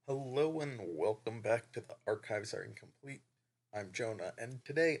back to the Archives Are Incomplete. I'm Jonah, and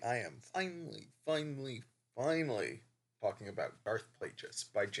today I am finally talking about Darth Plagueis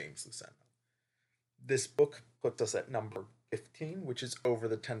by James Luceno. This book puts us at number 15, which is over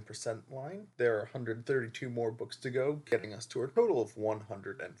the 10% line. There are 132 more books to go, getting us to a total of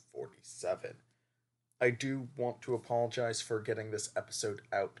 147. I do want to apologize for getting this episode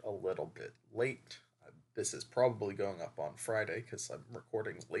out a little bit late. This is probably going up on Friday because I'm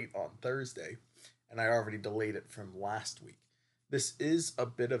recording late on Thursday, and I already delayed it from last week. This is a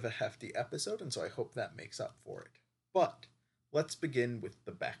bit of a hefty episode, and so I hope that makes up for it. But let's begin with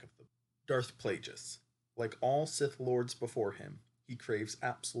the back of the book. Darth Plagueis. Like all Sith Lords before him, he craves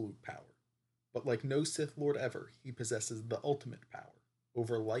absolute power. But like no Sith Lord ever, he possesses the ultimate power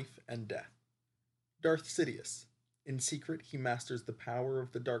over life and death. Darth Sidious. In secret, he masters the power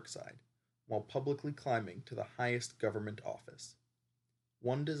of the dark side, while publicly climbing to the highest government office.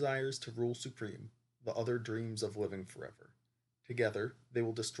 One desires to rule supreme, the other dreams of living forever. Together, they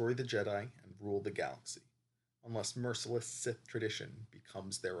will destroy the Jedi and rule the galaxy, unless merciless Sith tradition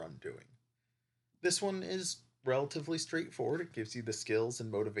becomes their undoing. This one is relatively straightforward. It gives you the skills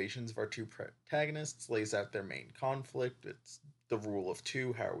and motivations of our two protagonists, lays out their main conflict. It's the rule of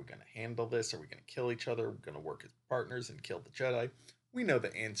two. How are we going to handle this? Are we going to kill each other? Are we going to work as partners and kill the Jedi? We know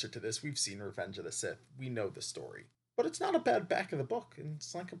the answer to this. We've seen Revenge of the Sith. We know the story. But it's not a bad back of the book, and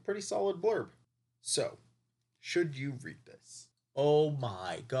it's like a pretty solid blurb. So, should you read this? Oh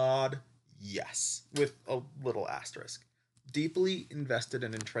my god, yes. With a little asterisk. Deeply invested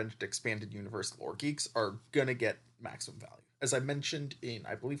and entrenched expanded universe lore geeks are gonna get maximum value. As I mentioned in,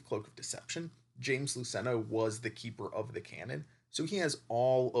 I believe, Cloak of Deception, James Luceno was the keeper of the canon, so he has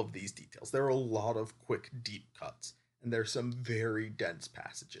all of these details. There are a lot of quick, deep cuts, and there's some very dense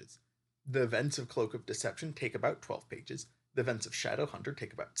passages. The events of Cloak of Deception take about 12 pages, the events of Shadowhunter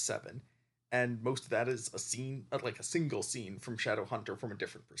take about 7, and most of that is a scene, like a single scene from Shadowhunter from a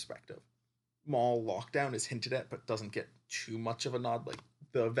different perspective. Maul Lockdown is hinted at, but doesn't get too much of a nod. Like,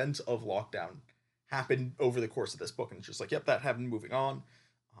 the events of Lockdown happen over the course of this book, and it's just like, yep, that happened, moving on.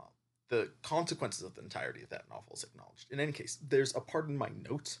 The consequences of the entirety of that novel is acknowledged. In any case, there's a part in my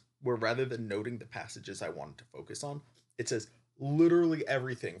notes where rather than noting the passages I wanted to focus on, it says literally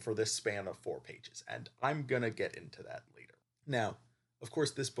everything for this span of 4 pages, and I'm gonna get into that later. Now, of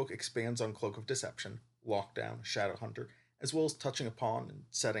course, this book expands on Cloak of Deception, Lockdown, Shadowhunter, as well as touching upon and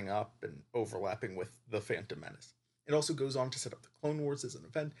setting up and overlapping with the Phantom Menace. It also goes on to set up the Clone Wars as an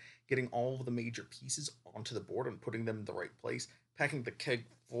event, getting all of the major pieces onto the board and putting them in the right place, packing the keg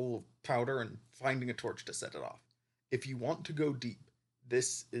full of powder and finding a torch to set it off. If you want to go deep,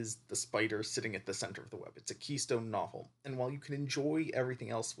 this is the spider sitting at the center of the web. It's a keystone novel, and while you can enjoy everything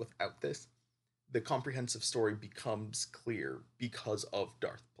else without this, the comprehensive story becomes clear because of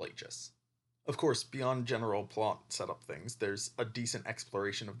Darth Plagueis. Of course, beyond general plot setup things, there's a decent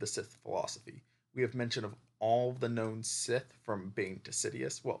exploration of the Sith philosophy. We have mention of all the known Sith from Bane to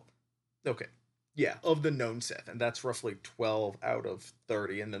Sidious. Well, okay, yeah, of the known Sith, and that's roughly 12 out of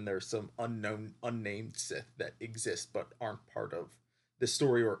 30, and then there's some unknown, unnamed Sith that exist but aren't part of this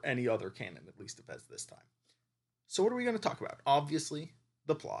story or any other canon, at least as this time. So what are we going to talk about? Obviously,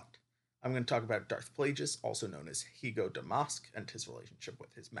 the plot. I'm going to talk about Darth Plagueis, also known as Higo Damask, and his relationship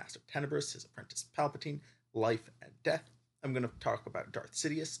with his master Tenebrous, his apprentice Palpatine, life and death. I'm going to talk about Darth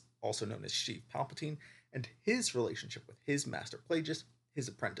Sidious, also known as Sheev Palpatine, and his relationship with his master Plagueis, his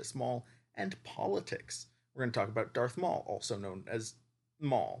apprentice Maul, and politics. We're going to talk about Darth Maul, also known as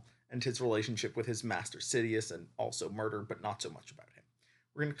Maul, and his relationship with his master Sidious, and also murder, but not so much about him.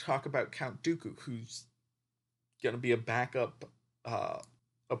 We're going to talk about Count Dooku, who's going to be a backup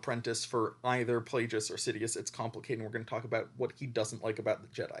apprentice for either Plagueis or Sidious. It's complicated. We're going to talk about what he doesn't like about the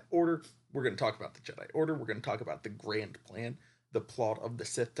Jedi Order. We're going to talk about the Jedi Order. We're going to talk about the grand plan, the plot of the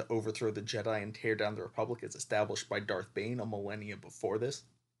Sith to overthrow the Jedi and tear down the Republic as established by Darth Bane a millennia before this.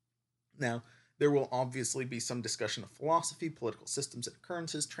 Now, there will obviously be some discussion of philosophy, political systems and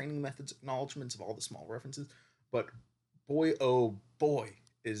occurrences, training methods, acknowledgments of all the small references, but boy, oh boy,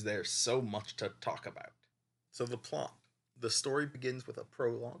 is there so much to talk about. So the plot. The story begins with a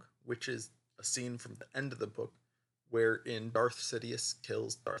prologue, which is a scene from the end of the book, wherein Darth Sidious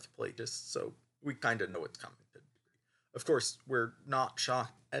kills Darth Plagueis, so we kind of know what's coming. Of course, we're not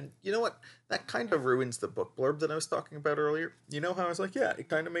shocked, and you know what? That kind of ruins the book blurb that I was talking about earlier. You know how I was like, yeah, it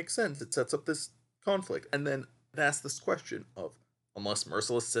kind of makes sense. It sets up this conflict, and then it asks this question of, unless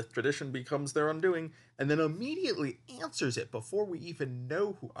merciless Sith tradition becomes their undoing, and then immediately answers it before we even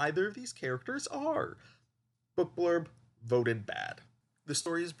know who either of these characters are. Book blurb, voted bad. The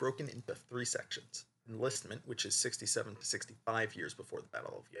story is broken into 3 sections. Enlistment, which is 67 to 65 years before the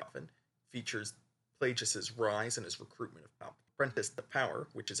Battle of Yavin, features Plageuis' rise and his recruitment of Palpatine. Apprentice the Power,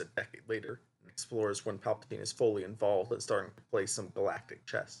 which is a decade later, and explores when Palpatine is fully involved and starting to play some galactic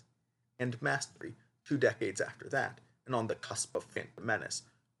chess. And Mastery, 2 decades after that, and on the cusp of Phantom Menace,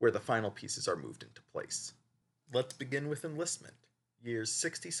 where the final pieces are moved into place. Let's begin with enlistment. Years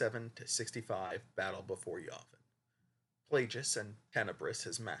 67 to 65, battle before Yavin. Plageuis and Tenebris,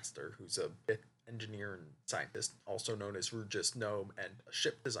 his master, who's a bit engineer and scientist, also known as Rugus Gnome and a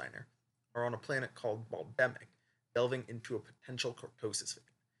ship designer, are on a planet called Baldemic, delving into a potential cortosis vein.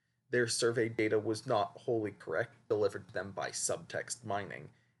 Their survey data was not wholly correct, delivered to them by subtext mining,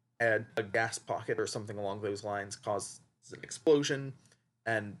 and a gas pocket or something along those lines causes an explosion,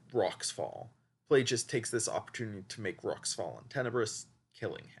 and rocks fall. Plageuis takes this opportunity to make rocks fall on Tenebris,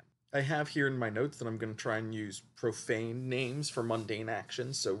 killing him. I have here in my notes that I'm going to try and use profane names for mundane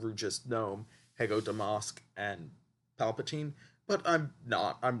actions, so Rugus Gnome, Hego Damask, and Palpatine, but I'm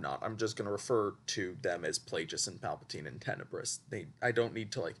not. I'm just going to refer to them as Plageuis and Palpatine and Tenebris. I don't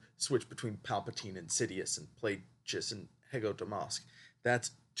need to, switch between Palpatine and Sidious and Plageuis and Hego Damask.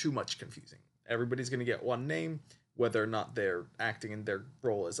 That's too much confusing. Everybody's going to get one name, whether or not they're acting in their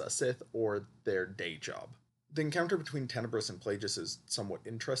role as a Sith or their day job. The encounter between Tenebris and Plageuis is somewhat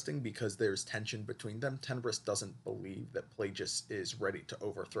interesting because there's tension between them. Tenebris doesn't believe that Plageuis is ready to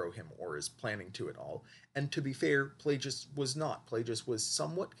overthrow him or is planning to at all. And to be fair, Plageuis was not. Plageuis was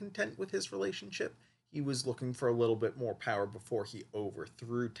somewhat content with his relationship. He was looking for a little bit more power before he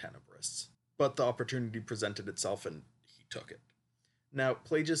overthrew Tenebris. But the opportunity presented itself and he took it. Now,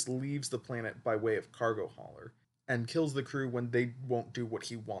 Plageuis leaves the planet by way of cargo hauler and kills the crew when they won't do what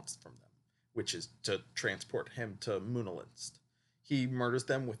he wants from them, which is to transport him to Munalist. He murders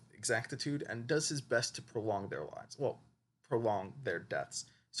them with exactitude and does his best to prolong their lives. Well, prolong their deaths,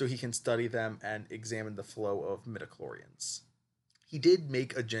 so he can study them and examine the flow of midichlorians. He did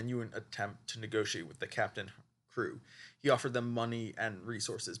make a genuine attempt to negotiate with the captain crew. He offered them money and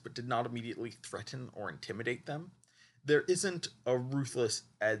resources, but did not immediately threaten or intimidate them. There isn't a ruthless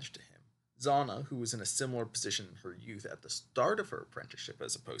edge to him. Zana, who was in a similar position in her youth at the start of her apprenticeship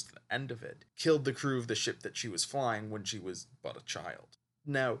as opposed to the end of it, killed the crew of the ship that she was flying when she was but a child.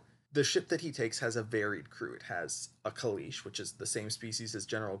 Now, the ship that he takes has a varied crew. It has a Kaleesh, which is the same species as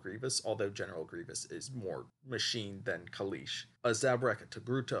General Grievous, although General Grievous is more machine than Kaleesh, a Zabrak, a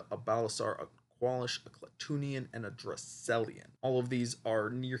Togruta, a Balasar, a Qualish, a Klatooinian, and a Dracelian. All of these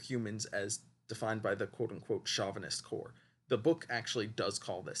are near humans as defined by the quote-unquote chauvinist core. The book actually does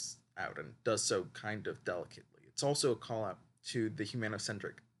call this out and does so kind of delicately. It's also a call out to the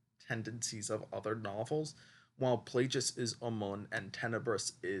humanocentric tendencies of other novels. While Plageuis is Amun and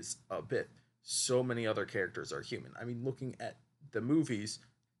Tenebris is a bit, so many other characters are human. I mean, looking at the movies,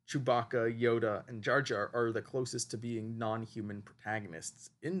 Chewbacca, Yoda, and Jar Jar are the closest to being non-human protagonists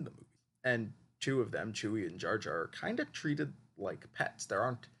in the movie. And two of them, Chewie and Jar Jar, are kind of treated like pets. There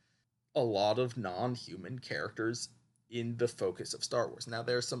aren't a lot of non-human characters in the focus of Star Wars. Now,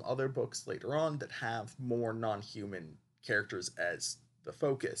 there are some other books later on that have more non-human characters as the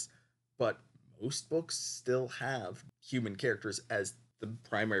focus, but most books still have human characters as the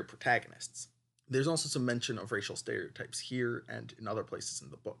primary protagonists. There's also some mention of racial stereotypes here and in other places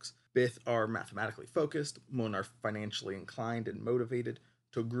in the books. Bith are mathematically focused, Mun are financially inclined and motivated,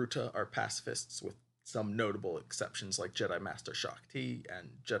 Togruta are pacifists with some notable exceptions like Jedi Master Shakti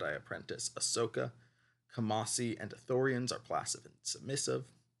and Jedi Apprentice Ahsoka. Kamasi and Ithorians are passive and submissive.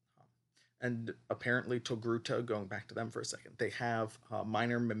 And apparently Togruta, going back to them for a second, they have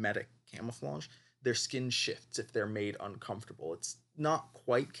minor mimetic camouflage. Their skin shifts if they're made uncomfortable. It's not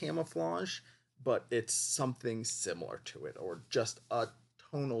quite camouflage, but it's something similar to it, or just a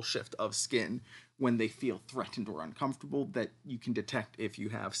tonal shift of skin when they feel threatened or uncomfortable that you can detect if you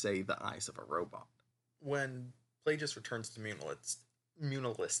have, say, the eyes of a robot. When Plageuis returns to Munalist,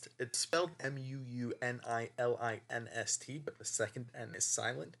 it's spelled Muunilinst, but the second N is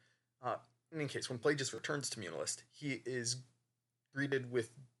silent. In any case, when Plageuis returns to Munalist, he is greeted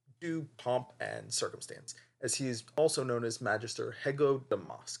with due pomp and circumstance, as he is also known as Magister Hego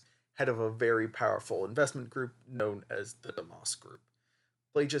Damask, head of a very powerful investment group known as the Damask Group.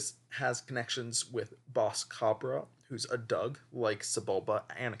 Plageuis has connections with Boss Cabra, who's a Dug, like Sebulba,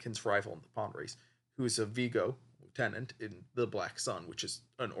 Anakin's rival in the Pawn Race, who is a Vigo lieutenant in the Black Sun, which is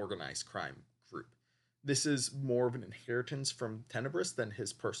an organized crime group. This is more of an inheritance from Tenebris than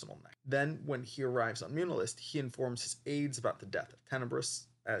his personal neck. Then, when he arrives on Munalist, he informs his aides about the death of Tenebris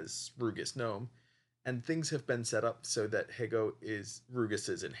as Rugus Gnome, and things have been set up so that Hego is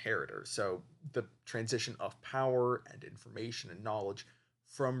Rugus's inheritor. So the transition of power and information and knowledge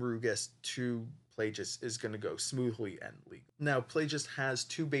from Rugus to Plageuis is going to go smoothly and legally. Now, Plageuis has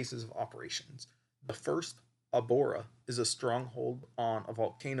two bases of operations. The first, Abora, is a stronghold on a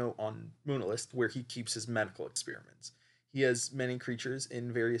volcano on Moonalist where he keeps his medical experiments. He has many creatures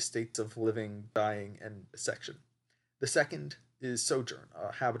in various states of living, dying, and dissection. The second is Sojourn,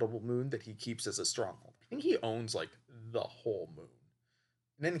 a habitable moon that he keeps as a stronghold. I think he owns like the whole moon.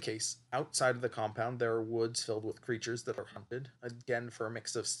 In any case, outside of the compound, there are woods filled with creatures that are hunted, again for a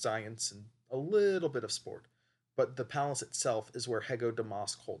mix of science and a little bit of sport. But the palace itself is where Hego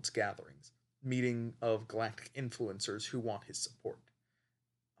Damask holds gatherings, meeting of galactic influencers who want his support.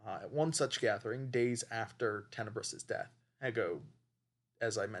 At one such gathering, days after Tenebrus's death, Hego,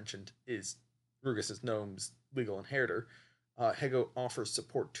 as I mentioned, is Rugis's gnome's legal inheritor. Hego offers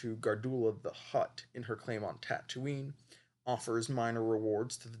support to Gardula the Hutt in her claim on Tatooine, offers minor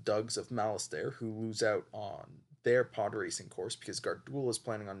rewards to the Dugs of Malastare, who lose out on their pod racing course because Gardula is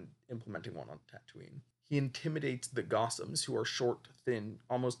planning on implementing one on Tatooine. He intimidates the Gossams, who are short, thin,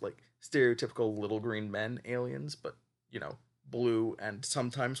 almost like stereotypical little green men aliens, but, blue and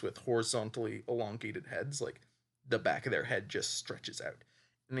sometimes with horizontally elongated heads, like the back of their head just stretches out.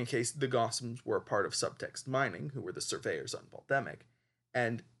 In any case, the Gossams were a part of Subtext Mining, who were the surveyors on Baldemic,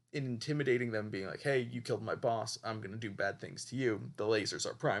 and in intimidating them, being like, hey, you killed my boss, I'm going to do bad things to you, the lasers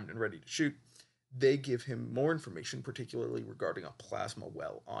are primed and ready to shoot, they give him more information, particularly regarding a plasma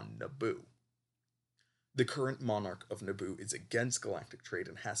well on Naboo. The current monarch of Naboo is against galactic trade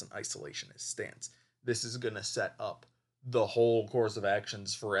and has an isolationist stance. This is going to set up the whole course of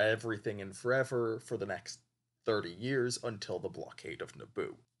actions for everything and forever for the next 30 years until the blockade of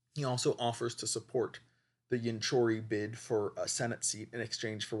Naboo. He also offers to support the Yinchori bid for a Senate seat in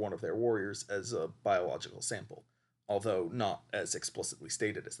exchange for one of their warriors as a biological sample, although not as explicitly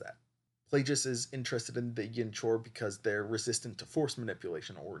stated as that. Plageuis is interested in the Yinchor because they're resistant to force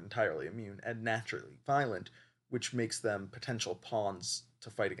manipulation or entirely immune, and naturally violent, which makes them potential pawns to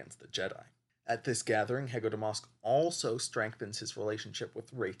fight against the Jedi. At this gathering, Hego Damask also strengthens his relationship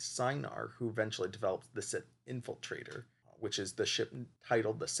with Wraith Sinar, who eventually develops the Sith Infiltrator, which is the ship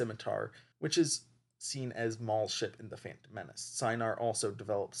titled the Scimitar, which is seen as Maul's ship in the Phantom Menace. Sinar also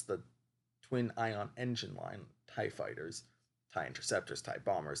develops the twin ion engine line, TIE fighters, TIE interceptors, TIE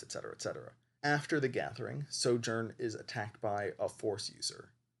bombers, etc., etc. After the gathering, Sojourn is attacked by a Force user,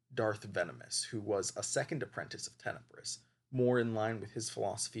 Darth Venomous, who was a second apprentice of Tenebrous, more in line with his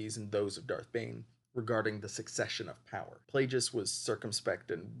philosophies and those of Darth Bane regarding the succession of power. Plageuis was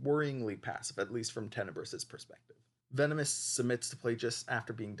circumspect and worryingly passive, at least from Tenebrous' perspective. Venomous submits to Plageuis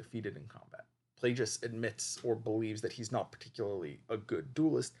after being defeated in combat. Plageuis admits or believes that he's not particularly a good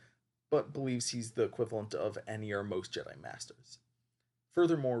duelist, but believes he's the equivalent of any or most Jedi Masters.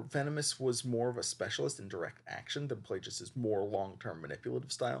 Furthermore, Venomous was more of a specialist in direct action than Plageuis' more long-term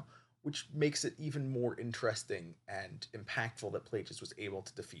manipulative style, which makes it even more interesting and impactful that Plageuis was able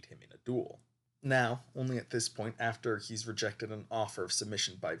to defeat him in a duel. Now, only at this point after he's rejected an offer of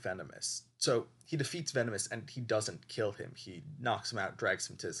submission by Venomous. So, he defeats Venomous and he doesn't kill him. He knocks him out, drags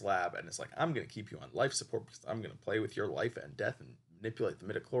him to his lab, and is like, I'm going to keep you on life support because I'm going to play with your life and death and manipulate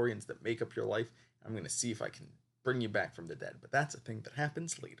the midichlorians that make up your life. I'm going to see if I can bring you back from the dead. But that's a thing that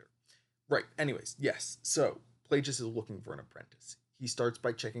happens later. Right, anyways, yes. So, Plageuis is looking for an apprentice. He starts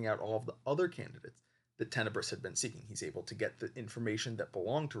by checking out all of the other candidates that Tenebrous had been seeking. He's able to get the information that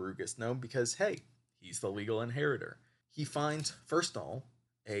belonged to Rugus Gnome because, hey, he's the legal inheritor. He finds, first of all,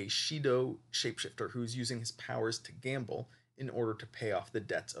 a Shido shapeshifter who's using his powers to gamble in order to pay off the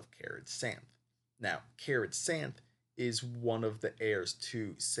debts of Carid Santh. Now, Carid Santh is one of the heirs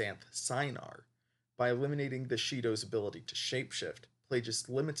to Santh Sinar. By eliminating the Shido's ability to shapeshift, Plageuis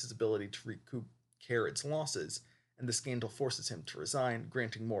limits his ability to recoup Carid's losses, and the scandal forces him to resign,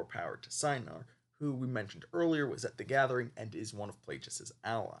 granting more power to Sinar, who we mentioned earlier was at the gathering and is one of Plageuis'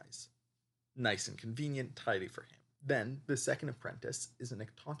 allies. Nice and convenient, tidy for him. Then, the second apprentice is an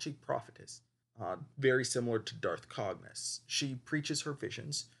Iktachi prophetess, very similar to Darth Cognis. She preaches her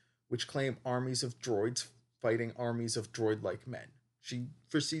visions, which claim armies of droids fighting armies of droid-like men. She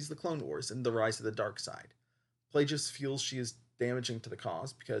foresees the Clone Wars and the rise of the dark side. Plageuis feels she is damaging to the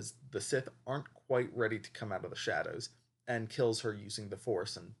cause because the Sith aren't quite ready to come out of the shadows, and kills her using the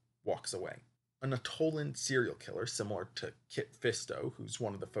Force and walks away. An Atolan serial killer, similar to Kit Fisto, who's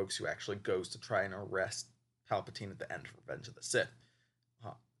one of the folks who actually goes to try and arrest Palpatine at the end of Revenge of the Sith.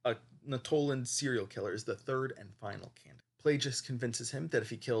 An Atolan serial killer is the third and final candidate. Plageuis convinces him that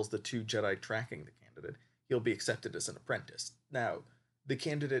if he kills the two Jedi tracking the candidate, he'll be accepted as an apprentice. Now, the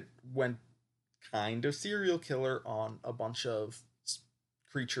candidate went kind of serial killer on a bunch of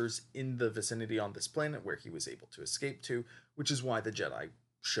creatures in the vicinity on this planet where he was able to escape to, which is why the Jedi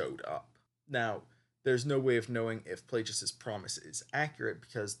showed up. Now, There's no way of knowing if Plageuis's promise is accurate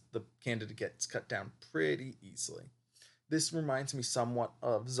because the candidate gets cut down pretty easily. This reminds me somewhat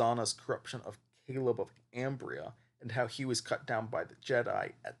of Zana's corruption of Caleb of Ambria and how he was cut down by the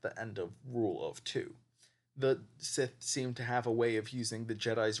Jedi at the end of Rule of Two. The Sith seem to have a way of using the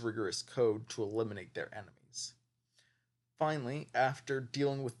Jedi's rigorous code to eliminate their enemies. Finally, after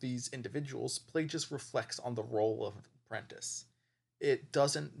dealing with these individuals, Plagueis reflects on the role of an apprentice. It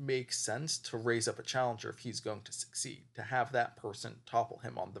doesn't make sense to raise up a challenger if he's going to succeed, to have that person topple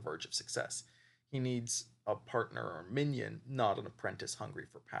him on the verge of success. He needs a partner or minion, not an apprentice hungry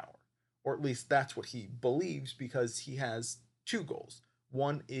for power. Or at least that's what he believes because he has two goals.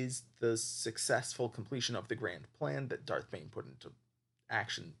 One is the successful completion of the grand plan that Darth Bane put into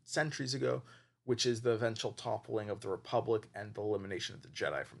action centuries ago, which is the eventual toppling of the Republic and the elimination of the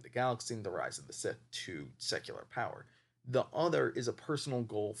Jedi from the galaxy and the rise of the Sith to secular power. The other is a personal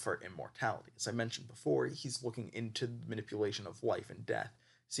goal for immortality. As I mentioned before, he's looking into the manipulation of life and death,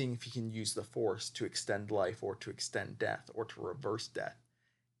 seeing if he can use the Force to extend life or to extend death or to reverse death.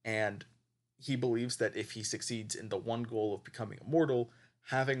 And he believes that if he succeeds in the one goal of becoming immortal,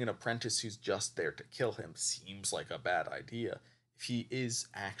 having an apprentice who's just there to kill him seems like a bad idea. If he is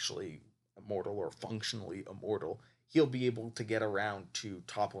actually immortal or functionally immortal, he'll be able to get around to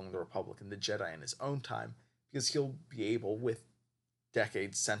toppling the Republic and the Jedi in his own time because he'll be able, with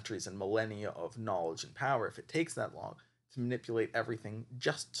decades, centuries, and millennia of knowledge and power, if it takes that long, to manipulate everything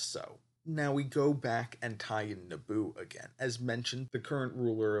just so. Now we go back and tie in Naboo again. As mentioned, the current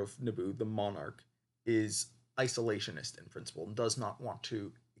ruler of Naboo, the monarch, is isolationist in principle and does not want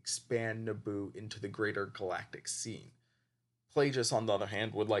to expand Naboo into the greater galactic scene. Plageuis, on the other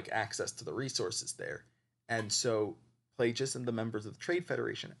hand, would like access to the resources there, and so Plageuis and the members of the Trade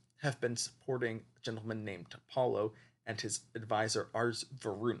Federation have been supporting a gentleman named T'Polo and his advisor Ars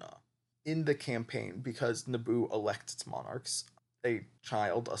Varuna in the campaign because Naboo elects its monarchs. A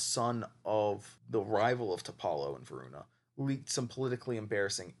child, a son of the rival of T'Polo and Varuna, leaked some politically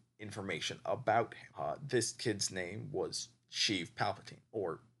embarrassing information about him. This kid's name was Sheev Palpatine,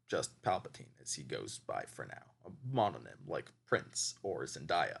 or just Palpatine as he goes by for now, a mononym like Prince or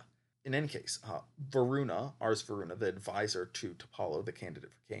Zendaya. In any case, Varuna, Ars Varuna, the advisor to T'Polo, the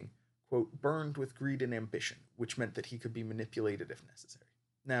candidate for king, quote, burned with greed and ambition, which meant that he could be manipulated if necessary.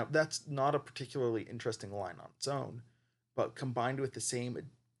 Now, that's not a particularly interesting line on its own, but combined with the same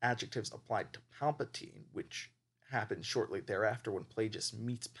adjectives applied to Palpatine, which happens shortly thereafter when Plagueis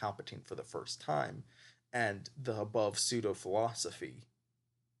meets Palpatine for the first time, and the above pseudo-philosophy,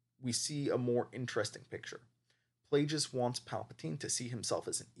 we see a more interesting picture. Plagueis wants Palpatine to see himself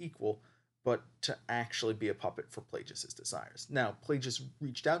as an equal, but to actually be a puppet for Plagueis' desires. Now, Plagueis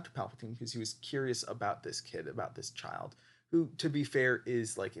reached out to Palpatine because he was curious about this kid, about this child, who, to be fair,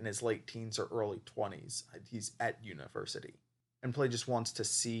 is like in his late teens or early 20s. He's at university. And Plagueis wants to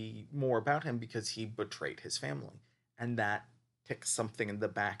see more about him because he betrayed his family, and that ticks something in the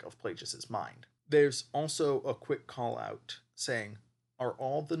back of Plagueis' mind. There's also a quick call out saying, are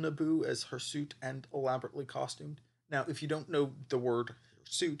all the Naboo as hirsute and elaborately costumed? Now, if you don't know the word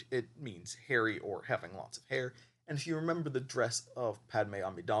hirsute, it means hairy or having lots of hair. And if you remember the dress of Padme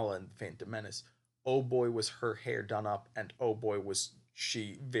Amidala in The Phantom Menace, oh boy was her hair done up, and oh boy was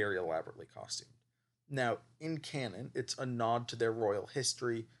she very elaborately costumed. Now, in canon, it's a nod to their royal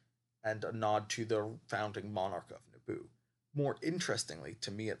history and a nod to the founding monarch of Naboo. More interestingly, to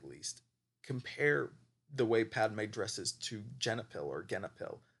me at least, compare the way Padme dresses to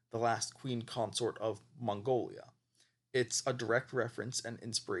Genapil, the last queen consort of Mongolia. It's a direct reference and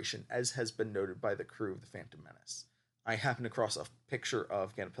inspiration, as has been noted by the crew of The Phantom Menace. I happened across a picture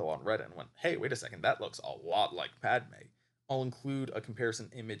of Genapil on Reddit and went, hey, wait a second, that looks a lot like Padme. I'll include a comparison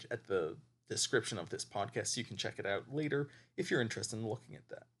image at the description of this podcast so you can check it out later if you're interested in looking at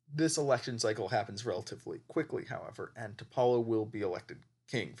that. This election cycle happens relatively quickly, however, and T'Polo will be elected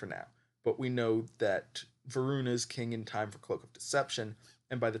king for now. But we know that Varuna's king in time for Cloak of Deception,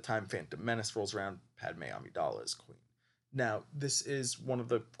 and by the time Phantom Menace rolls around, Padme Amidala is queen. Now, this is one of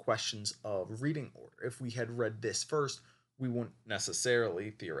the questions of reading order. If we had read this first, we wouldn't necessarily,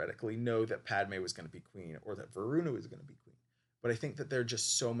 theoretically, know that Padme was going to be queen or that Varuna was going to be queen. But I think that there are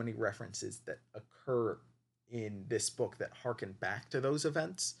just so many references that occur in this book that harken back to those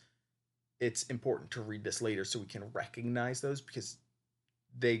events. It's important to read this later so we can recognize those because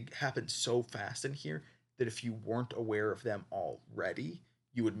they happen so fast in here that if you weren't aware of them already,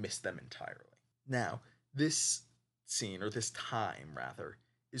 you would miss them entirely. Now, this scene, or this time rather,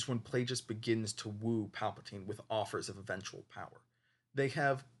 is when Plagueis begins to woo Palpatine with offers of eventual power. They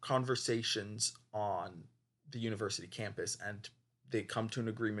have conversations on the university campus, and they come to an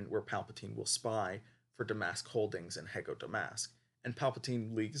agreement where Palpatine will spy for Damask Holdings and Hego Damask, and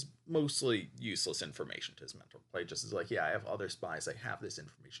Palpatine leaks mostly useless information to his mentor. Plagueis is like, yeah, I have other spies, I have this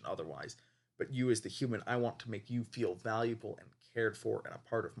information otherwise, but you as the human, I want to make you feel valuable and cared for and a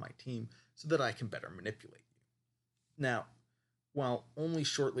part of my team so that I can better manipulate you. Now, while only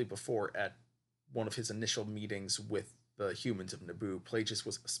shortly before, at one of his initial meetings with the humans of Naboo, Plagueis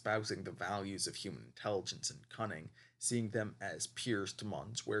was espousing the values of human intelligence and cunning, seeing them as peers to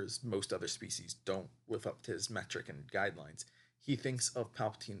Mons, whereas most other species don't live up to his metric and guidelines. He thinks of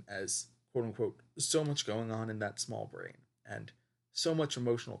Palpatine as, quote unquote, so much going on in that small brain, and so much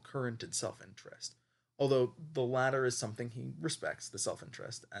emotional current and self interest. Although the latter is something he respects, the self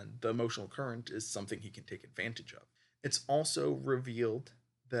interest, and the emotional current is something he can take advantage of. It's also revealed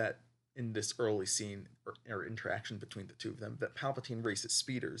that in this early scene or interaction between the two of them, that Palpatine races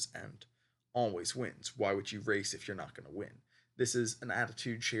speeders and always wins. Why would you race if you're not going to win? This is an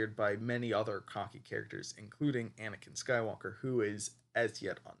attitude shared by many other cocky characters, including Anakin Skywalker, who is as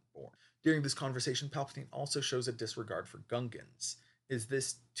yet unborn. During this conversation, Palpatine also shows a disregard for Gungans. Is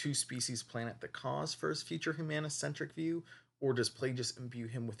this two species planet the cause for his future humanocentric view, or does Plagueis imbue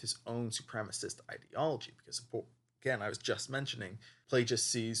him with his own supremacist ideology? Because, again, I was just mentioning, Plagueis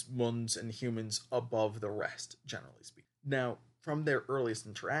sees Muns and humans above the rest, generally speaking. Now, from their earliest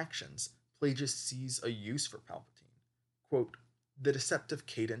interactions, Plagueis sees a use for Palpatine. Quote, the deceptive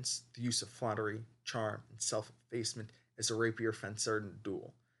cadence, the use of flattery, charm, and self-effacement as a rapier fencer in a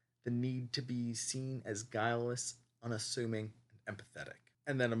duel. The need to be seen as guileless, unassuming, and empathetic.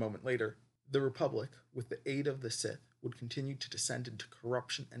 And then a moment later, the Republic, with the aid of the Sith, would continue to descend into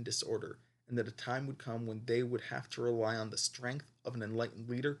corruption and disorder, and that a time would come when they would have to rely on the strength of an enlightened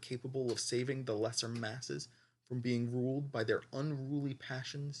leader capable of saving the lesser masses from being ruled by their unruly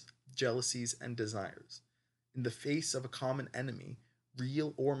passions, jealousies, and desires. In the face of a common enemy,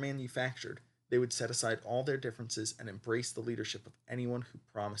 real or manufactured, they would set aside all their differences and embrace the leadership of anyone who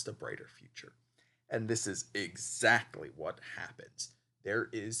promised a brighter future. And this is exactly what happens. There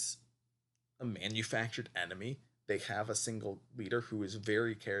is a manufactured enemy. They have a single leader who is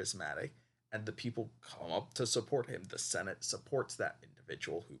very charismatic, and the people come up to support him. The Senate supports that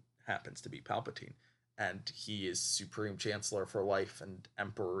individual who happens to be Palpatine, and he is Supreme Chancellor for life and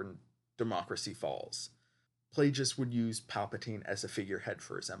Emperor, and democracy falls. Plagueis would use Palpatine as a figurehead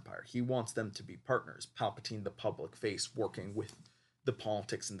for his empire. He wants them to be partners. Palpatine, the public face, working with the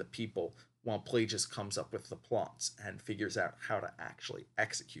politics and the people, while Plagueis comes up with the plots and figures out how to actually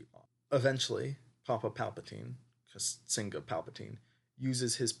execute on. Eventually, Papa Palpatine, Kosinga Palpatine,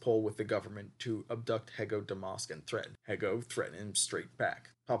 uses his pull with the government to abduct Hego Damask and threaten. Hego threatens him straight back.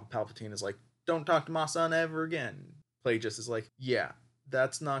 Papa Palpatine is like, don't talk to my son ever again. Plagueis is like, yeah,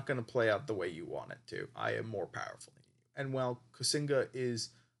 that's not going to play out the way you want it to. I am more powerful than you. And while Kosinga is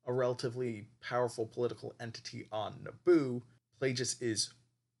a relatively powerful political entity on Naboo, Plagueis is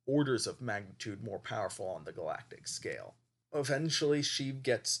orders of magnitude more powerful on the galactic scale. Eventually, Sheev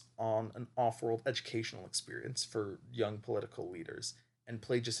gets on an off-world educational experience for young political leaders, and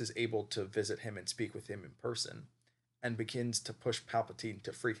Plagueis is able to visit him and speak with him in person, and begins to push Palpatine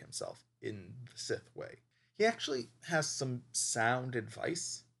to free himself in the Sith way. He actually has some sound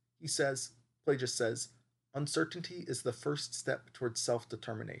advice. Plagueis says, uncertainty is the first step towards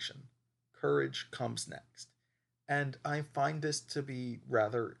self-determination. Courage comes next. And I find this to be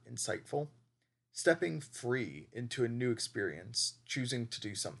rather insightful. Stepping free into a new experience, choosing to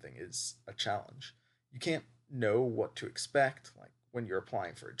do something, is a challenge. You can't know what to expect, like when you're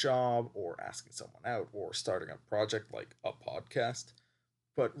applying for a job, or asking someone out, or starting a project like a podcast.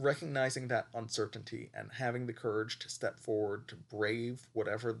 But recognizing that uncertainty and having the courage to step forward to brave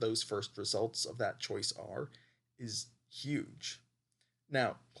whatever those first results of that choice are is huge.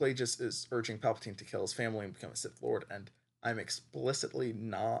 Now, Plagueis is urging Palpatine to kill his family and become a Sith Lord, and I'm explicitly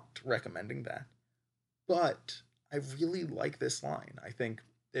not recommending that. But I really like this line. I think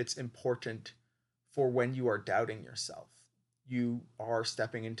it's important for when you are doubting yourself. You are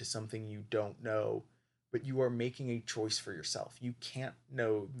stepping into something you don't know, but you are making a choice for yourself. You can't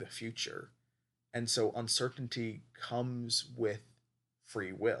know the future. And so uncertainty comes with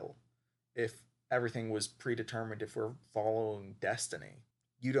free will. If everything was predetermined, if we're following destiny,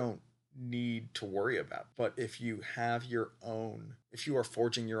 you don't need to worry about. But if you have your own, if you are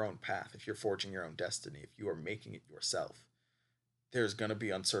forging your own path, if you're forging your own destiny, if you are making it yourself, there's going to be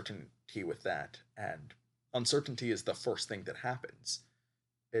uncertainty with that. And uncertainty is the first thing that happens.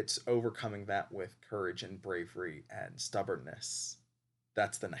 It's overcoming that with courage and bravery and stubbornness.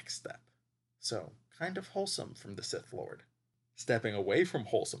 That's the next step. So, kind of wholesome from the Sith Lord. Stepping away from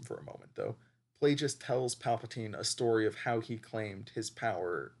wholesome for a moment, though, Plagueis tells Palpatine a story of how he claimed his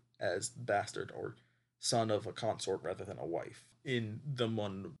power as bastard, or son of a consort rather than a wife in the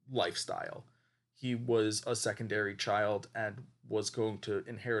Mun lifestyle. He was a secondary child and was going to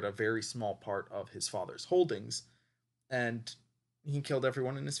inherit a very small part of his father's holdings, and he killed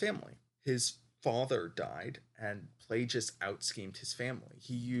everyone in his family. His father died, and Plageuis outschemed his family.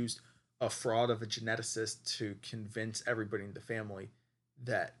 He used a fraud of a geneticist to convince everybody in the family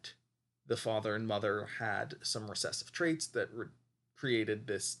that the father and mother had some recessive traits that created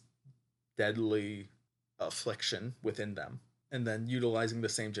this deadly affliction within them. And then, utilizing the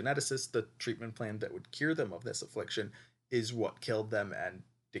same geneticist, the treatment plan that would cure them of this affliction is what killed them and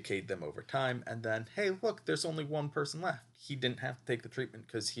decayed them over time. And then, hey, look, there's only one person left. He didn't have to take the treatment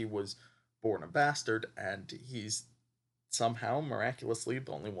because he was born a bastard, and he's somehow, miraculously,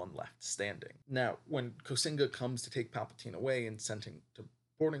 the only one left standing. Now, when Kosinga comes to take Palpatine away and send him to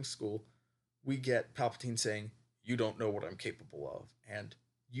boarding school, we get Palpatine saying, "You don't know what I'm capable of, and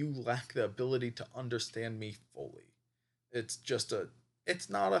you lack the ability to understand me fully." It's just it's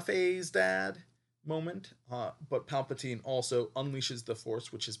not a phase, Dad moment. But Palpatine also unleashes the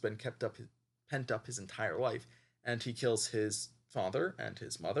Force, which has been pent up his entire life, and he kills his father and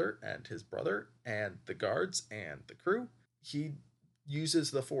his mother and his brother and the guards and the crew. He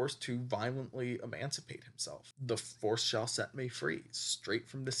uses the Force to violently emancipate himself. The Force shall set me free, straight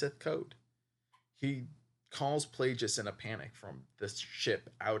from the Sith Code. He calls Plageuis in a panic from this ship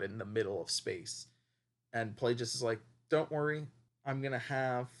out in the middle of space. And Plageuis is like, "Don't worry, I'm going to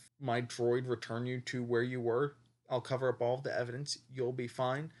have my droid return you to where you were. I'll cover up all of the evidence. You'll be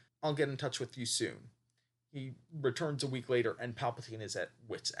fine. I'll get in touch with you soon." He returns a week later, and Palpatine is at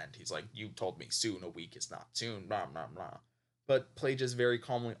wit's end. He's like, "You told me soon, a week is not soon, blah, blah, blah." But Plageuis very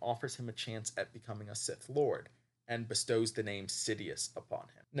calmly offers him a chance at becoming a Sith Lord, and bestows the name Sidious upon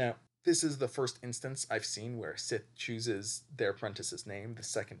him. Now, this is the first instance I've seen where Sith chooses their apprentice's name, the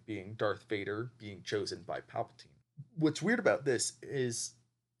second being Darth Vader being chosen by Palpatine. What's weird about this is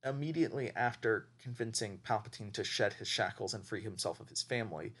immediately after convincing Palpatine to shed his shackles and free himself of his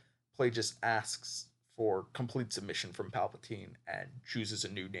family, Plageuis asks for complete submission from Palpatine and chooses a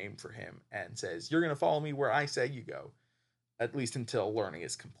new name for him and says, "You're going to follow me where I say you go, at least until learning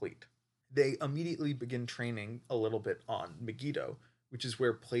is complete." They immediately begin training a little bit on Megiddo, which is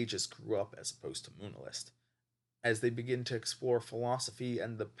where Plageuis grew up as opposed to Moonalist, as they begin to explore philosophy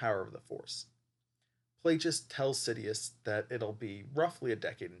and the power of the Force. Plageuis tells Sidious that it'll be roughly a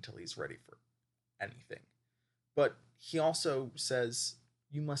decade until he's ready for anything. But he also says,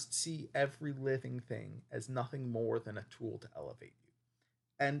 "You must see every living thing as nothing more than a tool to elevate you."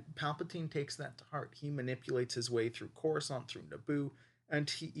 And Palpatine takes that to heart. He manipulates his way through Coruscant, through Naboo, and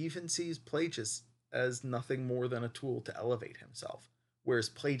he even sees Plageuis as nothing more than a tool to elevate himself, whereas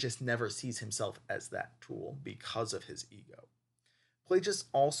Plageuis never sees himself as that tool because of his ego. Plageuis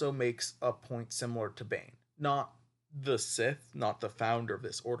also makes a point similar to Bane. Not the Sith, not the founder of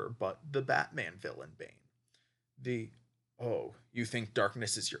this order, but the Batman villain Bane. The, "Oh, you think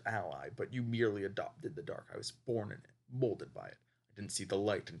darkness is your ally, but you merely adopted the dark. I was born in it, molded by it. I didn't see the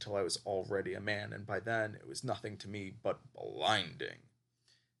light until I was already a man, and by then it was nothing to me but blinding."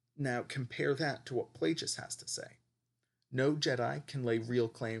 Now compare that to what Plageuis has to say. No Jedi can lay real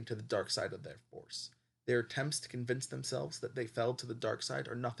claim to the dark side of their Force. Their attempts to convince themselves that they fell to the dark side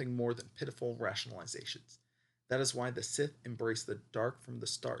are nothing more than pitiful rationalizations. That is why the Sith embrace the dark from the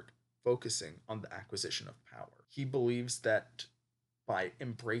start, focusing on the acquisition of power. He believes that by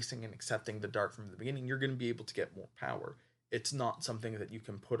embracing and accepting the dark from the beginning, you're going to be able to get more power. It's not something that you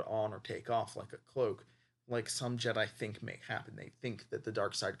can put on or take off like a cloak, like some Jedi think may happen. They think that the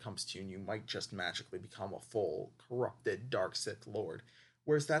dark side comes to you and you might just magically become a full, corrupted dark Sith Lord.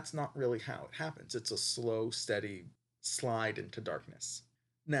 Whereas that's not really how it happens. It's a slow, steady slide into darkness.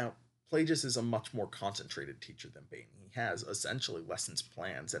 Now, Plageuis is a much more concentrated teacher than Bane. He has essentially lessons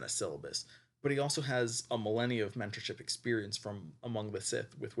plans and a syllabus, but he also has a millennia of mentorship experience from among the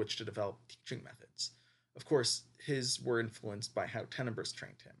Sith with which to develop teaching methods. Of course, his were influenced by how Tenebrous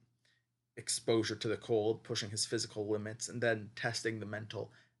trained him. Exposure to the cold, pushing his physical limits, and then testing the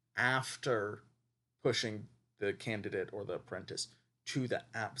mental after pushing the candidate or the apprentice to the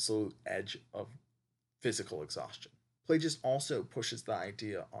absolute edge of physical exhaustion. Plageuis also pushes the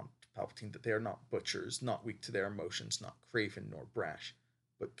idea on Palpatine that they are not butchers, not weak to their emotions, not craven nor brash,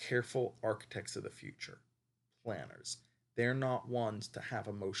 but careful architects of the future, planners. They're not ones to have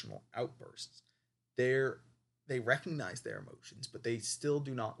emotional outbursts. They recognize their emotions, but they still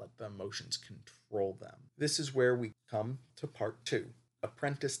do not let the emotions control them. This is where we come to part 2,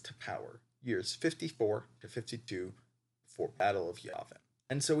 Apprentice to Power, years 54 to 52 before Battle of Yavin.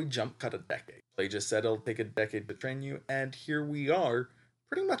 And so we jump cut a decade. Plageuis said it'll take a decade to train you, and here we are,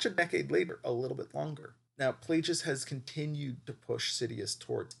 pretty much a decade later, a little bit longer. Now, Plageuis has continued to push Sidious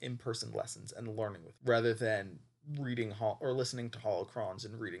towards in-person lessons and learning with, rather than reading or listening to holocrons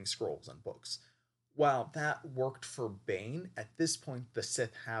and reading scrolls and books. While that worked for Bane, at this point the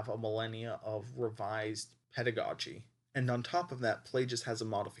Sith have a millennia of revised pedagogy, and on top of that, Plagueis has a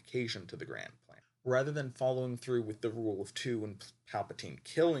modification to the grand plan. Rather than following through with the rule of two and Palpatine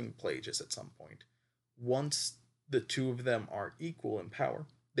killing Plagueis at some point, once the two of them are equal in power,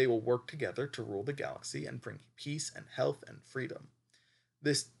 they will work together to rule the galaxy and bring peace and health and freedom.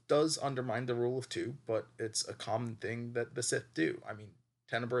 This does undermine the rule of two, but it's a common thing that the Sith do. I mean,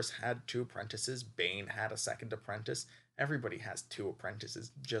 Tenebris had two apprentices, Bane had a second apprentice. Everybody has two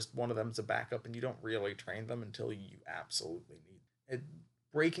apprentices. Just one of them's a backup, and you don't really train them until you absolutely need it.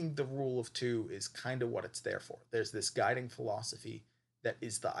 Breaking the rule of two is kind of what it's there for. There's this guiding philosophy that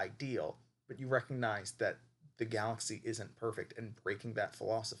is the ideal, but you recognize that the galaxy isn't perfect, and breaking that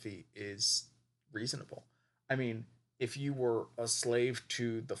philosophy is reasonable. I mean, if you were a slave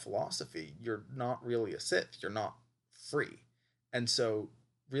to the philosophy, you're not really a Sith. You're not free. And so,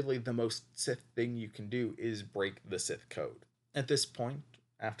 really, the most Sith thing you can do is break the Sith code. At this point,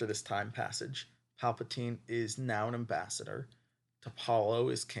 after this time passage, Palpatine is now an ambassador.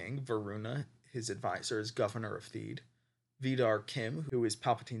 T'Polo is king. Varuna, his advisor, is governor of Theed. Vidar Kim, who is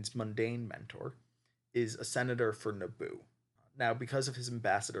Palpatine's mundane mentor, is a senator for Naboo. Now, because of his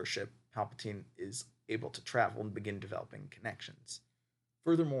ambassadorship, Palpatine is able to travel and begin developing connections.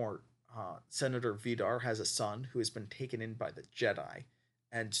 Furthermore, Senator Vidar has a son who has been taken in by the Jedi,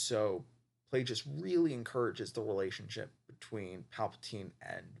 and so Plagueis really encourages the relationship between Palpatine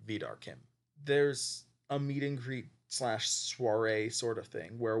and Vidar Kim. There's a meet and greet slash soiree sort of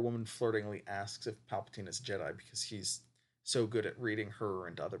thing where a woman flirtingly asks if Palpatine is a Jedi because he's so good at reading her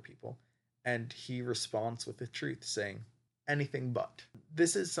and other people, and he responds with the truth, saying, anything but.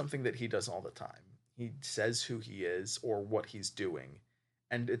 This is something that he does all the time. He says who he is or what he's doing,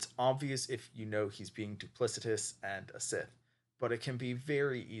 and it's obvious if you know he's being duplicitous and a Sith, but it can be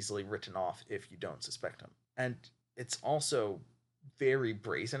very easily written off if you don't suspect him. And it's also very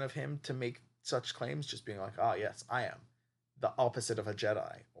brazen of him to make such claims, just being like, oh yes, I am the opposite of a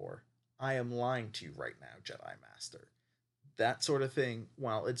Jedi, or I am lying to you right now, Jedi Master. That sort of thing,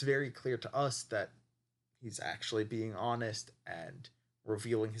 while it's very clear to us that he's actually being honest and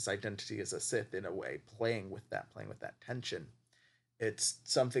revealing his identity as a Sith in a way, playing with that tension, it's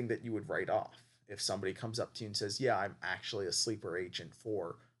something that you would write off. If somebody comes up to you and says, yeah, I'm actually a sleeper agent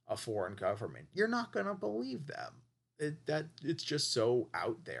for a foreign government, you're not going to believe them. It's just so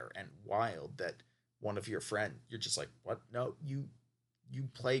out there and wild that one of your friend, you're just like, what? No, you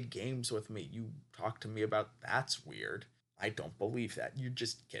play games with me. You talk to me about that's weird. I don't believe that. You're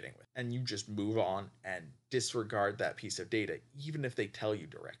just kidding with, and you just move on and disregard that piece of data, even if they tell you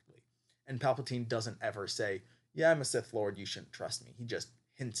directly. And Palpatine doesn't ever say, yeah, I'm a Sith Lord, you shouldn't trust me. He just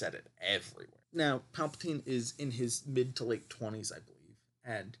hints at it everywhere. Now, Palpatine is in his mid to late 20s, I believe,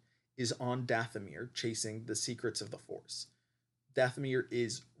 and is on Dathomir chasing the secrets of the Force. Dathomir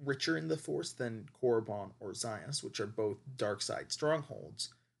is richer in the Force than Korriban or Zias, which are both dark side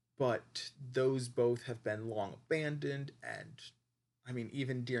strongholds, but those both have been long abandoned, and I mean,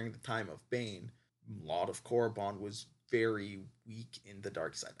 even during the time of Bane, a lot of Korriban was very weak in the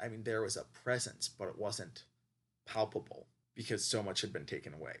dark side. I mean, there was a presence, but it wasn't palpable because so much had been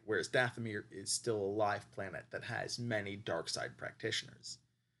taken away, whereas Dathomir is still a live planet that has many dark side practitioners.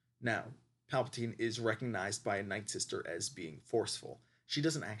 Now, Palpatine is recognized by a Night Sister as being forceful. She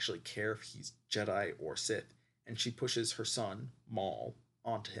doesn't actually care if he's Jedi or Sith, and she pushes her son, Maul,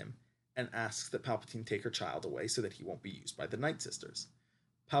 onto him and asks that Palpatine take her child away so that he won't be used by the Night Sisters.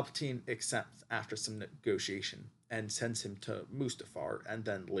 Palpatine accepts after some negotiation and sends him to Mustafar and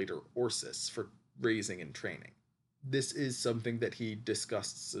then later Orsis for raising and training. This is something that he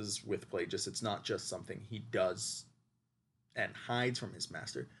discusses with Plagueis. It's not just something he does and hides from his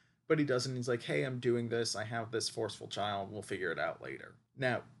master, but he does, and he's like, hey, I'm doing this, I have this forceful child, we'll figure it out later.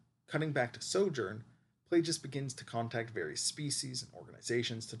 Now, cutting back to Sojourn, Plagueis begins to contact various species and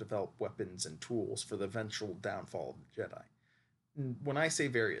organizations to develop weapons and tools for the eventual downfall of the Jedi. When I say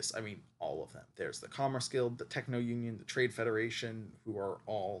various, I mean all of them. There's the Commerce Guild, the Techno Union, the Trade Federation, who are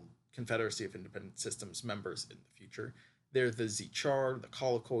all Confederacy of Independent Systems members in the future. They're the Zechar, the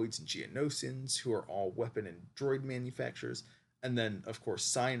Colicoids, and Geonosians, who are all weapon and droid manufacturers, and then, of course,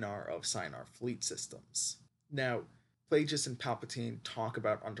 Sinar of Sinar Fleet Systems. Now, Plagueis and Palpatine talk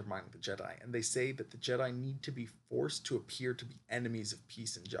about undermining the Jedi, and they say that the Jedi need to be forced to appear to be enemies of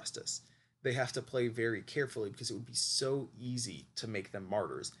peace and justice. They have to play very carefully because it would be so easy to make them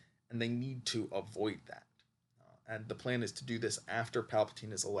martyrs, and they need to avoid that. and the plan is to do this after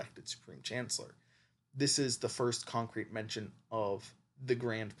Palpatine is elected Supreme Chancellor. This is the first concrete mention of the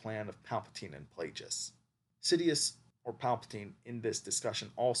grand plan of Palpatine and Plageuis. Sidious, or Palpatine, in this discussion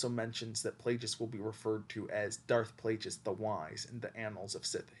also mentions that Plageuis will be referred to as Darth Plageuis the Wise in the annals of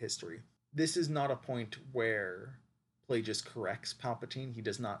Sith history. This is not a point where Plageuis corrects Palpatine. He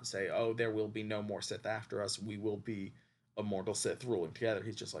does not say, oh, there will be no more Sith after us, we will be immortal Sith ruling together.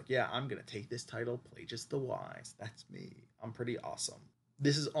 He's just like, yeah, I'm going to take this title, Plageuis the Wise. That's me. I'm pretty awesome.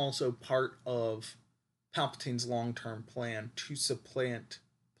 This is also part of Palpatine's long-term plan to supplant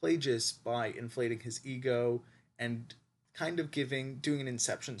Plageuis by inflating his ego and kind of doing an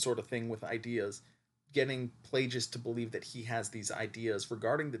Inception sort of thing with ideas, getting Plageuis to believe that he has these ideas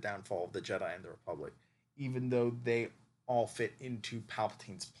regarding the downfall of the Jedi and the Republic, even though they all fit into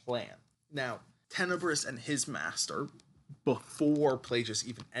Palpatine's plan. Now, Tenebris and his master, before Plageuis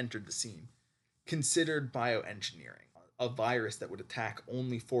even entered the scene, considered bioengineering, a virus that would attack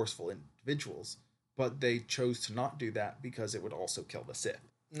only forceful individuals, but they chose to not do that because it would also kill the Sith.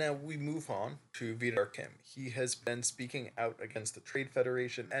 Now we move on to Vidar Kim. He has been speaking out against the Trade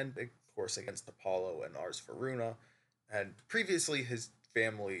Federation and, of course, against Apollo and Ars Varuna, and previously his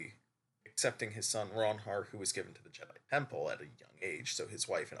family accepting his son Ronhar, who was given to the Jedi Temple at a young age, so his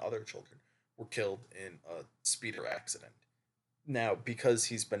wife and other children were killed in a speeder accident. Now, because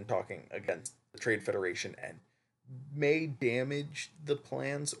he's been talking against the Trade Federation and may damage the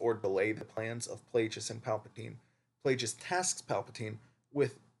plans or delay the plans of Plageuis and Palpatine, Plageuis tasks Palpatine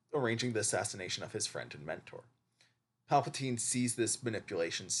with arranging the assassination of his friend and mentor. Palpatine sees this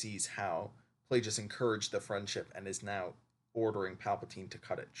manipulation, sees how Plageuis encouraged the friendship, and is now ordering Palpatine to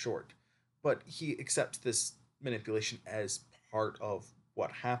cut it short. But he accepts this manipulation as part of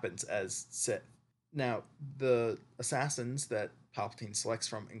what happens as Sith. Now, the assassins that Palpatine selects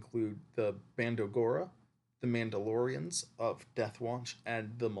from include the Bando Gora, the Mandalorians of Death Watch,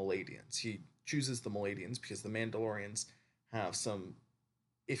 and the Maladians. He chooses the Maladians because the Mandalorians have some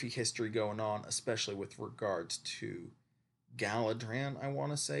iffy history going on, especially with regards to Galadran, I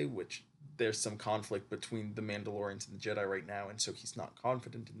want to say, which there's some conflict between the Mandalorians and the Jedi right now, and so he's not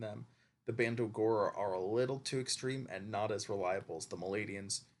confident in them. The Bando Gora are a little too extreme and not as reliable as the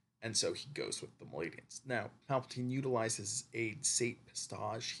Maladians, and so he goes with the Maladians. Now, Palpatine utilizes his aide Sate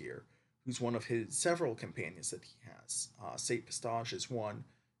Pistage here, who's one of his several companions that he has. Sate Pistage is one,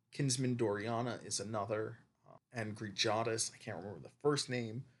 Kinsman Doriana is another, and Grijatis, I can't remember the first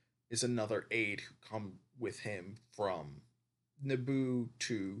name, is another aide who come with him from Naboo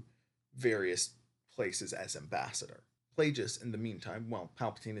to various places as ambassador. Plageuis, in the meantime, while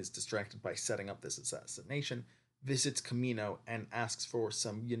Palpatine is distracted by setting up this assassination, visits Kamino and asks for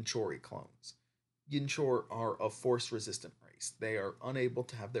some Yinchori clones. Yinchor are a force-resistant race. They are unable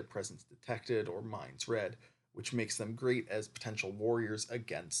to have their presence detected or minds read, which makes them great as potential warriors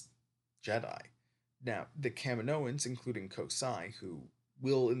against Jedi. Now, the Kaminoans, including Kosai, who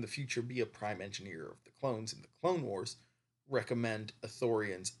will in the future be a prime engineer of the clones in the Clone Wars, recommend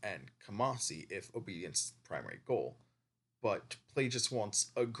Ithorians and Kamasi if obedience is the primary goal. But Plageuis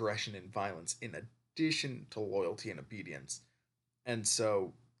wants aggression and violence in addition to loyalty and obedience, and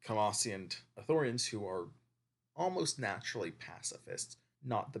so Kamasi and Ithorians, who are almost naturally pacifists,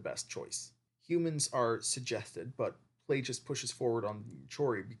 not the best choice. Humans are suggested, but Plageuis pushes forward on the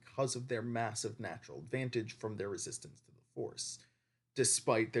Yinchori because of their massive natural advantage from their resistance to the Force.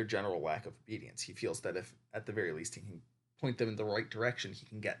 Despite their general lack of obedience, he feels that if, at the very least, he can point them in the right direction, he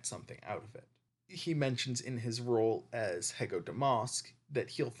can get something out of it. He mentions in his role as Hego Damask that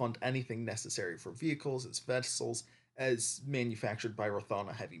he'll fund anything necessary for vehicles as vessels as manufactured by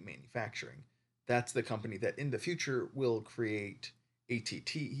Rothana Heavy Manufacturing. That's the company that in the future will create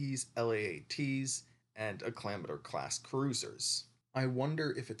ATTs, LAATs, and Acclamator class cruisers. I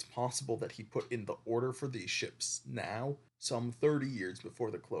wonder if it's possible that he put in the order for these ships now, some 30 years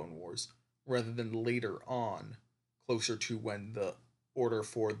before the Clone Wars, rather than later on, closer to when the order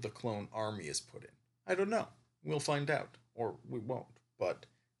for the clone army is put in. I don't know. We'll find out, or we won't, but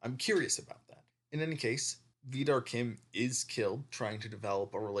I'm curious about that. In any case, Vidar Kim is killed trying to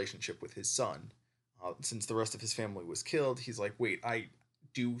develop a relationship with his son. Since the rest of his family was killed, he's like, wait, I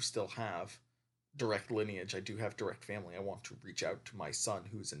do still have direct lineage. I do have direct family. I want to reach out to my son,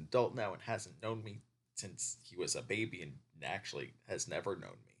 who's an adult now and hasn't known me since he was a baby and actually has never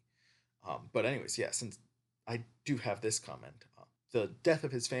known me. But anyways, yeah, since I do have this comment. The death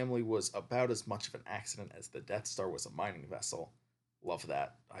of his family was about as much of an accident as the Death Star was a mining vessel. Love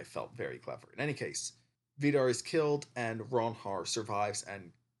that. I felt very clever. In any case, Vidar is killed and Ronhar survives,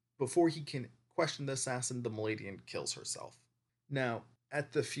 and before he can question the assassin, the Maladian kills herself. Now,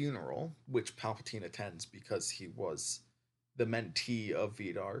 At the funeral, which Palpatine attends because he was the mentee of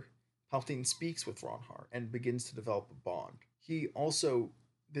Vidar, Palpatine speaks with Ronhar and begins to develop a bond. He also,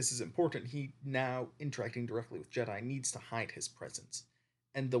 this is important, he now interacting directly with Jedi needs to hide his presence.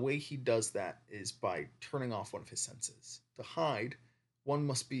 And the way he does that is by turning off one of his senses. To hide, one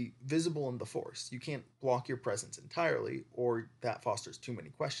must be visible in the Force. You can't block your presence entirely, or that fosters too many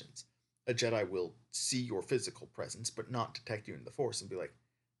questions. A Jedi will see your physical presence, but not detect you in the Force and be like,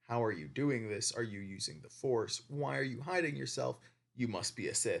 how are you doing this? Are you using the Force? Why are you hiding yourself? You must be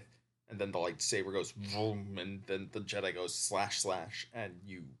a Sith. And then the lightsaber goes vroom, and then the Jedi goes slash slash, and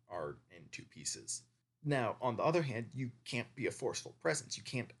you are in two pieces. Now, on the other hand, you can't be a forceful presence. You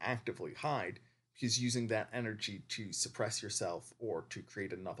can't actively hide because using that energy to suppress yourself or to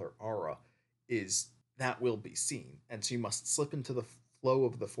create another aura is that will be seen. And so you must slip into the flow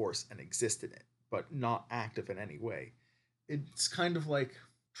of the Force and exist in it, but not active in any way. It's kind of like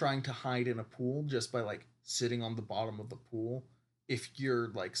trying to hide in a pool just by like sitting on the bottom of the pool. If you're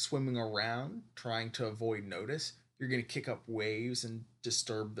like swimming around trying to avoid notice, you're going to kick up waves and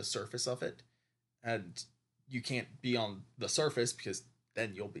disturb the surface of it. And you can't be on the surface because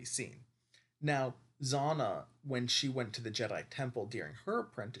then you'll be seen. Now, Zana, when she went to the Jedi Temple during her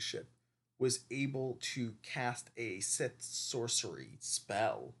apprenticeship, was able to cast a Sith sorcery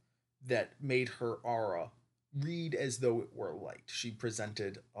spell that made her aura read as though it were light. She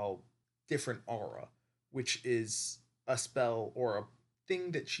presented a different aura, which is a spell or a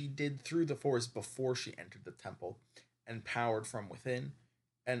thing that she did through the Force before she entered the temple and powered from within.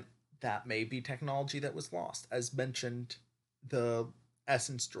 And that may be technology that was lost. As mentioned, the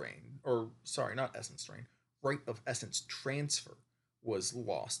essence drain, or sorry, not essence drain, rite of essence transfer was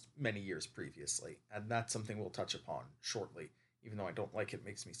lost many years previously, and that's something we'll touch upon shortly. Even though I don't like it,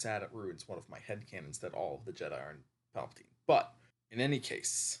 makes me sad. It ruins one of my headcanons that all of the Jedi are in Palpatine. But in any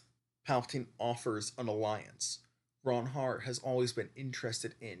case, Palpatine offers an alliance. Ron Hart has always been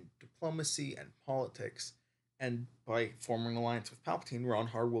interested in diplomacy and politics, and by forming an alliance with Palpatine, Ron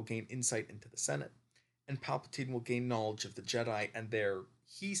Hart will gain insight into the Senate, and Palpatine will gain knowledge of the Jedi, and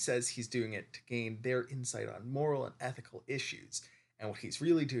he says he's doing it to gain their insight on moral and ethical issues. And what he's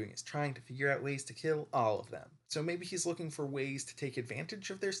really doing is trying to figure out ways to kill all of them. So maybe he's looking for ways to take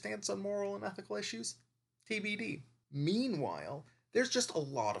advantage of their stance on moral and ethical issues? TBD. Meanwhile, there's just a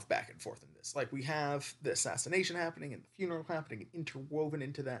lot of back and forth in this. Like, we have the assassination happening and the funeral happening, and interwoven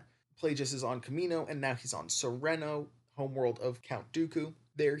into that, Plageuis is on Camino, and now he's on Sereno, homeworld of Count Dooku.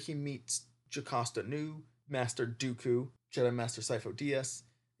 There he meets Jocasta Nu, Master Dooku, Jedi Master Sifo Dyas,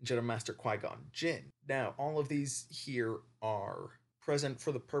 and Jedi Master Qui-Gon Jinn. Now, all of these here are present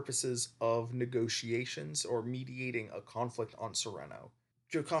for the purposes of negotiations or mediating a conflict on Sereno.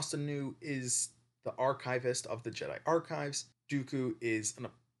 Jocasta Nu is the archivist of the Jedi Archives. Dooku is a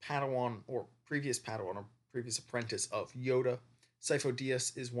Padawan or previous apprentice of Yoda. Sifo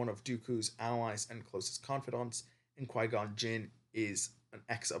Dyas is one of Dooku's allies and closest confidants, and Qui-Gon Jinn is an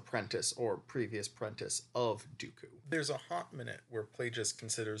ex-apprentice or previous apprentice of Dooku. There's a hot minute where Plageuis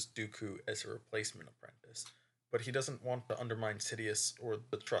considers Dooku as a replacement apprentice, but he doesn't want to undermine Sidious or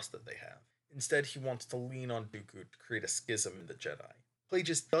the trust that they have. Instead, he wants to lean on Dooku to create a schism in the Jedi.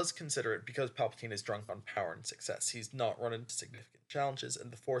 Plageuis does consider it because Palpatine is drunk on power and success. He's not run into significant challenges,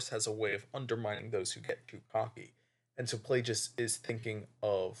 and the Force has a way of undermining those who get too cocky. And so Plageuis is thinking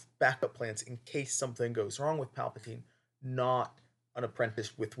of backup plans in case something goes wrong with Palpatine, not an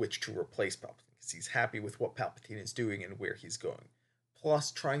apprentice with which to replace Palpatine, because he's happy with what Palpatine is doing and where he's going.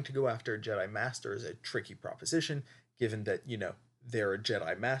 Plus, trying to go after a Jedi Master is a tricky proposition, given that, they're a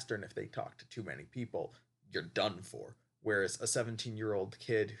Jedi Master, and if they talk to too many people, you're done for. Whereas a 17-year-old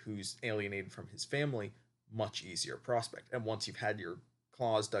kid who's alienated from his family, much easier prospect. And once you've had your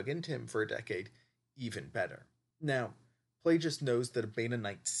claws dug into him for a decade, even better. Now, Plageuis knows that a Beta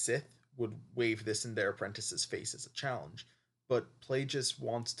Knight Sith would wave this in their apprentice's face as a challenge, but Plageuis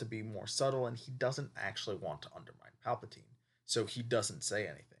wants to be more subtle, and he doesn't actually want to undermine Palpatine, so he doesn't say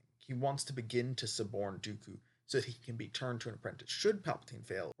anything. He wants to begin to suborn Dooku so that he can be turned to an apprentice should Palpatine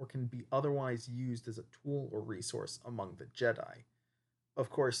fail, or can be otherwise used as a tool or resource among the Jedi. Of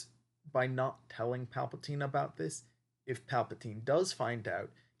course, by not telling Palpatine about this, if Palpatine does find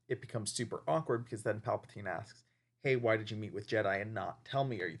out, it becomes super awkward, because then Palpatine asks, hey, why did you meet with Jedi and not tell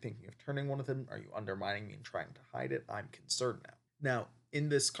me? Are you thinking of turning one of them? Are you undermining me and trying to hide it? I'm concerned now. Now, in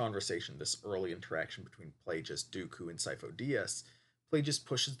this conversation, this early interaction between Plageuis, Dooku, and Sifo Dyas, Plageuis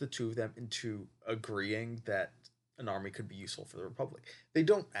pushes the two of them into agreeing that an army could be useful for the Republic. They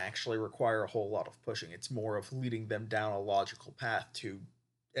don't actually require a whole lot of pushing. It's more of leading them down a logical path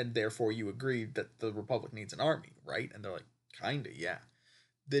and therefore you agree that the Republic needs an army, right? And they're like, kinda, yeah.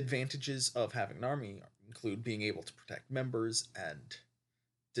 The advantages of having an army include being able to protect members and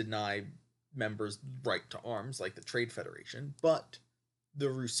deny members right to arms like the Trade Federation, but the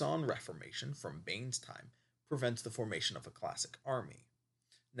Roussan Reformation from Bane's time prevents the formation of a classic army.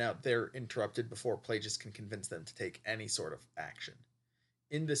 Now, they're interrupted before Plageuis can convince them to take any sort of action.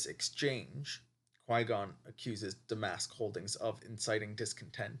 In this exchange, Qui-Gon accuses Damask Holdings of inciting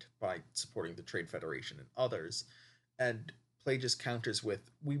discontent by supporting the Trade Federation and others, and Plageuis counters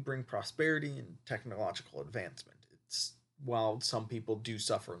with, "We bring prosperity and technological advancement. It's, while some people do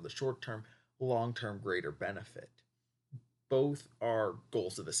suffer in the short term, long-term greater benefit." Both are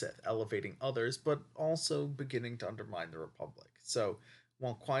goals of the Sith, elevating others, but also beginning to undermine the Republic. So,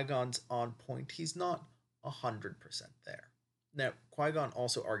 while Qui-Gon's on point, he's not 100% there. Now, Qui-Gon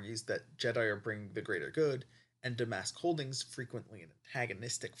also argues that Jedi are bringing the greater good, and Damask Holdings frequently an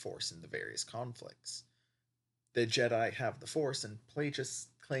antagonistic force in the various conflicts. The Jedi have the Force, and Plageuis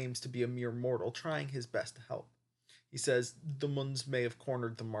claims to be a mere mortal trying his best to help. He says the Muns may have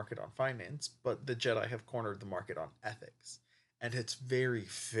cornered the market on finance, but the Jedi have cornered the market on ethics. And it's very,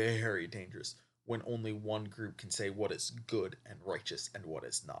 very dangerous when only one group can say what is good and righteous and what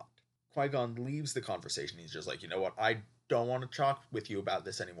is not. Qui-Gon leaves the conversation. He's just like, you know what, I don't want to talk with you about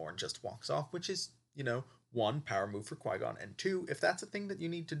this anymore, and just walks off, which is, one, power move for Qui-Gon, and two, if that's a thing that you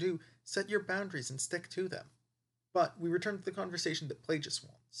need to do, set your boundaries and stick to them. But we return to the conversation that Plageuis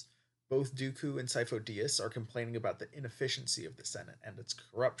wants. Both Dooku and Sifo Dyas are complaining about the inefficiency of the Senate and its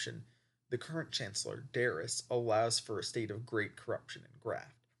corruption. The current Chancellor, Darth, allows for a state of great corruption and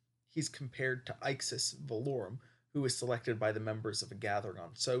graft. He's compared to Ixis Valorum, who was selected by the members of a gathering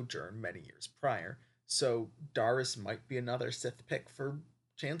on Sojourn many years prior, so Darth might be another Sith pick for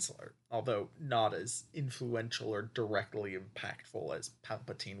Chancellor, although not as influential or directly impactful as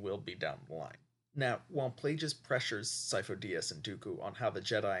Palpatine will be down the line. Now, while Plageuis pressures Sifo Dyas and Dooku on how the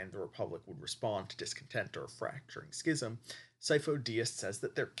Jedi and the Republic would respond to discontent or fracturing schism, Sifo Dyas says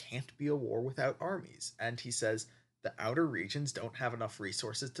that there can't be a war without armies, and he says the outer regions don't have enough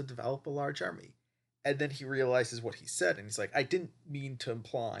resources to develop a large army. And then he realizes what he said, and he's like, I didn't mean to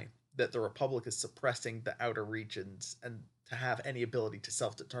imply that the Republic is suppressing the outer regions and to have any ability to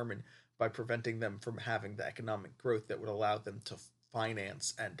self-determine by preventing them from having the economic growth that would allow them to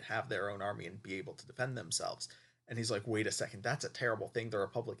finance and have their own army and be able to defend themselves. And he's like, wait a second, that's a terrible thing. The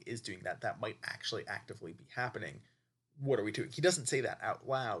Republic is doing that. That might actually actively be happening. What are we doing? He doesn't say that out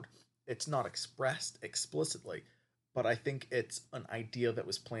loud. It's not expressed explicitly, but I think it's an idea that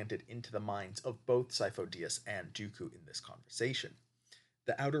was planted into the minds of both Sifo Dyas and Dooku in this conversation.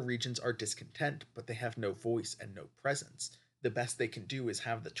 The outer regions are discontent, but they have no voice and no presence. The best they can do is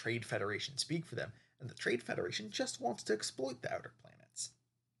have the Trade Federation speak for them, and the Trade Federation just wants to exploit the outer planets.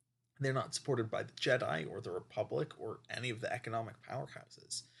 They're not supported by the Jedi or the Republic or any of the economic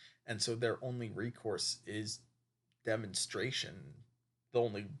powerhouses, and so their only recourse is demonstration. The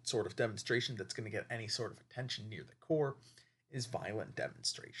only sort of demonstration that's going to get any sort of attention near the core is violent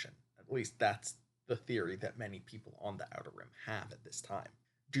demonstration. At least that's the theory that many people on the Outer Rim have at this time.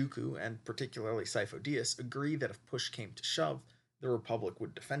 Dooku, and particularly Sifo Dyas, agree that if push came to shove, the Republic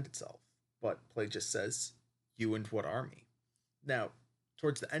would defend itself. But Plageuis says, you and what army? Now,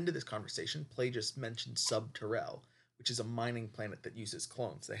 towards the end of this conversation, Plageuis mentions Sub-Terrell, which is a mining planet that uses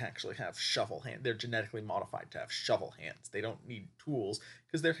clones. They actually have shovel hands. They're genetically modified to have shovel hands. They don't need tools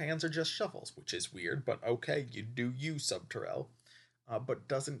because their hands are just shovels, which is weird, but okay, you do you, Sub-Terrell. But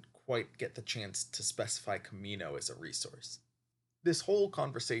doesn't quite get the chance to specify Camino as a resource. This whole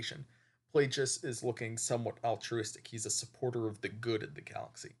conversation, Plageuis is looking somewhat altruistic. He's a supporter of the good in the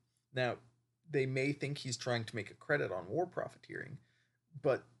galaxy. Now, they may think he's trying to make a credit on war profiteering,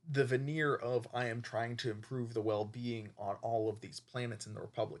 but the veneer of I am trying to improve the well-being on all of these planets in the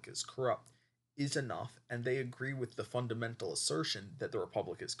Republic is corrupt is enough, and they agree with the fundamental assertion that the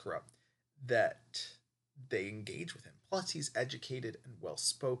Republic is corrupt, that they engage with him. Plus, he's educated and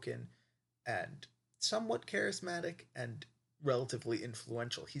well-spoken and somewhat charismatic and relatively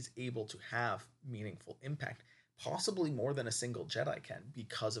influential. He's able to have meaningful impact, possibly more than a single Jedi can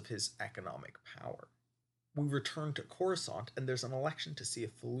because of his economic power. We return to Coruscant, and there's an election to see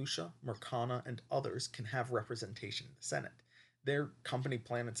if Felucia, Murkana, and others can have representation in the Senate. They're company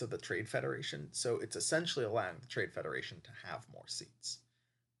planets of the Trade Federation, so it's essentially allowing the Trade Federation to have more seats.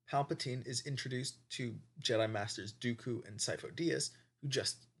 Palpatine is introduced to Jedi Masters Dooku and Sifo Dyas, who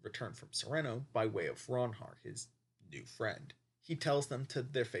just returned from Sereno by way of Ronhar, his new friend. He tells them to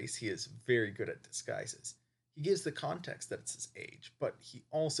their face he is very good at disguises. He gives the context that it's his age, but he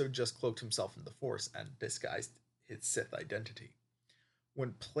also just cloaked himself in the Force and disguised his Sith identity.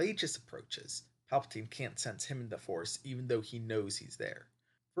 When Plageuis approaches, Palpatine can't sense him in the Force, even though he knows he's there.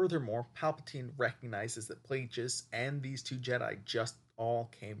 Furthermore, Palpatine recognizes that Plageuis and these two Jedi just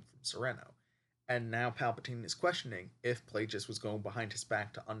all came from Sereno, and now Palpatine is questioning if Plageuis was going behind his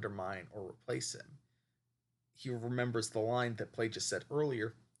back to undermine or replace him. He remembers the line that Plageuis said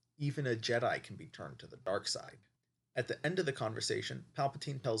earlier, even a Jedi can be turned to the dark side. At the end of the conversation,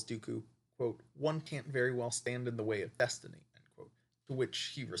 Palpatine tells Dooku, quote, "One can't very well stand in the way of destiny," end quote, to which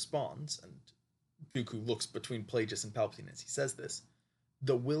he responds, and Dooku looks between Plageuis and Palpatine as he says this,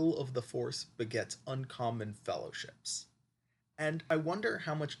 "The will of the Force begets uncommon fellowships." And I wonder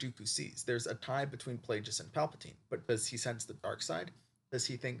how much Dooku sees. There's a tie between Plagueis and Palpatine, but does he sense the dark side? Does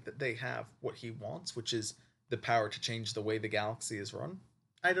he think that they have what he wants, which is the power to change the way the galaxy is run?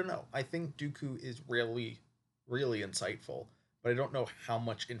 I don't know. I think Dooku is really insightful, but I don't know how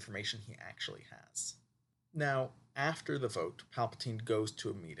much information he actually has. Now, after the vote, Palpatine goes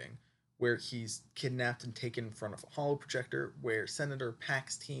to a meeting where he's kidnapped and taken in front of a holoprojector where Senator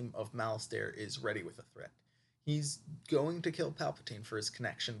Pack's team of Malastare is ready with a threat. He's going to kill Palpatine for his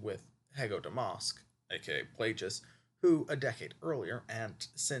connection with Hego Damask, aka Plagueis, who a decade earlier and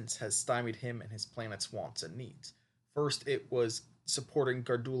since has stymied him and his planet's wants and needs. First, it was supporting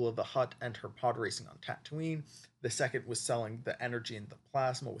Gardula the Hutt and her pod racing on Tatooine. The second was selling the energy and the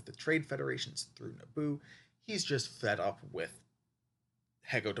plasma with the trade federations through Naboo. He's just fed up with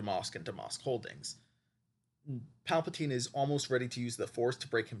Hego Damask and Damask Holdings. Palpatine is almost ready to use the Force to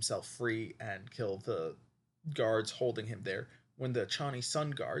break himself free and kill the guards holding him there when the Chani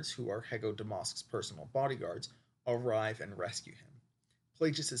Sun guards, who are Hego Damask's personal bodyguards, arrive and rescue him.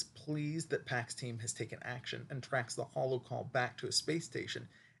 Plagueis is pleased that Pack's team has taken action and tracks the holocall back to a space station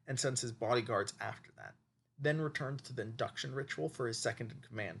and sends his bodyguards after that, then returns to the induction ritual for his second in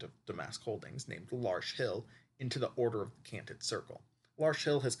command of Damask Holdings, named Larsh Hill, into the Order of the Canted Circle. Larsh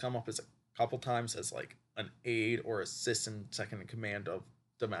Hill has come up as a couple times as like an aide or assistant second in command of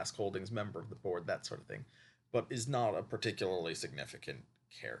Damask Holdings, member of the board, that sort of thing, but is not a particularly significant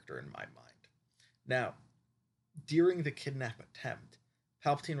character in my mind. Now, during the kidnap attempt,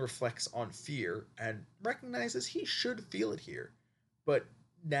 Palpatine reflects on fear and recognizes he should feel it here, but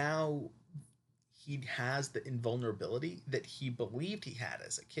now he has the invulnerability that he believed he had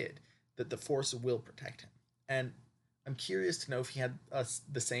as a kid, that the Force will protect him. And I'm curious to know if he had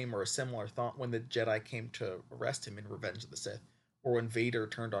the same or a similar thought when the Jedi came to arrest him in Revenge of the Sith, or when Vader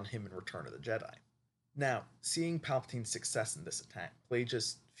turned on him in Return of the Jedi. Now, seeing Palpatine's success in this attack,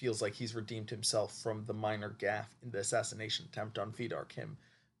 Plagueis feels like he's redeemed himself from the minor gaffe in the assassination attempt on Vidar Kim.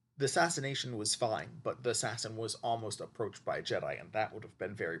 The assassination was fine, but the assassin was almost approached by a Jedi, and that would have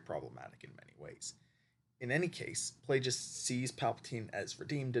been very problematic in many ways. In any case, Plagueis sees Palpatine as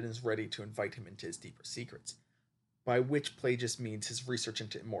redeemed and is ready to invite him into his deeper secrets, by which Plagueis means his research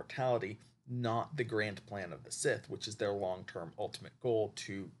into immortality, not the grand plan of the Sith, which is their long-term ultimate goal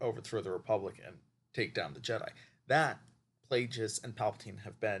to overthrow the Republic and take down the Jedi. That Plagueis and Palpatine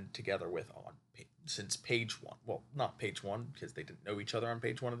have been together with on since page one. Well, not page one, because they didn't know each other on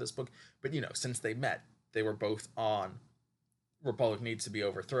page one of this book, but since they met, they were both on Republic needs to be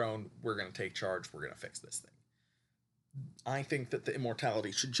overthrown, we're going to take charge, we're going to fix this thing. I think that the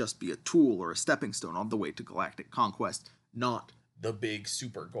immortality should just be a tool or a stepping stone on the way to galactic conquest, not the big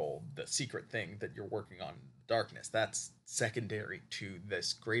super goal, the secret thing that you're working on in the darkness. That's secondary to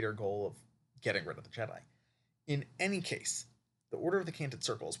this greater goal of getting rid of the Jedi. In any case, the Order of the Canted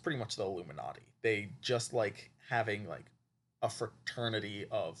Circle is pretty much the Illuminati. They just like having like a fraternity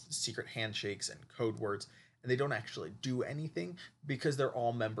of secret handshakes and code words, and they don't actually do anything because they're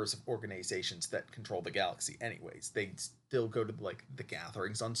all members of organizations that control the galaxy anyways. They still go to like the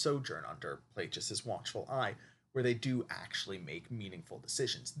gatherings on Sojourn under Plagueis' watchful eye, where they do actually make meaningful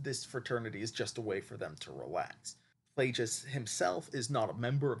decisions. This fraternity is just a way for them to relax. Plagueis himself is not a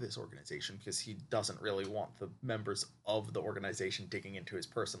member of this organization because he doesn't really want the members of the organization digging into his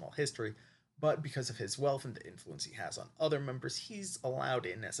personal history, but because of his wealth and the influence he has on other members, he's allowed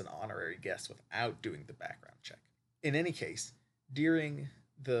in as an honorary guest without doing the background check. In any case, during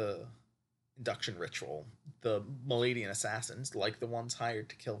the induction ritual, the Maladian assassins, like the ones hired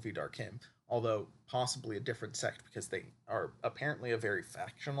to kill Vidar Kim, although possibly a different sect because they are apparently a very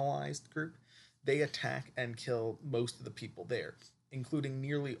factionalized group, they attack and kill most of the people there, including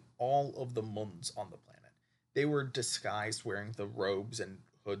nearly all of the Muns on the planet. They were disguised wearing the robes and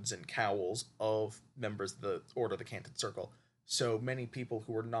hoods and cowls of members of the Order of the Canted Circle, so many people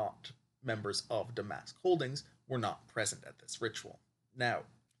who were not members of Damask Holdings were not present at this ritual. Now,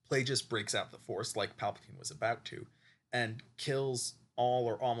 Plagueis breaks out the Force, like Palpatine was about to, and kills all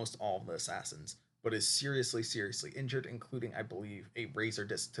or almost all of the assassins, but is seriously injured, including, I believe, a razor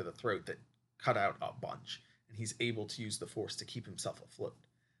disc to the throat that cut out a bunch, and he's able to use the Force to keep himself afloat.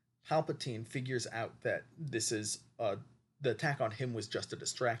 Palpatine figures out that the attack on him was just a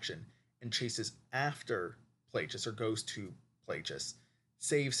distraction and chases after Plageuis or goes to Plageuis,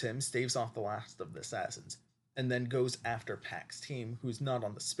 saves him, staves off the last of the assassins, and then goes after Pack's team, who's not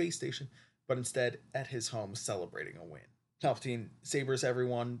on the space station, but instead at his home celebrating a win. Palpatine sabers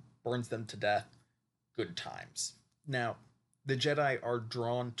everyone, burns them to death. Good times. Now, the Jedi are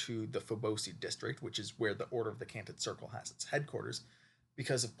drawn to the Phobosy district, which is where the Order of the Canted Circle has its headquarters,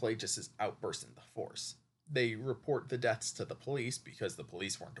 because of Plagueis' outburst in the Force. They report the deaths to the police, because the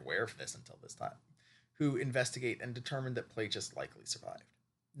police weren't aware of this until this time, who investigate and determine that Plagueis likely survived.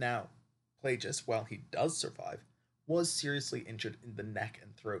 Now, Plagueis, while he does survive, was seriously injured in the neck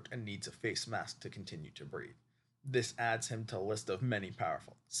and throat and needs a face mask to continue to breathe. This adds him to a list of many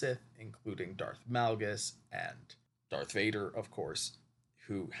powerful Sith, including Darth Malgus and Darth Vader, of course,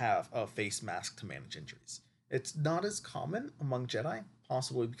 who have a face mask to manage injuries. It's not as common among Jedi,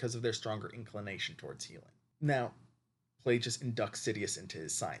 possibly because of their stronger inclination towards healing. Now, Plagueis inducts Sidious into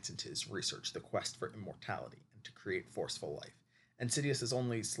his science, into his research, the quest for immortality, and to create forceful life. And Sidious is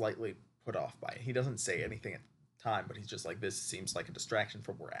only slightly put off by it. He doesn't say anything at the time, but he's just like, this seems like a distraction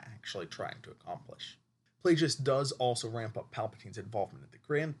from what we're actually trying to accomplish. Plagueis does also ramp up Palpatine's involvement in the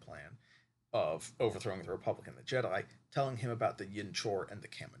grand plan of overthrowing the Republic and the Jedi, telling him about the Yin-Chor and the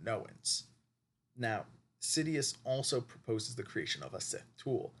Kaminoans. Now, Sidious also proposes the creation of a Sith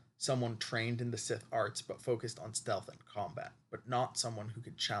tool, someone trained in the Sith arts but focused on stealth and combat, but not someone who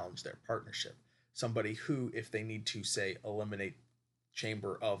could challenge their partnership. Somebody who, if they need to, say, eliminate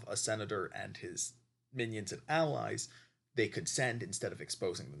chamber of a senator and his minions and allies, they could send instead of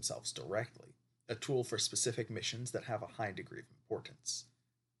exposing themselves directly. A tool for specific missions that have a high degree of importance.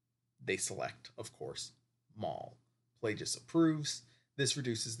 They select, of course, Maul. Plagueis approves. This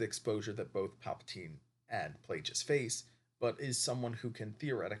reduces the exposure that both Palpatine and Plagueis face, but is someone who can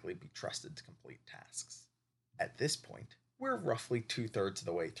theoretically be trusted to complete tasks. At this point, we're roughly 2/3 of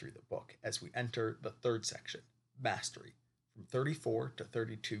the way through the book as we enter the third section, Mastery, from 34 to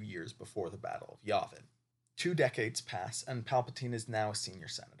 32 years before the Battle of Yavin. 2 decades pass, and Palpatine is now a senior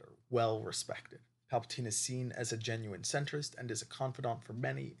senator, well respected. Palpatine is seen as a genuine centrist and is a confidant for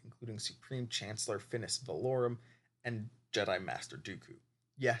many, including Supreme Chancellor Finis Valorum and Jedi Master Dooku.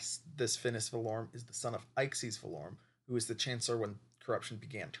 Yes, this Finis Valorum is the son of Ixes Valorum, who was the Chancellor when corruption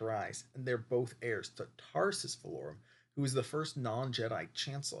began to rise, and they're both heirs to Tarsis Valorum, who was the first non-Jedi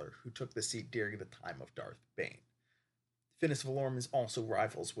Chancellor who took the seat during the time of Darth Bane. Finis Valorum is also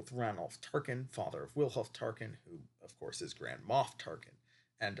rivals with Ranulf Tarkin, father of Wilhelm Tarkin, who, of course, is Grand Moff Tarkin,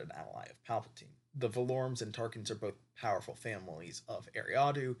 and an ally of Palpatine. The Valorums and Tarkins are both powerful families of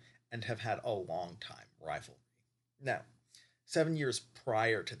Eriadu and have had a long-time rivalry. Now, 7 years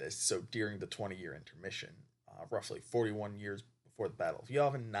prior to this, so during the 20-year intermission, roughly 41 years before the Battle of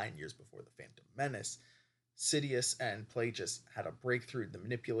Yavin, 9 years before the Phantom Menace, Sidious and Plagueis had a breakthrough in the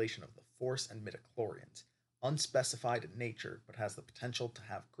manipulation of the Force and midichlorians, unspecified in nature, but has the potential to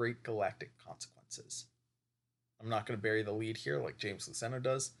have great galactic consequences. I'm not going to bury the lead here like James Luceno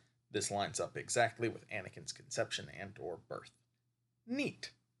does. This lines up exactly with Anakin's conception and or birth.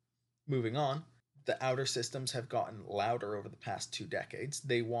 Neat. Moving on, the outer systems have gotten louder over the past 2 decades.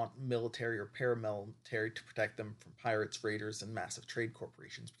 They want military or paramilitary to protect them from pirates, raiders, and massive trade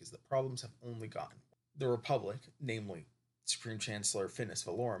corporations because the problems have only gotten worse. The Republic, namely Supreme Chancellor Finis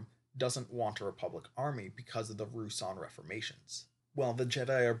Valorum, doesn't want a Republic army because of the Ruusan reformations. While the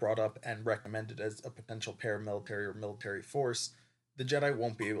Jedi are brought up and recommended as a potential paramilitary or military force, the Jedi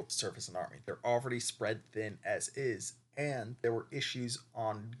won't be able to serve as an army. They're already spread thin as is, and there were issues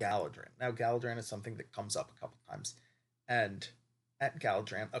on Galadran. Now, Galadran is something that comes up a couple times, and at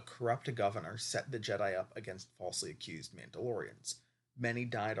Galadran, a corrupt governor set the Jedi up against falsely accused Mandalorians. Many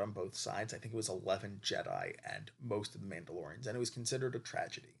died on both sides. I think it was 11 Jedi and most of the Mandalorians, and it was considered a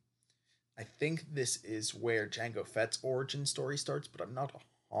tragedy. I think this is where Jango Fett's origin story starts, but I'm not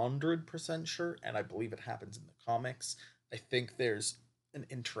 100% sure, and I believe it happens in the comics. I think there's an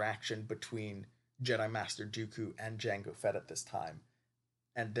interaction between Jedi Master Dooku and Jango Fett at this time,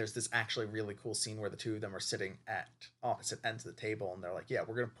 and there's this actually really cool scene where the two of them are sitting at opposite ends of the table, and they're like, yeah,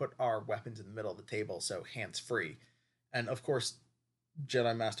 we're going to put our weapons in the middle of the table, so hands free. And of course,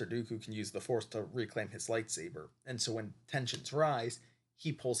 Jedi Master Dooku can use the Force to reclaim his lightsaber, and so when tensions rise,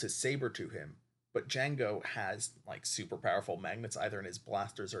 he pulls his saber to him, but Jango has like super powerful magnets either in his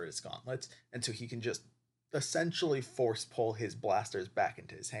blasters or his gauntlets, and so he can just essentially force pull his blasters back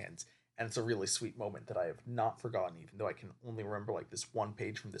into his hands. And it's a really sweet moment that I have not forgotten, even though I can only remember like this one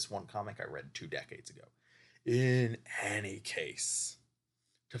page from this one comic I read 2 decades ago. In any case,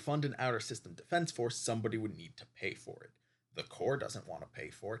 to fund an outer system defense force, somebody would need to pay for it. The core doesn't want to pay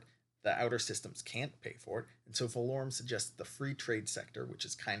for it. The outer systems can't pay for it. And so Valorum suggests the free trade sector, which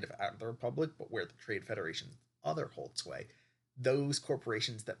is kind of out of the Republic, but where the Trade Federation's other hold sway, those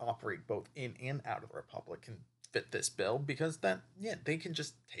corporations that operate both in and out of the Republic can fit this bill because then, yeah, they can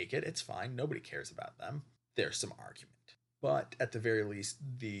just take it. It's fine. Nobody cares about them. There's some argument. But at the very least,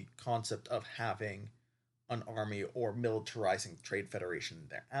 the concept of having an army or militarizing the Trade Federation and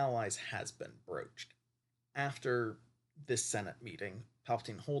their allies has been broached. After this Senate meeting,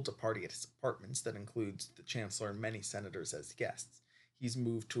 Palpatine holds a party at his apartments that includes the Chancellor and many senators as guests. He's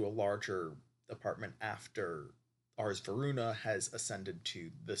moved to a larger apartment after Ars Varuna has ascended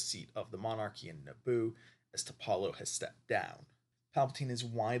to the seat of the monarchy in Naboo, as T'Polo has stepped down. Palpatine is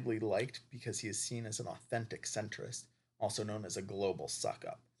widely liked because he is seen as an authentic centrist, also known as a global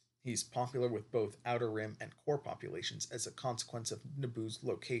suck-up. He's popular with both Outer Rim and core populations as a consequence of Naboo's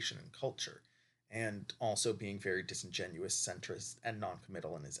location and culture, and also being very disingenuous, centrist, and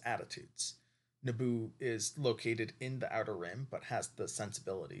noncommittal in his attitudes. Naboo is located in the Outer Rim, but has the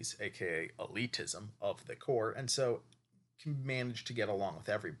sensibilities, aka elitism, of the core, and so can manage to get along with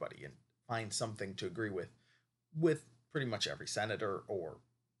everybody and find something to agree with pretty much every senator or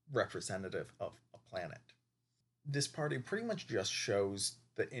representative of a planet. This party pretty much just shows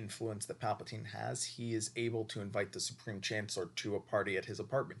the influence that Palpatine has. He is able to invite the Supreme Chancellor to a party at his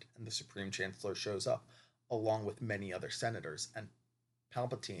apartment, and the Supreme Chancellor shows up, along with many other senators. And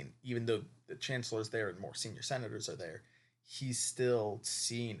Palpatine, even though the Chancellor's there and more senior senators are there, he's still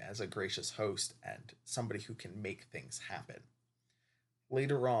seen as a gracious host and somebody who can make things happen.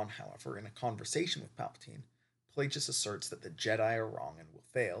 Later on, however, in a conversation with Palpatine, Plageuis asserts that the Jedi are wrong and will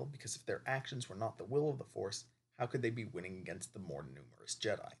fail because if their actions were not the will of the Force, how could they be winning against the more numerous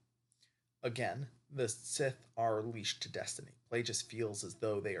Jedi? Again, the Sith are leashed to destiny. Plageuis feels as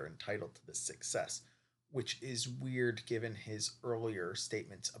though they are entitled to this success, which is weird given his earlier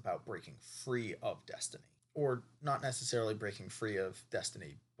statements about breaking free of destiny. Or not necessarily breaking free of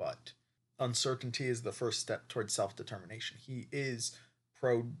destiny, but uncertainty is the first step towards self-determination. He is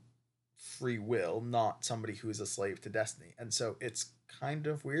pro free will, not somebody who is a slave to destiny. And so it's kind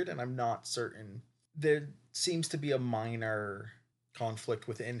of weird, and I'm not certain. There seems to be a minor conflict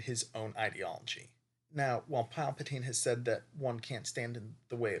within his own ideology. Now, while Palpatine has said that one can't stand in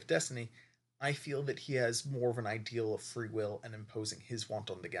the way of destiny, I feel that he has more of an ideal of free will and imposing his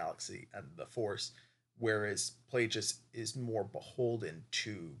want on the galaxy and the Force, whereas Plageuis is more beholden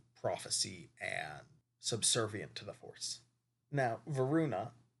to prophecy and subservient to the Force. Now,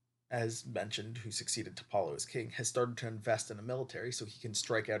 Varuna, as mentioned, who succeeded T'Polo as king, has started to invest in the military so he can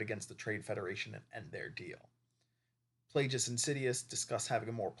strike out against the Trade Federation and end their deal. Plageuis and Sidious discuss having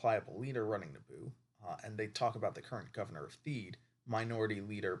a more pliable leader running Naboo, and they talk about the current governor of Theed, minority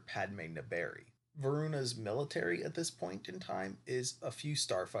leader Padme Naberi. Varuna's military at this point in time is a few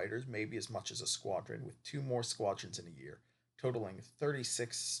starfighters, maybe as much as a squadron, with 2 more squadrons in a year, totaling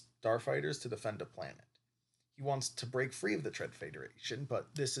 36 starfighters to defend a planet. He wants to break free of the Trade Federation,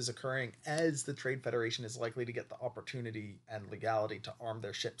 but this is occurring as the Trade Federation is likely to get the opportunity and legality to arm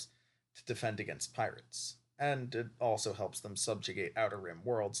their ships to defend against pirates. And it also helps them subjugate Outer Rim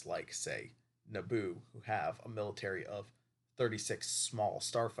worlds like, say, Naboo, who have a military of 36 small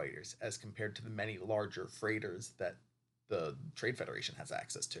starfighters as compared to the many larger freighters that the Trade Federation has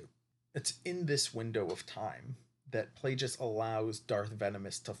access to. It's in this window of time that Plageuis allows Darth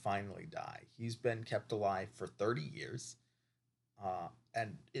Venomous to finally die. He's been kept alive for 30 years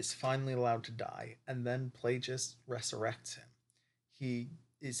and is finally allowed to die, and then Plageuis resurrects him. He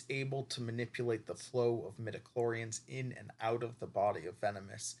is able to manipulate the flow of midichlorians in and out of the body of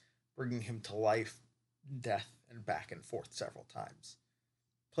Venomous, bringing him to life, death, and back and forth several times.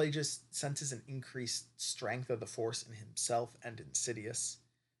 Plageuis senses an increased strength of the Force in himself and in Sidious,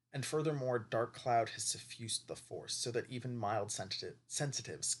 and furthermore, Dark Cloud has suffused the Force so that even mild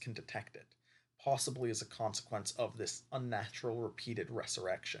sensitives can detect it, possibly as a consequence of this unnatural repeated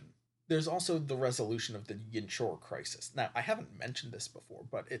resurrection. There's also the resolution of the Yinchor crisis. Now, I haven't mentioned this before,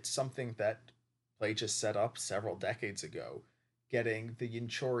 but it's something that Plageuis set up several decades ago, getting the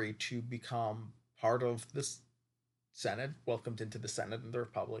Yinchori to become part of the Senate, welcomed into the Senate and the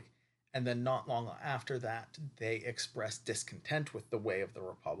Republic, and then not long after that, they expressed discontent with the way of the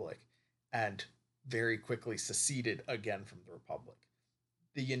Republic and very quickly seceded again from the Republic.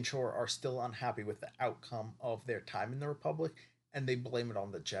 The Yinchor are still unhappy with the outcome of their time in the Republic, and they blame it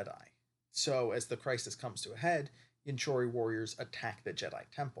on the Jedi. So, as the crisis comes to a head, Yinchori warriors attack the Jedi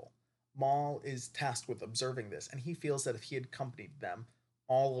Temple. Maul is tasked with observing this, and he feels that if he had accompanied them,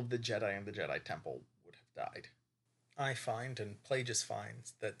 all of the Jedi in the Jedi Temple would have died. I find, and Plageuis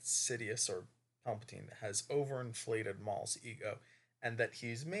finds, that Sidious, or Palpatine has overinflated Maul's ego and that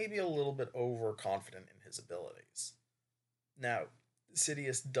he's maybe a little bit overconfident in his abilities. Now,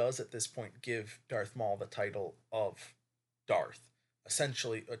 Sidious does at this point give Darth Maul the title of Darth,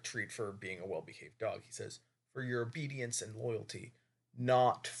 essentially a treat for being a well behaved dog. He says, for your obedience and loyalty,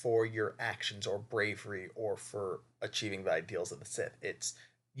 not for your actions or bravery or for achieving the ideals of the Sith. It's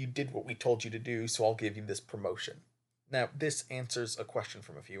you did what we told you to do, so I'll give you this promotion. Now, this answers a question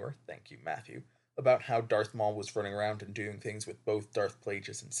from a viewer, thank you, Matthew, about how Darth Maul was running around and doing things with both Darth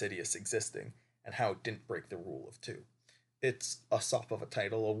Plagueis and Sidious existing, and how it didn't break the rule of two. It's a sop of a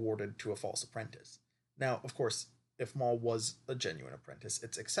title awarded to a false apprentice. Now, of course, if Maul was a genuine apprentice,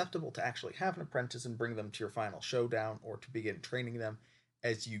 it's acceptable to actually have an apprentice and bring them to your final showdown or to begin training them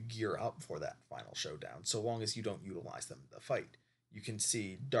as you gear up for that final showdown, so long as you don't utilize them in the fight. You can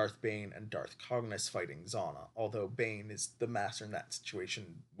see Darth Bane and Darth Cognis fighting Zana, although Bane is the master in that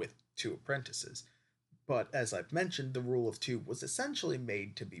situation with two apprentices. But as I've mentioned, the rule of two was essentially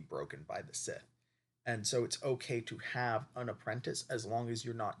made to be broken by the Sith. And so it's okay to have an apprentice as long as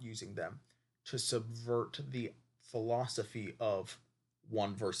you're not using them to subvert the philosophy of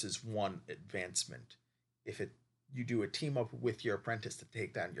one versus one advancement. If it you do a team up with your apprentice to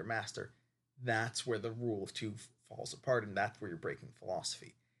take down your master, that's where the rule of two falls apart, and that's where you're breaking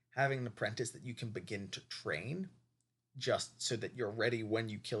philosophy. Having an apprentice that you can begin to train just so that you're ready when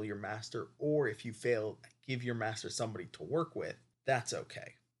you kill your master, or if you fail, give your master somebody to work with, that's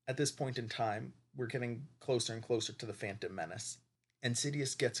okay. At this point in time, we're getting closer and closer to the Phantom Menace, and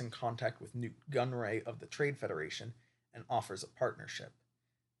Sidious gets in contact with Newt Gunray of the Trade Federation and offers a partnership.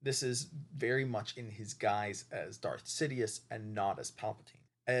 This is very much in his guise as Darth Sidious and not as Palpatine.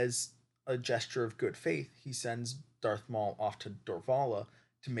 As a gesture of good faith, he sends Darth Maul off to Dorvala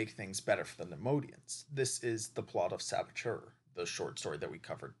to make things better for the Nemodians. This is the plot of Saboteur, the short story that we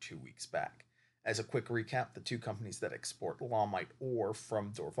covered 2 weeks back. As a quick recap, the two companies that export Lawmite ore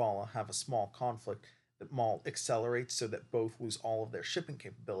from Dorvala have a small conflict that Maul accelerates so that both lose all of their shipping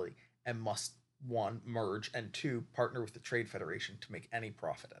capability and must, one, merge, and two, partner with the Trade Federation to make any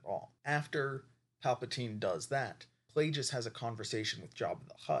profit at all. After Palpatine does that, Plageuis has a conversation with Jabba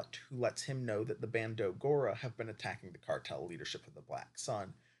the Hutt, who lets him know that the Bando Gora have been attacking the cartel leadership of the Black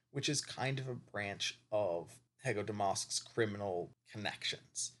Sun, which is kind of a branch of Hego Damask's criminal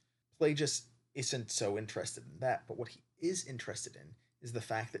connections. Plageuis isn't so interested in that, but what he is interested in is the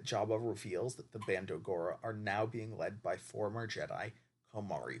fact that Jabba reveals that the Bando Gora are now being led by former Jedi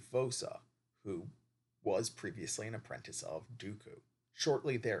Komari Vosa, who was previously an apprentice of Dooku.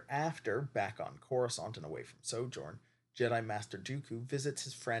 Shortly thereafter, back on Coruscant and away from Sojourn, Jedi Master Dooku visits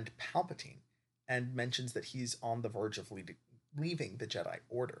his friend Palpatine and mentions that he's on the verge of leaving the Jedi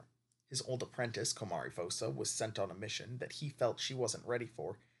Order. His old apprentice, Komari Vosa, was sent on a mission that he felt she wasn't ready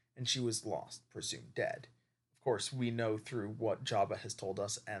for, and she was lost, presumed dead. Of course, we know through what Jabba has told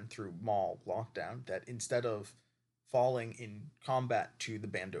us and through Maul Lockdown that instead of falling in combat to the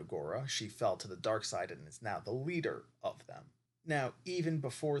Bando Gora, she fell to the dark side and is now the leader of them. Now, even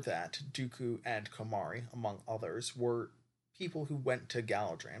before that, Dooku and Komari, among others, were people who went to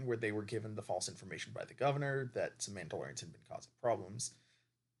Galadran, where they were given the false information by the governor that some Mandalorians had been causing problems.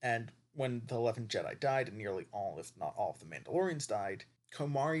 And when the 11th Jedi died, and nearly all, if not all, of the Mandalorians died,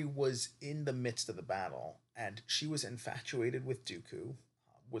 Komari was in the midst of the battle, and she was infatuated with Dooku,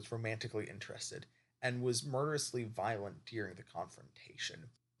 was romantically interested, and was murderously violent during the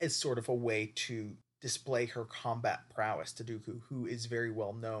confrontation as sort of a way to display her combat prowess to Dooku, who is very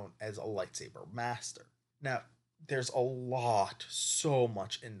well known as a lightsaber master. Now, there's a lot, so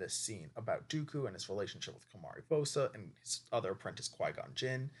much in this scene about Dooku and his relationship with Komari Vosa and his other apprentice Qui-Gon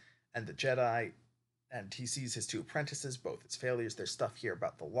Jinn and the Jedi, and he sees his two apprentices, both as failures. There's stuff here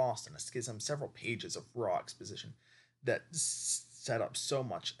about the Lost and a schism, several pages of raw exposition that set up so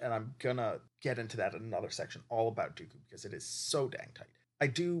much, and I'm gonna get into that in another section all about Dooku because it is so dang tight. I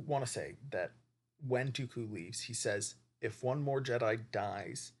do want to say that when Dooku leaves, he says, if one more Jedi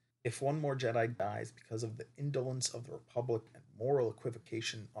dies because of the indolence of the Republic and moral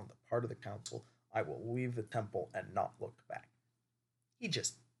equivocation on the part of the Council, I will leave the temple and not look back. He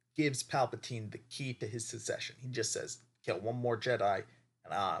just gives Palpatine the key to his succession. He just says, kill one more Jedi,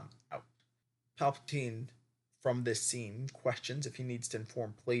 and I'm out. Palpatine, from this scene, questions if he needs to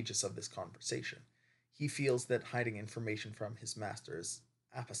inform Plageuis of this conversation. He feels that hiding information from his master is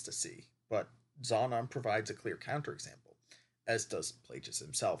apostasy, but Zahnon provides a clear counterexample, as does Plageuis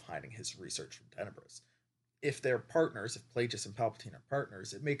himself hiding his research from Tenebris. If they're partners, if Plageuis and Palpatine are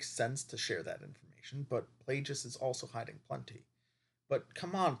partners, it makes sense to share that information, but Plageuis is also hiding plenty. But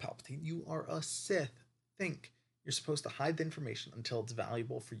come on, Palpatine, you are a Sith. Think. You're supposed to hide the information until it's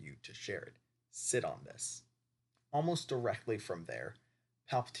valuable for you to share it. sit on this. Almost directly from there,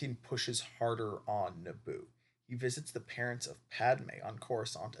 Palpatine pushes harder on Naboo. He visits the parents of Padme on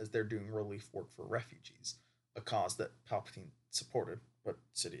Coruscant as they're doing relief work for refugees, a cause that Palpatine supported, but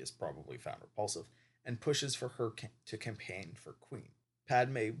Sidious probably found repulsive, and pushes for her to campaign for Queen.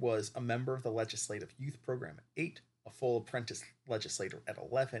 Padme was a member of the Legislative Youth Program at 8, a full apprentice legislator at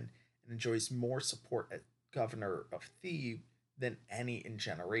 11, and enjoys more support as governor of Thebes than any in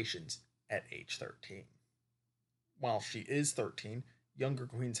generations at age 13. While she is 13, younger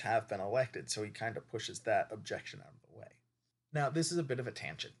queens have been elected, so he kind of pushes that objection out of the way. Now, this is a bit of a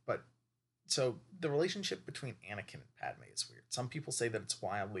tangent, but so the relationship between Anakin and Padme is weird. Some people say that it's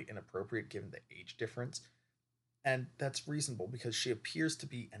wildly inappropriate given the age difference, and that's reasonable because she appears to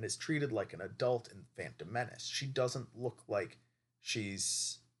be and is treated like an adult in Phantom Menace. She doesn't look like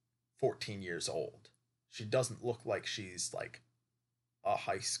she's 14 years old. She doesn't look like she's like a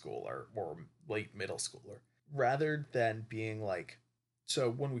high schooler or late middle schooler. Rather than being like, so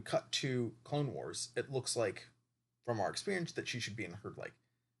when we cut to Clone Wars, it looks like from our experience that she should be in her like,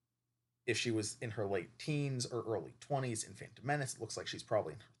 if she was in her late teens or early 20s in Phantom Menace, it looks like she's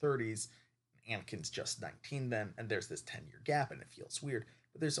probably in her 30s. Anakin's just 19 then, and there's this 10-year gap, and it feels weird.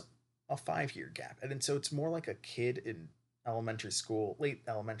 But there's a 5-year gap, and so it's more like a kid in elementary school, late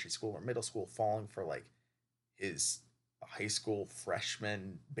elementary school or middle school, falling for like his high school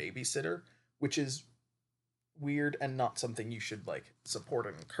freshman babysitter, which is weird and not something you should like support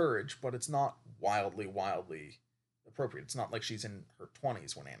and encourage, but it's not wildly appropriate. It's not like she's in her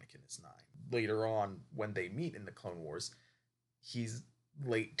 20s when Anakin is 9. Later on, when they meet in the Clone Wars, he's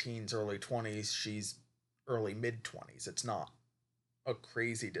late teens, early 20s, she's early mid 20s. It's not a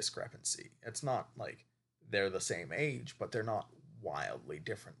crazy discrepancy. It's not like they're the same age, but they're not wildly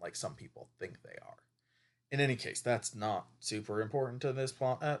different like some people think they are. In any case, that's not super important to this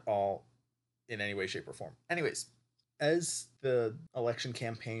plot at all in any way, shape, or form. Anyways, as the election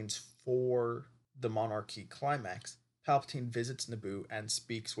campaigns for the monarchy climax, Palpatine visits Naboo and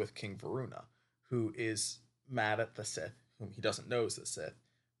speaks with King Varuna, who is mad at the Sith, whom he doesn't know is the Sith,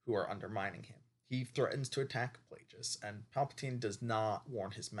 who are undermining him. He threatens to attack Plageuis, and Palpatine does not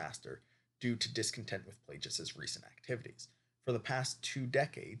warn his master due to discontent with Plageuis' recent activities. For the past 2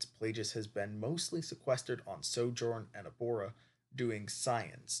 decades, Plageuis has been mostly sequestered on Sojourn and Abora, doing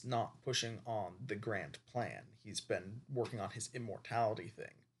science, not pushing on the grand plan. He's been working on his immortality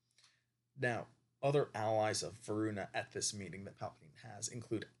thing. Now, other allies of Varuna at this meeting that Palpatine has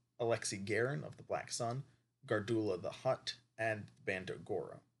include Alexi Garen of the Black Sun, Gardula the Hutt, and Bando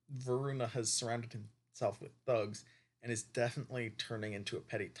Gora. Varuna has surrounded himself with thugs and is definitely turning into a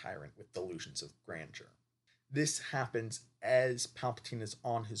petty tyrant with delusions of grandeur. This happens as Palpatine is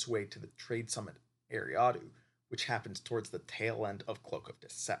on his way to the trade summit Ariadu, which happens towards the tail end of Cloak of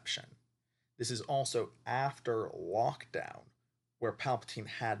Deception. This is also after Lockdown, where Palpatine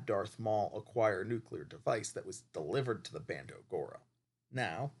had Darth Maul acquire a nuclear device that was delivered to the Bando Gora.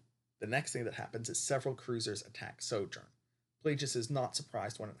 Now, the next thing that happens is several cruisers attack Sojourn. Plageuis is not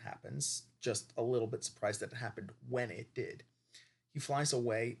surprised when it happens, just a little bit surprised that it happened when it did. He flies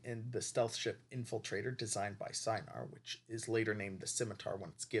away in the stealth ship Infiltrator designed by Sinar, which is later named the Scimitar when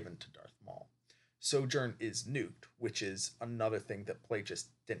it's given to Darth Maul. Sojourn is nuked, which is another thing that Plageuis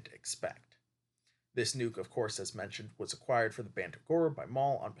didn't expect. This nuke, of course, as mentioned, was acquired for the Bando Gora by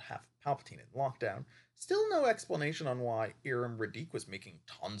Maul on behalf of Palpatine in Lockdown. Still no explanation on why Iram Radique was making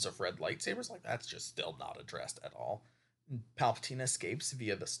tons of red lightsabers. Like, that's just still not addressed at all. Palpatine escapes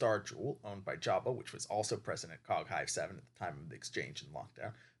via the Star Jewel, owned by Jabba, which was also present at Cog Hive 7 at the time of the exchange in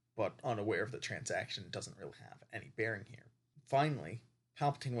Lockdown, but unaware of the transaction, doesn't really have any bearing here. Finally,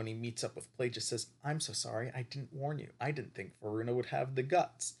 Palpatine, when he meets up with Plageuis, says, "I'm so sorry, I didn't warn you. I didn't think Varuna would have the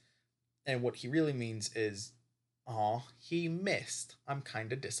guts." And what he really means is, aw, he missed. I'm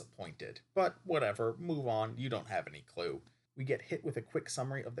kinda disappointed. But whatever, move on, you don't have any clue. We get hit with a quick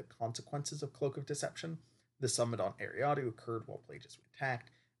summary of the consequences of Cloak of Deception. The summit on Ariadu occurred while Plageuis was attacked,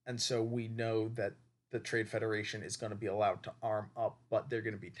 and so we know that the Trade Federation is going to be allowed to arm up, but they're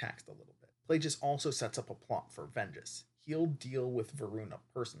going to be taxed a little bit. Plageuis also sets up a plot for vengeance. He'll deal with Varuna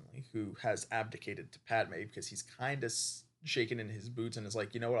personally, who has abdicated to Padme because he's kind of shaken in his boots and is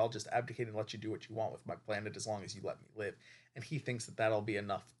like, you know what, I'll just abdicate and let you do what you want with my planet as long as you let me live. And he thinks that that'll be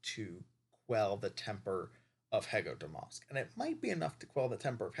enough to quell the temper of Hego Damask. And it might be enough to quell the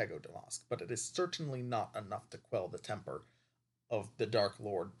temper of Hego Damask, but it is certainly not enough to quell the temper of the Dark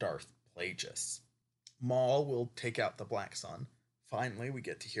Lord Darth Plageuis. Maul will take out the Black Sun. Finally, we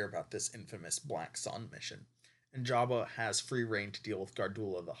get to hear about this infamous Black Sun mission. And Jabba has free reign to deal with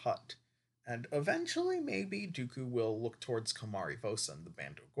Gardula the Hutt. And eventually, maybe, Dooku will look towards Komari Vosa and the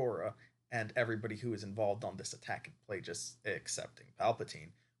Bando Gora and everybody who is involved on this attack at Plageuis, excepting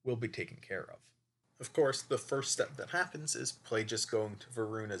Palpatine, will be taken care of. Of course, the first step that happens is Plageuis going to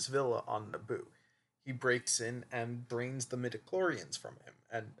Varuna's villa on Naboo. He breaks in and drains the midichlorians from him,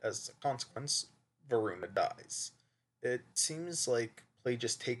 and as a consequence, Varuna dies. It seems like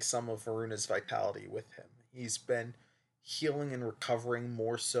Plageuis takes some of Varuna's vitality with him. He's been healing and recovering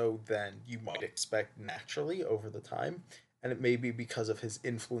more so than you might expect naturally over the time, and it may be because of his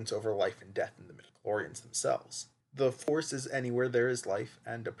influence over life and death in the midichlorians themselves. The Force is anywhere there is life,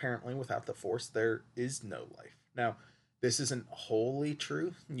 and apparently without the Force there is no life. Now, this isn't wholly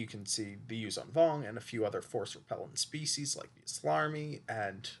true. You can see the Yuzon Vong and a few other Force repellent species like the Ysalamiri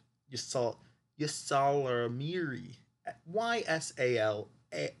and Ysalamiri. Ysalamiri.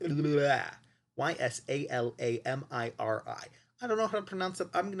 I don't know how to pronounce it.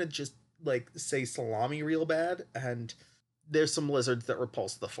 I'm gonna just say salami real bad, and there's some lizards that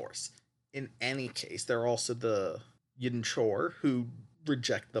repulse the Force. In any case, there are also the Yinchor who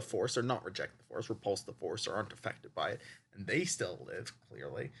reject the Force, or not reject the Force, repulse the Force, or aren't affected by it, and they still live,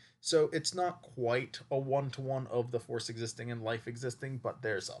 clearly. So it's not quite a one-to-one of the Force existing and life existing, but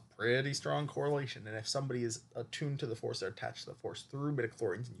there's a pretty strong correlation, and if somebody is attuned to the Force, they're attached to the Force through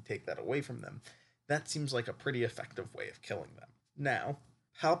midichlorians, and you take that away from them, that seems like a pretty effective way of killing them. Now,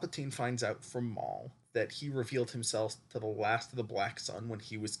 Palpatine finds out from Maul that he revealed himself to the last of the Black Sun when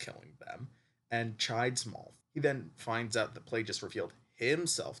he was killing them, and chides Maul. He then finds out that Plageuis revealed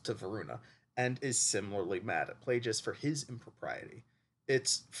himself to Varuna, and is similarly mad at Plageuis for his impropriety.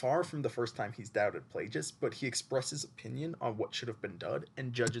 It's far from the first time he's doubted Plageuis, but he expresses opinion on what should have been done,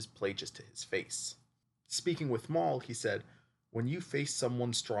 and judges Plageuis to his face. Speaking with Maul, he said, "When you face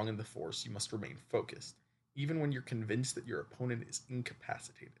someone strong in the Force, you must remain focused, even when you're convinced that your opponent is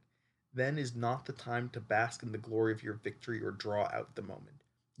incapacitated. Then is not the time to bask in the glory of your victory or draw out the moment.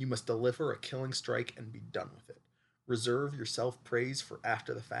 You must deliver a killing strike and be done with it. Reserve your self-praise for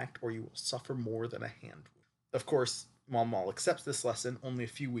after the fact, or you will suffer more than a hand wound." Of course, Maul accepts this lesson. Only a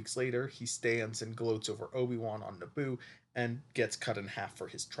few weeks later, he stands and gloats over Obi-Wan on Naboo and gets cut in half for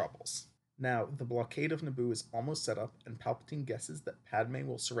his troubles. Now, the blockade of Naboo is almost set up, and Palpatine guesses that Padme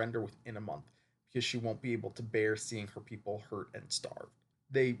will surrender within a month, because she won't be able to bear seeing her people hurt and starved.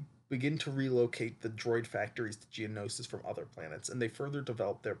 They begin to relocate the droid factories to Geonosis from other planets, and they further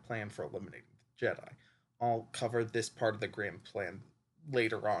develop their plan for eliminating the Jedi. I'll cover this part of the grand plan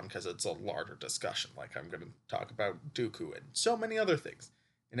later on because it's a larger discussion, like I'm going to talk about Dooku and so many other things.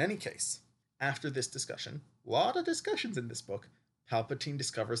 In any case, after this discussion, a lot of discussions in this book, Palpatine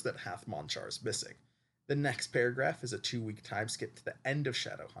discovers that Hath Monchar is missing. The next paragraph is a 2-week time skip to the end of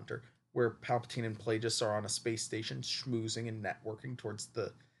Shadowhunter, where Palpatine and Plageuis are on a space station schmoozing and networking towards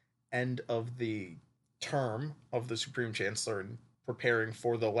the end of the term of the Supreme Chancellor and preparing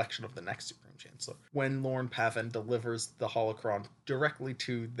for the election of the next Supreme Chancellor, when Lorn Pavan delivers the holocron directly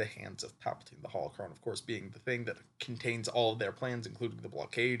to the hands of Palpatine. The holocron, of course, being the thing that contains all of their plans, including the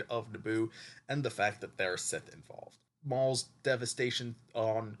blockade of Naboo and the fact that there are Sith involved. Maul's devastation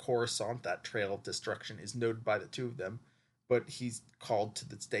on Coruscant, that trail of destruction, is noted by the two of them, but he's called to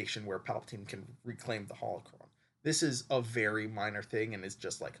the station where Palpatine can reclaim the holocron. This is a very minor thing and is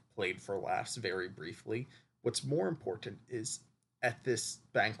just played for laughs very briefly. What's more important is at this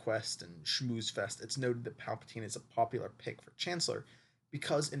Banquest and Schmooze Fest, it's noted that Palpatine is a popular pick for Chancellor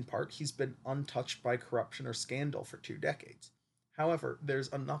because, in part, he's been untouched by corruption or scandal for 2 decades. However,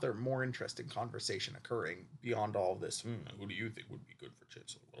 there's another more interesting conversation occurring beyond all of this. Who do you think would be good for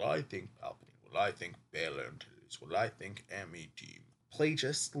Chancellor? Well, I think Palpatine. Well, I think Bail Antilles. Well, I think ME Team.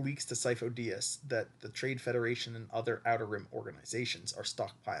 Plageuis leaks to Sifo-Dyas that the Trade Federation and other Outer Rim organizations are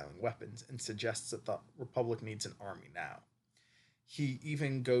stockpiling weapons and suggests that the Republic needs an army now. He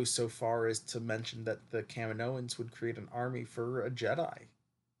even goes so far as to mention that the Kaminoans would create an army for a Jedi.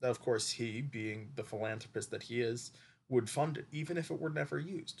 Of course, he, being the philanthropist that he is, would fund it, even if it were never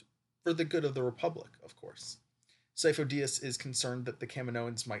used. For the good of the Republic, of course. Sifo-Dyas is concerned that the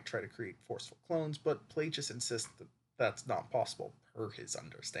Kaminoans might try to create forceful clones, but Plageuis insists that that's not possible, per his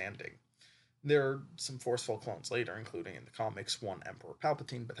understanding. There are some forceful clones later, including in the comics one Emperor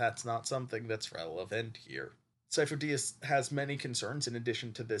Palpatine, but that's not something that's relevant here. Sifo-Dyas has many concerns in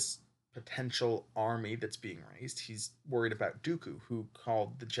addition to this potential army that's being raised. He's worried about Dooku, who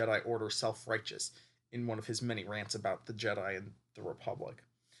called the Jedi Order self-righteous in one of his many rants about the Jedi and the Republic.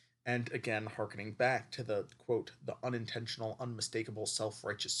 And again, harkening back to the, quote, the unintentional, unmistakable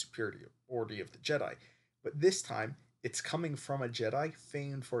self-righteous superiority of the Jedi. But this time, it's coming from a Jedi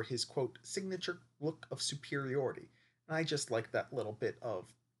famed for his, quote, signature look of superiority. And I just like that little bit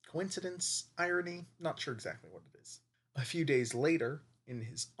of coincidence, irony, not sure exactly what it is. A few days later, in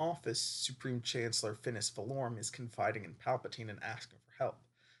his office, Supreme Chancellor Finis Valorum is confiding in Palpatine and asking for help.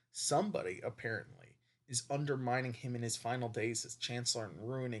 Somebody, apparently, is undermining him in his final days as Chancellor and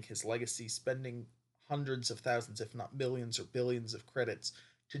ruining his legacy, spending hundreds of thousands, if not millions or billions of credits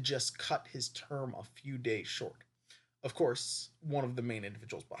to just cut his term a few days short. Of course, one of the main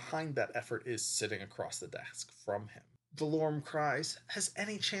individuals behind that effort is sitting across the desk from him. Valorum cries, "Has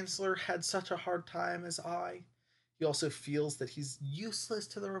any chancellor had such a hard time as I?" He also feels that he's useless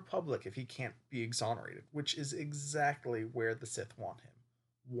to the Republic if he can't be exonerated, which is exactly where the Sith want him.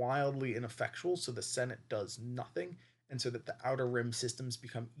 Wildly ineffectual, so the Senate does nothing, and so that the Outer Rim systems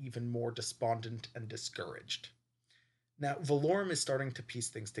become even more despondent and discouraged. Now, Valorum is starting to piece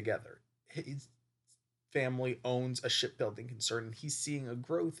things together. His family owns a shipbuilding concern, and he's seeing a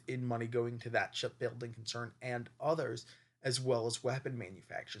growth in money going to that shipbuilding concern and others, as well as weapon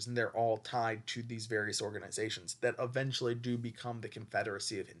manufacturers, and they're all tied to these various organizations that eventually do become the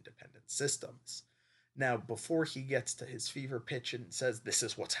Confederacy of Independent Systems. Now, before he gets to his fever pitch and says this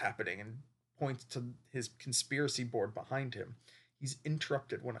is what's happening and points to his conspiracy board behind him, he's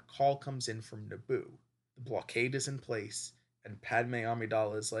interrupted when a call comes in from Naboo. The blockade is in place, and Padme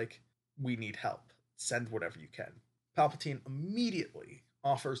Amidala is like, "We need help. Send whatever you can." Palpatine immediately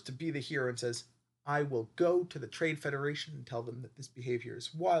offers to be the hero and says, "I will go to the Trade Federation and tell them that this behavior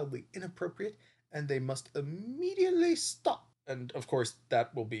is wildly inappropriate and they must immediately stop." And of course,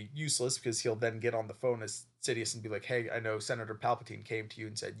 that will be useless because he'll then get on the phone as Sidious and be like, "Hey, I know Senator Palpatine came to you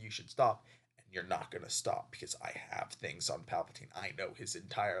and said you should stop, and you're not going to stop because I have things on Palpatine. I know his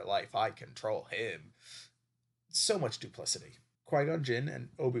entire life. I control him." So much duplicity. Qui-Gon Jinn and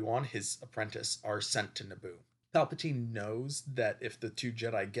Obi-Wan, his apprentice, are sent to Naboo. Palpatine knows that if the two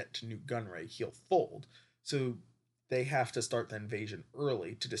Jedi get to Nute Gunray, he'll fold, so they have to start the invasion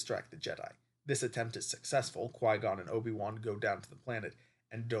early to distract the Jedi. This attempt is successful. Qui-Gon and Obi-Wan go down to the planet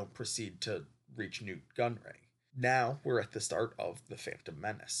and don't proceed to reach Nute Gunray. Now we're at the start of the Phantom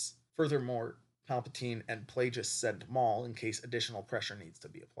Menace. Furthermore, Palpatine and Plageuis send Maul in case additional pressure needs to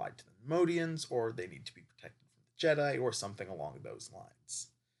be applied to the Nemodians, or they need to be protected Jedi, or something along those lines.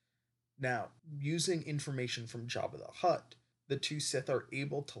 Now, using information from Jabba the Hutt, the two Sith are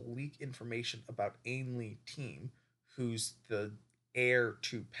able to leak information about Ainley Team, who's the heir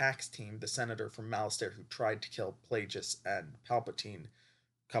to Pax Team, the senator from Malastare who tried to kill Plagueis and Palpatine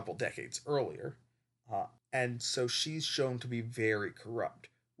a couple decades earlier. And so she's shown to be very corrupt,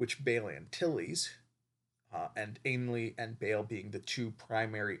 which Bail Antilles, and Ainley and Bail being the two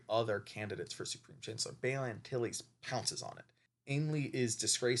primary other candidates for Supreme Chancellor, Bail Antilles pounces on it. Ainley is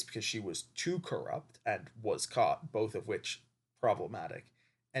disgraced because she was too corrupt and was caught, both of which problematic.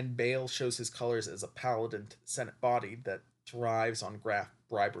 And Bail shows his colors as a paladin to the Senate body that thrives on graft,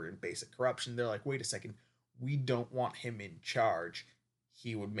 bribery, and basic corruption. They're like, wait a second, we don't want him in charge.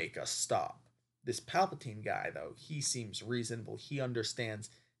 He would make us stop. This Palpatine guy, though, he seems reasonable. He understands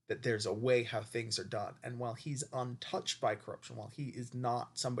that there's a way how things are done. And while he's untouched by corruption, while he is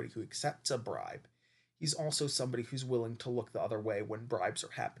not somebody who accepts a bribe, he's also somebody who's willing to look the other way when bribes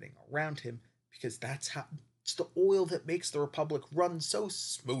are happening around him, because that's how it's the oil that makes the Republic run so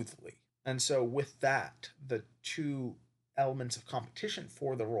smoothly. And so with that, the two elements of competition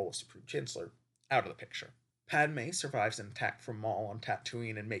for the role of Supreme Chancellor out of the picture. Padme survives an attack from Maul on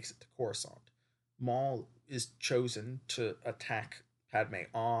Tatooine and makes it to Coruscant. Maul is chosen to attack Padme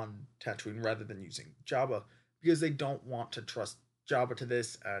on Tatooine rather than using Jabba because they don't want to trust Jabba to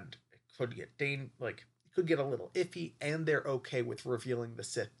this, and it could get it could get a little iffy, and they're okay with revealing the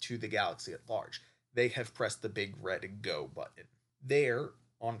Sith to the galaxy at large. They have pressed the big red go button. There,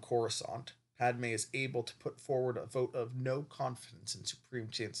 on Coruscant, Padme is able to put forward a vote of no confidence in Supreme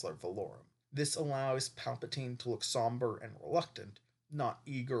Chancellor Valorum. This allows Palpatine to look somber and reluctant, not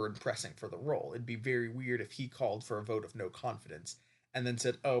eager and pressing for the role. It'd be very weird if he called for a vote of no confidence and then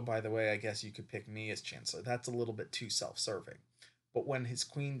said, "Oh, by the way, I guess you could pick me as Chancellor." That's a little bit too self-serving. But when his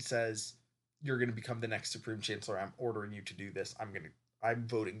queen says, "You're going to become the next Supreme Chancellor, I'm ordering you to do this, I'm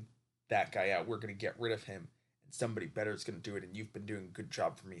voting that guy out, we're going to get rid of him, and somebody better is going to do it, and you've been doing a good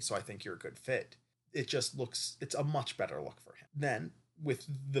job for me, so I think you're a good fit." It's a much better look for him. Then, with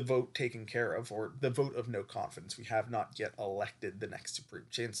the vote taken care of, or the vote of no confidence, we have not yet elected the next Supreme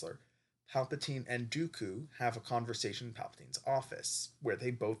Chancellor. Palpatine and Dooku have a conversation in Palpatine's office, where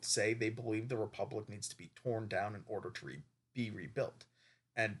they both say they believe the Republic needs to be torn down in order to be rebuilt.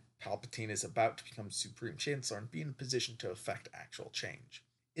 And Palpatine is about to become Supreme Chancellor and be in a position to effect actual change.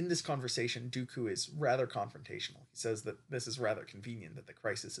 In this conversation, Dooku is rather confrontational. He says that this is rather convenient, that the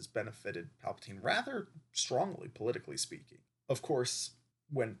crisis has benefited Palpatine rather strongly, politically speaking. Of course,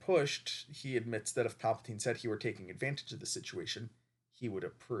 when pushed, he admits that if Palpatine said he were taking advantage of the situation, he would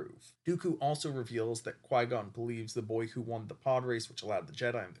approve. Dooku also reveals that Qui-Gon believes the boy who won the pod race, which allowed the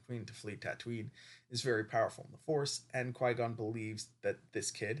Jedi and the Queen to flee Tatooine, is very powerful in the Force, and Qui-Gon believes that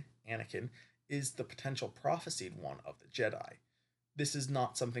this kid, Anakin, is the potential prophesied one of the Jedi. This is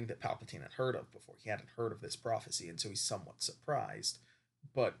not something that Palpatine had heard of before. He hadn't heard of this prophecy, and so he's somewhat surprised,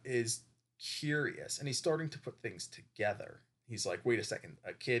 but is curious, and he's starting to put things together. He's like, wait a second,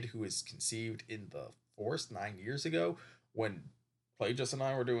 a kid who was conceived in the Force 9 years ago when Plageuis and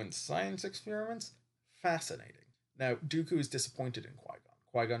I were doing science experiments? Fascinating. Now, Dooku is disappointed in Qui-Gon.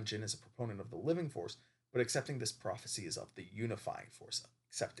 Qui-Gon Jinn is a proponent of the living Force, but accepting this prophecy is of the unifying Force,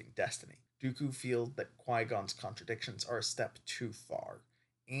 accepting destiny. Dooku feels that Qui-Gon's contradictions are a step too far,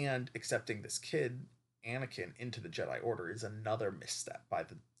 and accepting this kid, Anakin, into the Jedi Order is another misstep by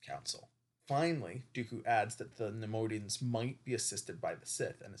the Council. Finally, Dooku adds that the Neimoidians might be assisted by the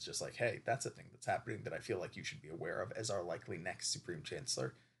Sith, and it's just like, hey, that's a thing that's happening that I feel like you should be aware of as our likely next Supreme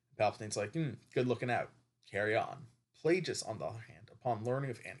Chancellor. Palpatine's like, good looking out. Carry on. Plageuis, on the other hand, upon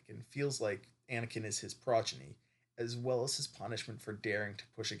learning of Anakin, feels like Anakin is his progeny, as well as his punishment for daring to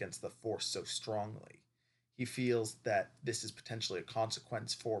push against the Force so strongly. He feels that this is potentially a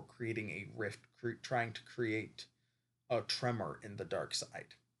consequence for creating a rift, trying to create a tremor in the dark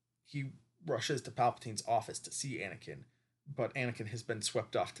side. He rushes to Palpatine's office to see Anakin, but Anakin has been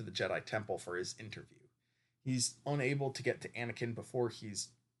swept off to the Jedi Temple for his interview. He's unable to get to Anakin before he's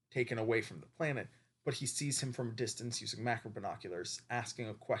taken away from the planet, but he sees him from a distance using macro binoculars, asking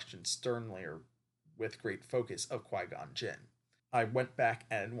a question sternly or with great focus of Qui-Gon Jinn. I went back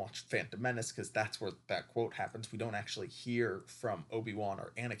and watched Phantom Menace because that's where that quote happens. We don't actually hear from Obi-Wan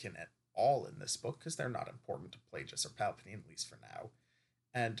or Anakin at all in this book because they're not important to Plageuis or Palpatine, at least for now.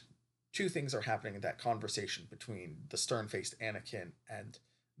 And two things are happening in that conversation between the stern-faced Anakin and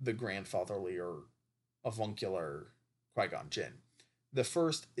the grandfatherly or avuncular Qui-Gon Jinn. The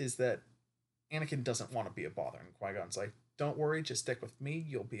first is that Anakin doesn't want to be a bother, and Qui-Gon's like, don't worry, just stick with me,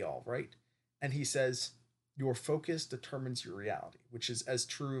 you'll be all right. And he says, your focus determines your reality, which is as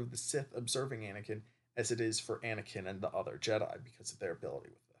true of the Sith observing Anakin as it is for Anakin and the other Jedi because of their ability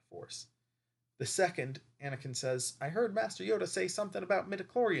with the Force. The second, Anakin says, I heard Master Yoda say something about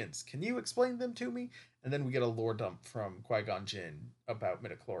midichlorians. Can you explain them to me? And then we get a lore dump from Qui-Gon Jinn about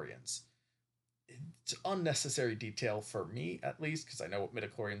midichlorians. It's unnecessary detail for me, at least, because I know what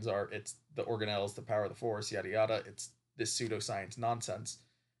midichlorians are. It's the organelles, the power of the Force, yada yada. It's this pseudoscience nonsense.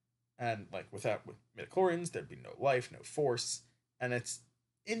 And with midichlorians, there'd be no life, no Force. And it's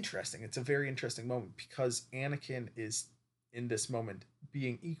interesting. It's a very interesting moment because Anakin is, in this moment,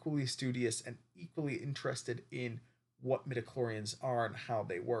 being equally studious and equally interested in what midichlorians are and how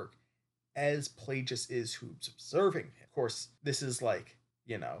they work, as Plageuis is who's observing him. Of course, this is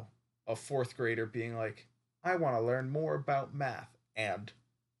a fourth grader being like, I want to learn more about math. And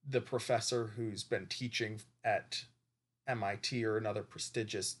the professor who's been teaching at MIT or another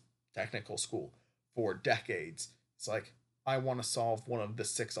prestigious technical school for decades, it's like, I want to solve one of the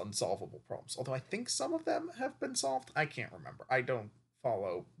 6 unsolvable problems. Although I think some of them have been solved. I can't remember. I don't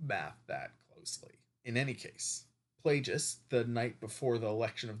follow math that closely. In any case, Plageuis, the night before the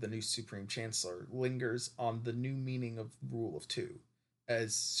election of the new Supreme Chancellor, lingers on the new meaning of Rule of Two,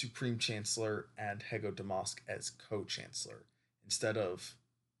 as Supreme Chancellor and Hego Damask as Co-Chancellor. Instead of,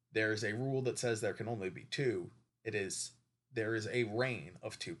 there is a rule that says there can only be 2, it is, there is a reign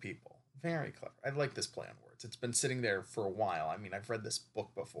of 2 people. Very clever. I like this play on words. It's been sitting there for a while. I mean, I've read this book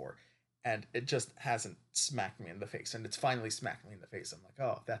before, and it just hasn't smacked me in the face. And it's finally smacked me in the face. I'm like,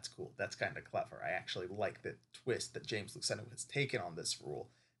 oh, that's cool. That's kind of clever. I actually like the twist that James Luceno has taken on this rule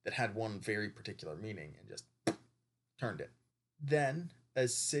that had one very particular meaning and just turned it. Then,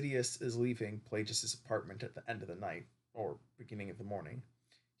 as Sidious is leaving Plageuis' apartment at the end of the night, or beginning of the morning,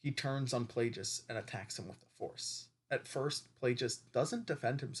 he turns on Plageuis and attacks him with the Force. At first, Plageuis doesn't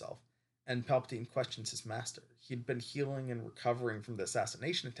defend himself, and Palpatine questions his master. He'd been healing and recovering from the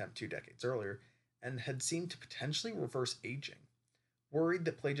assassination attempt 2 decades earlier, and had seemed to potentially reverse aging. Worried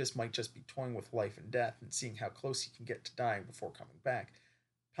that Plageuis might just be toying with life and death and seeing how close he can get to dying before coming back,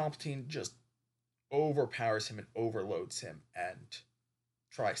 Palpatine just overpowers him and overloads him and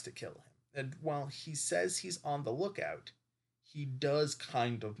tries to kill him. And while he says he's on the lookout, he does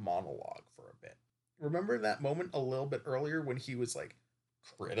kind of monologue for a bit. Remember that moment a little bit earlier when he was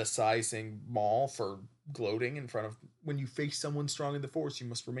criticizing Maul for gloating in front of, when you face someone strong in the Force, you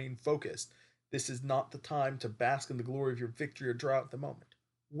must remain focused. This is not the time to bask in the glory of your victory or draw out the moment.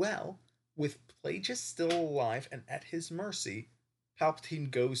 Well, with Plageuis still alive and at his mercy, Palpatine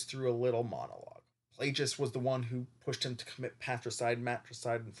goes through a little monologue. Plageuis was the one who pushed him to commit patricide,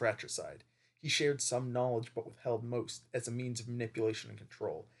 matricide, and fratricide. He shared some knowledge but withheld most as a means of manipulation and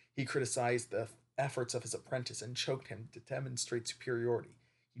control. He criticized the efforts of his apprentice and choked him to demonstrate superiority.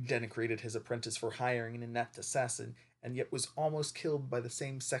 He denigrated his apprentice for hiring an inept assassin and yet was almost killed by the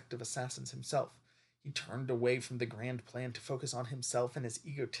same sect of assassins himself. He turned away from the grand plan to focus on himself and his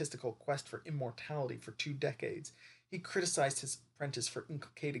egotistical quest for immortality for 2 decades. He criticized his apprentice for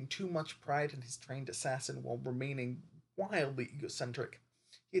inculcating too much pride in his trained assassin while remaining wildly egocentric.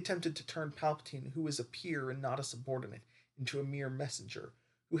 He attempted to turn Palpatine, who was a peer and not a subordinate, into a mere messenger,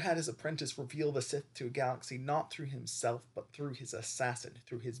 who had his apprentice reveal the Sith to a galaxy not through himself, but through his assassin,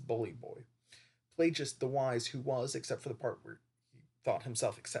 through his bully boy. Plageuis the Wise, who was, except for the part where he thought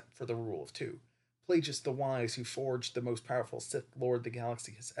himself except for the rule of two. Plageuis the Wise, who forged the most powerful Sith Lord the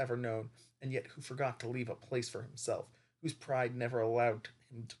galaxy has ever known, and yet who forgot to leave a place for himself, whose pride never allowed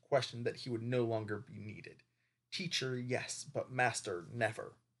him to question that he would no longer be needed. Teacher, yes, but master,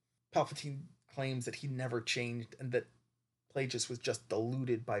 never. Palpatine claims that he never changed and that Plageuis was just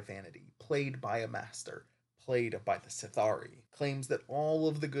deluded by vanity, played by a master, played by the Sithari. Claims that all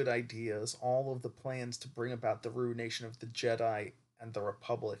of the good ideas, all of the plans to bring about the ruination of the Jedi and the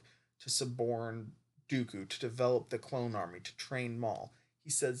Republic, to suborn Dooku, to develop the clone army, to train Maul, he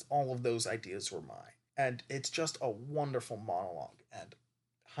says all of those ideas were mine. And it's just a wonderful monologue and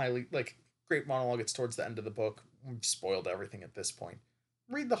highly, like, great monologue. It's towards the end of the book. We've spoiled everything at this point.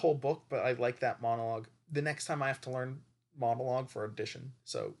 Read the whole book, but I like that monologue. The next time I have to learn monologue for audition,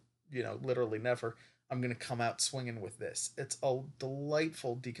 so, literally never, I'm going to come out swinging with this. It's a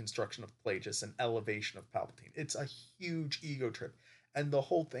delightful deconstruction of Plagueis and elevation of Palpatine. It's a huge ego trip, and the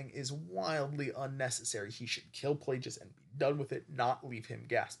whole thing is wildly unnecessary. He should kill Plagueis and be done with it, not leave him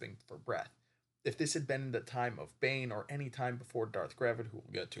gasping for breath. If this had been in the time of Bane or any time before Darth Gravid, who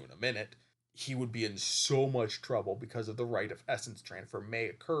we'll get to in a minute, he would be in so much trouble because of the rite of essence transfer may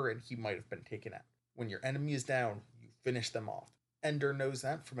occur and he might have been taken out. When your enemy is down, you finish them off. Ender knows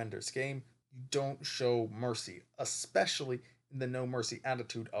that from Ender's Game. You don't show mercy, especially in the no mercy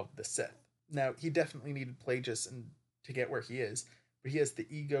attitude of the Sith. Now, he definitely needed Plagueis to get where he is, but he has the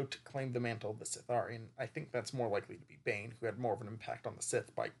ego to claim the mantle of the Sithari, and I think that's more likely to be Bane, who had more of an impact on the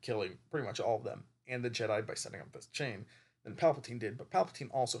Sith by killing pretty much all of them, and the Jedi by setting up this chain, than Palpatine did, but Palpatine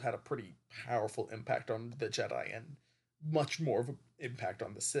also had a pretty powerful impact on the Jedi, and much more of an impact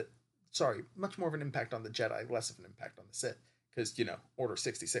on the Sith. Sorry, much more of an impact on the Jedi, less of an impact on the Sith, because, Order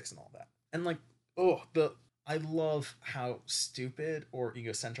 66 and all that. And, I love how stupid or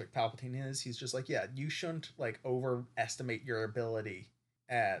egocentric Palpatine is. He's just like, yeah, you shouldn't, overestimate your ability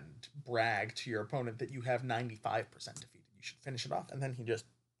and brag to your opponent that you have 95% defeated. You should finish it off, and then he just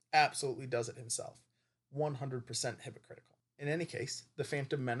absolutely does it himself. 100% hypocritical. In any case, the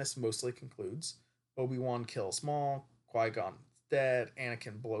Phantom Menace mostly concludes. Obi-Wan kills Maul, Qui-Gon is dead,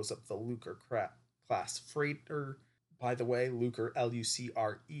 Anakin blows up the Lucre-class freighter. By the way, Lucre,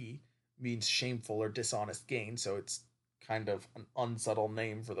 Lucre, means shameful or dishonest gain, so it's kind of an unsubtle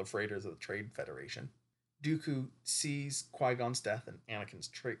name for the freighters of the Trade Federation. Dooku sees Qui-Gon's death and Anakin's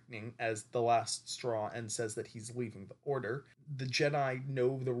training as the last straw and says that he's leaving the Order. The Jedi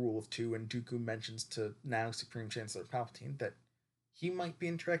know the rule of two, and Dooku mentions to now Supreme Chancellor Palpatine that he might be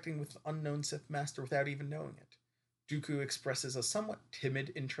interacting with the unknown Sith Master without even knowing it. Dooku expresses a somewhat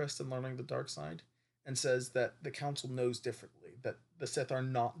timid interest in learning the dark side, and says that the Council knows differently, that the Sith are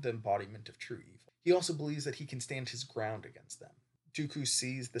not the embodiment of true evil. He also believes that he can stand his ground against them. Dooku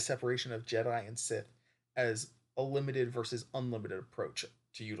sees the separation of Jedi and Sith as a limited versus unlimited approach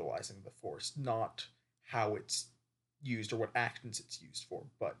to utilizing the Force, not how it's used or what actions it's used for,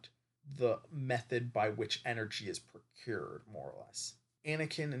 but the method by which energy is procured, more or less.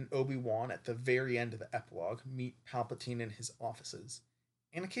 Anakin and Obi-Wan, at the very end of the epilogue, meet Palpatine in his offices.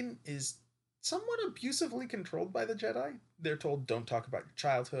 Anakin is somewhat abusively controlled by the Jedi. They're told, don't talk about your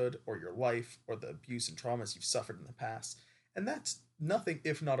childhood or your life or the abuse and traumas you've suffered in the past. And that's nothing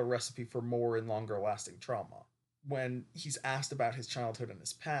if not a recipe for more and longer lasting trauma. When he's asked about his childhood and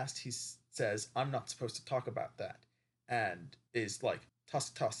his past, he says, I'm not supposed to talk about that. And is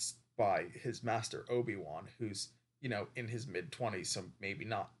tusked by his master Obi-Wan, who's, in his mid-20s, so maybe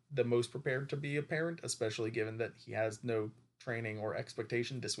not the most prepared to be a parent, especially given that he has no training or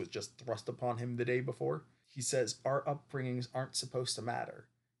expectation. This was just thrust upon him the day before. He says, our upbringings aren't supposed to matter.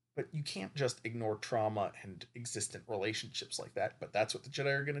 But you can't just ignore trauma and existent relationships like that, but that's what the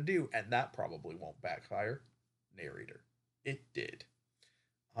Jedi are going to do, and that probably won't backfire. Narrator. It did.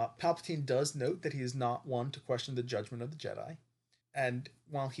 Palpatine does note that he is not one to question the judgment of the Jedi, and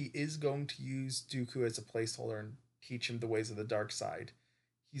while he is going to use Dooku as a placeholder and teach him the ways of the dark side,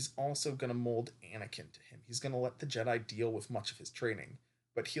 he's also going to mold Anakin to him. He's going to let the Jedi deal with much of his training,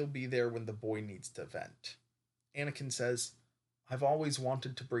 but he'll be there when the boy needs to vent. Anakin says, I've always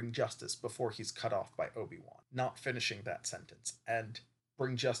wanted to bring justice before he's cut off by Obi-Wan. Not finishing that sentence. And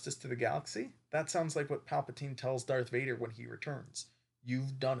bring justice to the galaxy? That sounds like what Palpatine tells Darth Vader when he returns.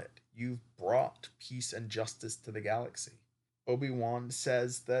 You've done it. You've brought peace and justice to the galaxy. Obi-Wan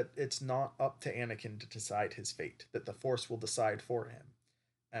says that it's not up to Anakin to decide his fate, that the Force will decide for him.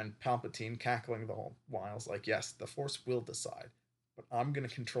 And Palpatine, cackling the whole while, is like, yes, the Force will decide, but I'm going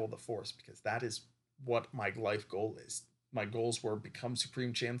to control the Force because that is what my life goal is. My goals were become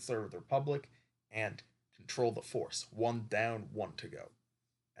Supreme Chancellor of the Republic and control the Force. One down, one to go.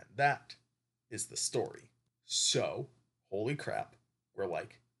 And that is the story. So, holy crap, we're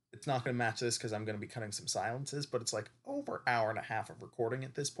like, it's not going to match this because I'm going to be cutting some silences, but it's like over an hour and a half of recording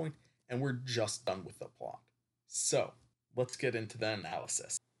at this point, and we're just done with the plot. So, let's get into the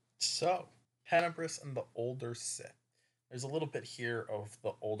analysis. So, Tenebris and the older Sith. There's a little bit here of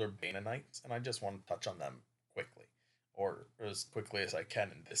the older Bananites, and I just want to touch on them quickly, or as quickly as I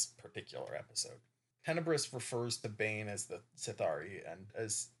can in this particular episode. Tenebris refers to Bane as the Sithari, and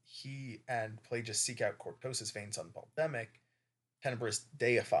as he and Plageuis seek out Cortosis Vane's son Baldemic, Tenebris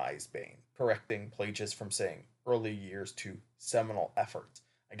deifies Bane, correcting Plageuis from saying early years to seminal efforts,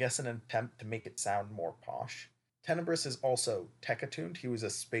 I guess in an attempt to make it sound more posh. Tenebris is also tech-attuned. He was a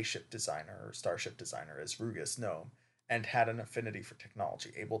spaceship designer, or starship designer, as Rugus know him, and had an affinity for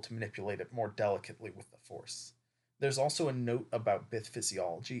technology, able to manipulate it more delicately with the Force. There's also a note about Bith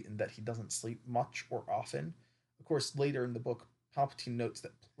physiology in that he doesn't sleep much or often. Of course, later in the book, Palpatine notes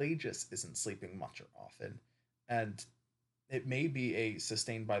that Plageuis isn't sleeping much or often, and it may be a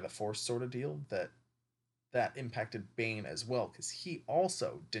sustained by the Force sort of deal that impacted Bane as well, because he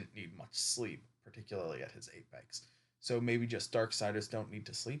also didn't need much sleep, particularly at his apex. So maybe just Darksiders don't need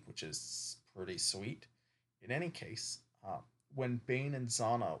to sleep, which is pretty sweet. In any case, when Bane and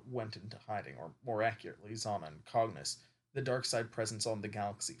Zana went into hiding, or more accurately, Zana and Cognis, the dark side presence on the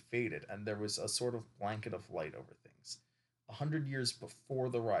galaxy faded, and there was a sort of blanket of light over things. 100 years before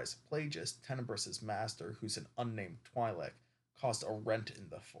the rise of Plageuis, Tenebris' master, who's an unnamed Twi'lek, caused a rent in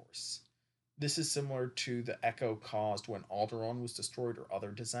the Force. This is similar to the echo caused when Alderaan was destroyed or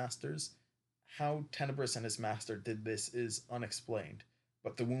other disasters. How Tenebris and his master did this is unexplained,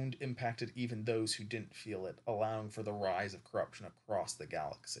 but the wound impacted even those who didn't feel it, allowing for the rise of corruption across the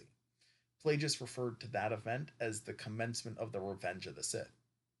galaxy. Plageuis referred to that event as the commencement of the Revenge of the Sith.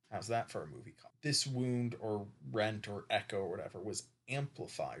 How's that for a movie call? This wound or rent or echo or whatever was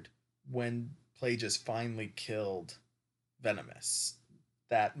amplified when Plageuis finally killed Venomous.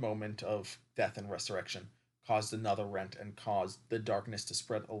 That moment of death and resurrection caused another rent and caused the darkness to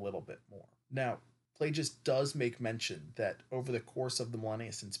spread a little bit more. Now, Plageuis does make mention that over the course of the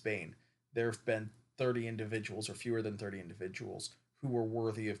millennia since Bane, there have been 30 individuals, or fewer than 30 individuals, who were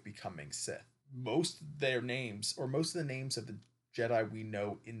worthy of becoming Sith. Most of their names, or most of the names of the Jedi we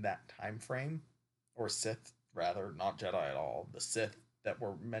know in that time frame, or Sith, rather, not Jedi at all, the Sith that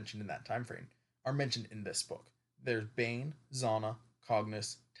were mentioned in that time frame, are mentioned in this book. There's Bane, Zana,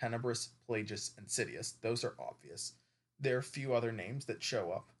 Cognis, Tenebris, Plageuis, and Sidious. Those are obvious. There are a few other names that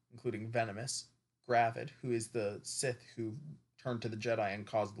show up, including Venomous, Gravid, who is the Sith who turned to the Jedi and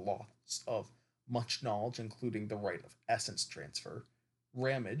caused loss of much knowledge, including the rite of essence transfer,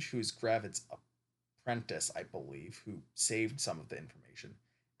 Ramage, who is Gravid's apprentice, I believe, who saved some of the information,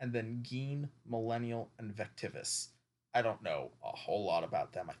 and then Geen, Millennial, and Vectivus. I don't know a whole lot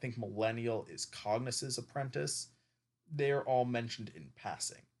about them. I think Millennial is Cognis's apprentice. They're all mentioned in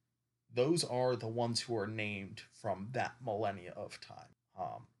passing. Those are the ones who are named from that millennia of time.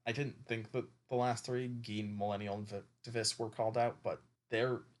 I didn't think that the last three, Geen, Millennial, and Vectivus, were called out, but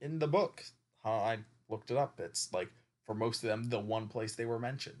they're in the book. I looked it up. It's like, for most of them, the one place they were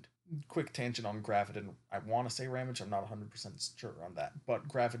mentioned. Quick tangent on Gravid, and I want to say Ramage, I'm not 100% sure on that, but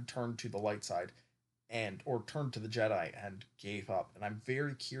Gravid turned to the light side, or turned to the Jedi and gave up, and I'm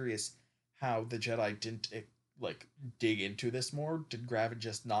very curious how the Jedi didn't, dig into this more. Did Gravid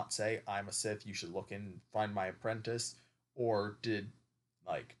just not say, I'm a Sith, you should look and find my apprentice, or did,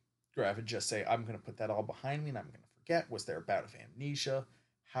 Gravid just say, I'm going to put that all behind me and I'm going to forget? Was there a bout of amnesia?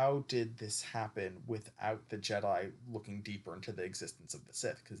 How did this happen without the Jedi looking deeper into the existence of the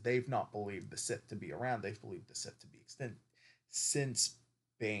Sith? Because they've not believed the Sith to be around, they've believed the Sith to be extinct since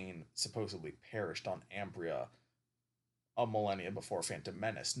Bane supposedly perished on Ambria a millennia before Phantom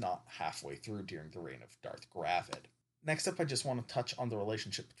Menace, not halfway through during the reign of Darth Gravid. Next up, I just want to touch on the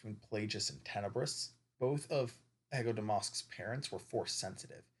relationship between Plageuis and Tenebris. Both of Ego Damask's parents were Force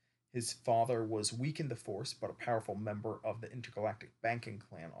sensitive. His father was weak in the Force, but a powerful member of the intergalactic banking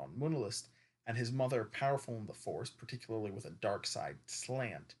clan on Moonlist, and his mother powerful in the Force, particularly with a dark side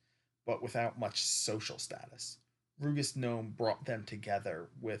slant, but without much social status. Rugus Gnome brought them together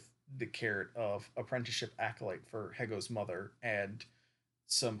with the carrot of apprenticeship acolyte for Hego's mother and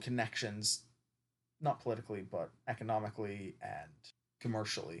some connections, not politically, but economically and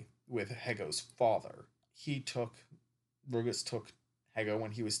commercially, with Hego's father. He took, Rugus took Hego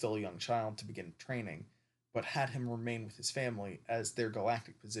when he was still a young child to begin training, but had him remain with his family as their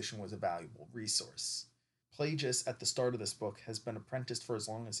galactic position was a valuable resource. Plageuis, at the start of this book, has been apprenticed for as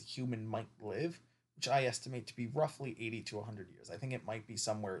long as a human might live, which I estimate to be roughly 80 to 100 years. I think it might be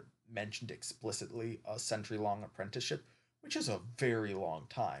somewhere mentioned explicitly a century long apprenticeship, which is a very long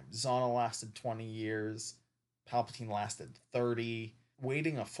time. Zana lasted 20 years, Palpatine lasted 30.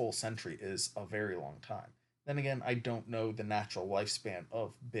 Waiting a full century is a very long time. Then again, I don't know the natural lifespan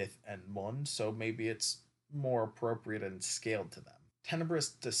of Bith and Mun, so maybe it's more appropriate and scaled to them.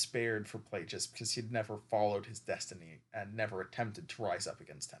 Tenebris despaired for Plagueis because he had never followed his destiny and never attempted to rise up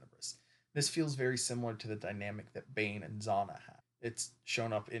against Tenebris. This feels very similar to the dynamic that Bane and Zana had. It's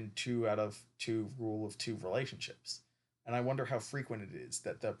shown up in 2 out of 2 rule of 2 relationships. And I wonder how frequent it is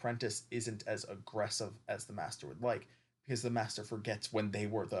that the apprentice isn't as aggressive as the master would like, because the master forgets when they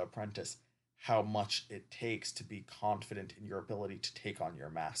were the apprentice how much it takes to be confident in your ability to take on your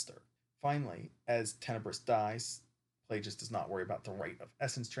master. Finally, as Tenebris dies, Plagueis does not worry about the rite of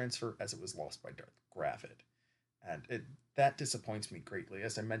essence transfer as it was lost by Darth Gravid. And that disappoints me greatly.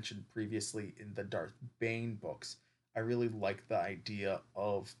 As I mentioned previously in the Darth Bane books, I really like the idea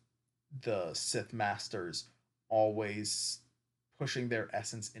of the Sith Masters always pushing their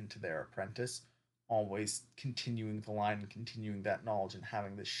essence into their apprentice, always continuing the line and continuing that knowledge and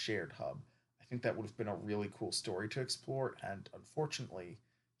having this shared hub. I think that would have been a really cool story to explore, and unfortunately,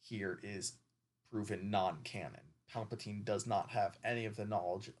 here is proven non canon. Palpatine does not have any of the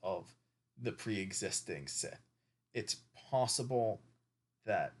knowledge of the pre existing Sith. It's possible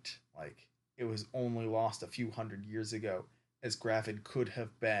that, like, it was only lost a few hundred years ago, as Gravid could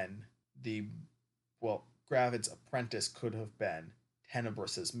have been the, well, Gravid's apprentice could have been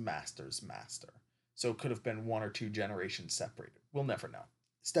Tenebris's master's master. So it could have been 1 or 2 generations separated. We'll never know.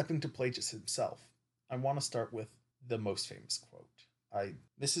 Stepping to Plagueis himself, I want to start with the most famous quote.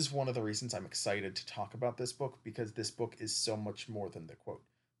 This is one of the reasons I'm excited to talk about this book, because this book is so much more than the quote.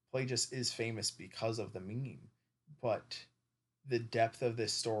 Plagueis is famous because of the meme, but the depth of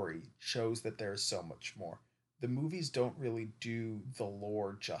this story shows that there's so much more. The movies don't really do the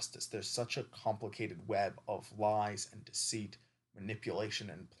lore justice. There's such a complicated web of lies and deceit, manipulation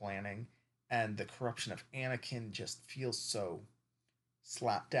and planning, and the corruption of Anakin just feels so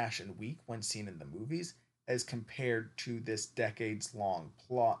slapdash and weak when seen in the movies, as compared to this decades long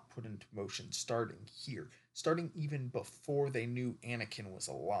plot put into motion starting here, starting even before they knew Anakin was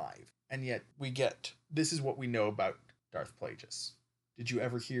alive. And yet, this is what we know about Darth Plagueis. Did you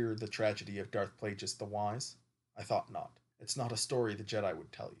ever hear the tragedy of Darth Plagueis the Wise? I thought not. It's not a story the Jedi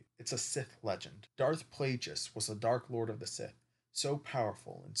would tell you. It's a Sith legend. Darth Plagueis was a Dark Lord of the Sith, so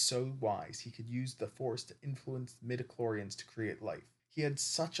powerful and so wise he could use the Force to influence midichlorians to create life. He had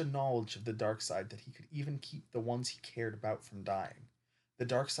such a knowledge of the dark side that he could even keep the ones he cared about from dying. The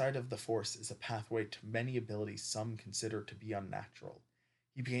dark side of the Force is a pathway to many abilities some consider to be unnatural.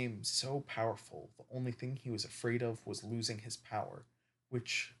 He became so powerful, the only thing he was afraid of was losing his power,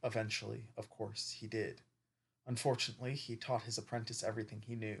 which eventually, of course, he did. Unfortunately, he taught his apprentice everything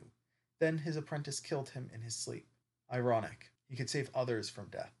he knew. Then his apprentice killed him in his sleep. Ironic, he could save others from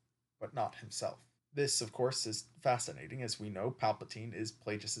death, but not himself. This, of course, is fascinating, as we know Palpatine is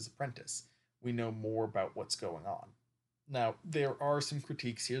Plagueis' apprentice. We know more about what's going on. Now, there are some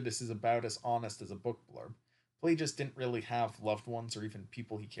critiques here. This is about as honest as a book blurb. Plagueis didn't really have loved ones or even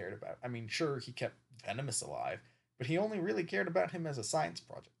people he cared about. I mean, sure, he kept Venomous alive, but he only really cared about him as a science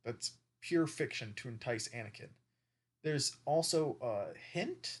project. That's pure fiction to entice Anakin. There's also a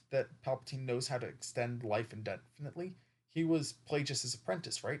hint that Palpatine knows how to extend life indefinitely. He was Plagueis'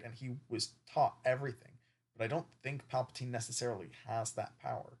 apprentice, right? And he was taught everything. But I don't think Palpatine necessarily has that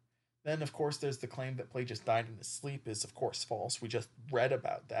power. Then, of course, there's the claim that Plagueis died in his sleep is, of course, false. We just read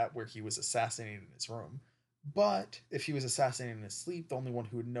about that, where he was assassinated in his room. But if he was assassinated in his sleep, the only one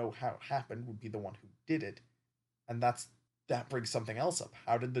who would know how it happened would be the one who did it. And that brings something else up.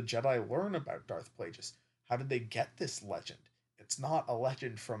 How did the Jedi learn about Darth Plagueis? How did they get this legend? It's not a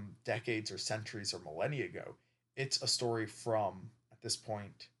legend from decades or centuries or millennia ago. It's a story from, at this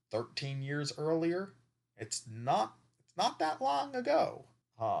point, 13 years earlier. It's not that long ago.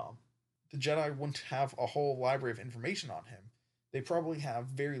 The Jedi wouldn't have a whole library of information on him. They probably have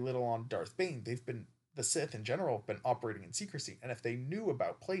very little on Darth Bane. They've been The Sith in general have been operating in secrecy, and if they knew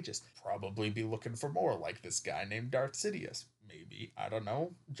about Plagueis, probably be looking for more, like this guy named Darth Sidious. Maybe, I don't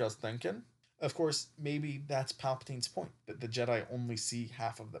know, just thinking. Of course, maybe that's Palpatine's point, that the Jedi only see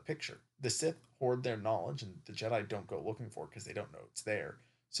half of the picture. The Sith hoard their knowledge, and the Jedi don't go looking for it because they don't know it's there.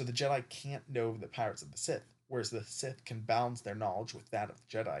 So the Jedi can't know the powers of the Sith, whereas the Sith can balance their knowledge with that of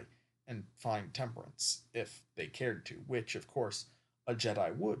the Jedi and find temperance if they cared to, which, of course, a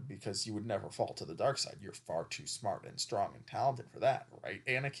Jedi would, because you would never fall to the dark side. You're far too smart and strong and talented for that, right,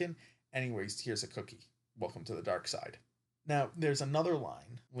 Anakin? Anyways, here's a cookie. Welcome to the dark side. Now, there's another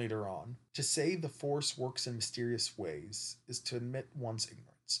line later on. To say the Force works in mysterious ways is to admit one's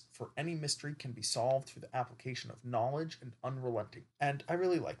ignorance, for any mystery can be solved through the application of knowledge and unrelenting. And I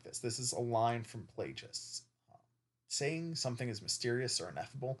really like this. This is a line from Plageuis. Saying something is mysterious or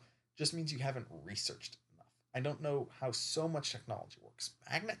ineffable just means you haven't researched enough. I don't know how so much technology works.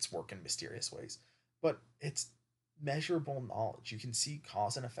 Magnets work in mysterious ways, but it's measurable knowledge. You can see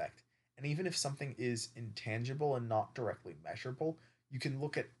cause and effect. And even if something is intangible and not directly measurable, you can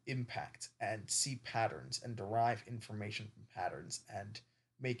look at impact and see patterns and derive information from patterns and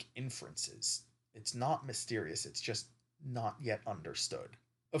make inferences. It's not mysterious, it's just not yet understood.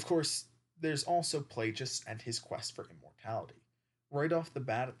 Of course, there's also Plagueis and his quest for immortality. Right off the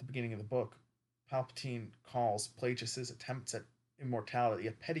bat at the beginning of the book, Palpatine calls Plagueis' attempts at immortality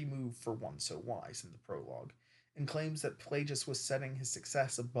a petty move for one so wise in the prologue, and claims that Plagueis was setting his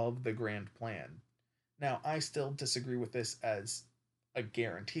success above the grand plan. Now, I still disagree with this as a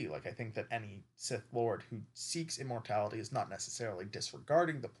guarantee. Like, I think that any Sith Lord who seeks immortality is not necessarily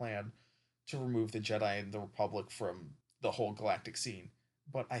disregarding the plan to remove the Jedi and the Republic from the whole galactic scene,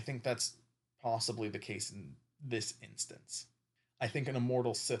 but I think that's possibly the case in this instance. I think an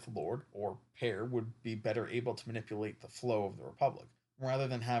immortal Sith Lord or pair would be better able to manipulate the flow of the Republic, rather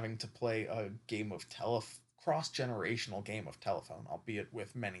than having to play a game of cross-generational game of telephone, albeit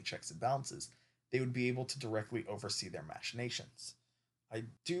with many checks and balances. They would be able to directly oversee their machinations. I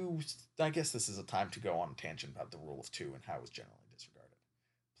guess this is a time to go on a tangent about the rule of two and how it was generally disregarded.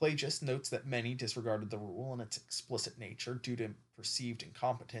 Plagueis notes that many disregarded the rule and its explicit nature due to perceived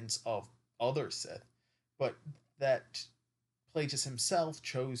incompetence of other Sith, but that Plagueis himself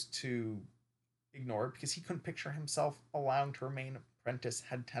chose to ignore it because he couldn't picture himself allowing to remain apprentice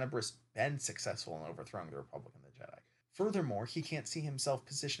had Tenebris been successful in overthrowing the Republic and the Jedi. Furthermore, he can't see himself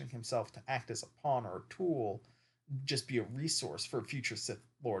positioning himself to act as a pawn or a tool, just be a resource for a future Sith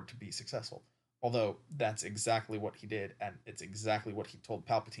Lord to be successful. Although that's exactly what he did, and it's exactly what he told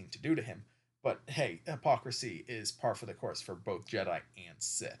Palpatine to do to him. But hey, hypocrisy is par for the course for both Jedi and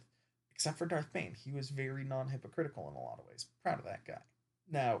Sith. Except for Darth Bane, he was very non-hypocritical in a lot of ways. Proud of that guy.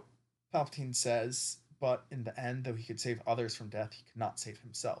 Now, Palpatine says, but in the end, though he could save others from death, he could not save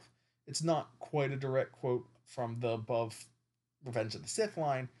himself. It's not quite a direct quote from the above Revenge of the Sith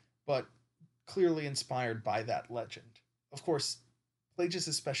line, but clearly inspired by that legend. Of course,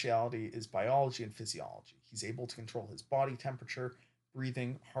 Plagueis' speciality is biology and physiology. He's able to control his body temperature,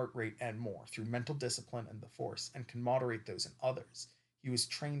 breathing, heart rate, and more through mental discipline and the Force, and can moderate those in others. He was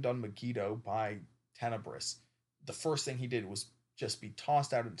trained on Megiddo by Tenebris. The first thing he did was just be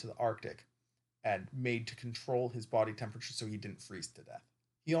tossed out into the Arctic and made to control his body temperature so he didn't freeze to death.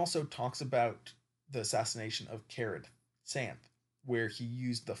 He also talks about the assassination of Carad Santh, where he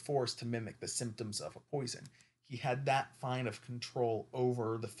used the Force to mimic the symptoms of a poison. He had that fine of control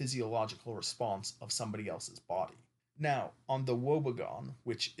over the physiological response of somebody else's body. Now, on the Wobegon,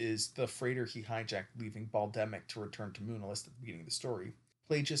 which is the freighter he hijacked leaving Baldemic to return to Moonalist at the beginning of the story,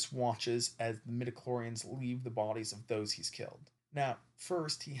 Plagueis watches as the midichlorians leave the bodies of those he's killed. Now,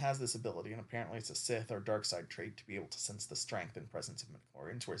 first, he has this ability, and apparently it's a Sith or dark side trait to be able to sense the strength and presence of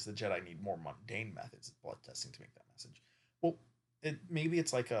midichlorians, whereas the Jedi need more mundane methods of blood testing to make that message. Well, maybe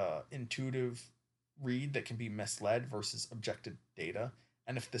it's like a intuitive read that can be misled versus objective data.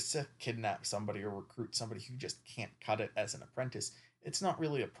 And if the Sith kidnap somebody or recruit somebody who just can't cut it as an apprentice, it's not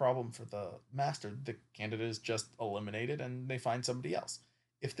really a problem for the master. The candidate is just eliminated and they find somebody else.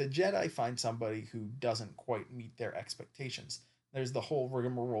 If the Jedi find somebody who doesn't quite meet their expectations, there's the whole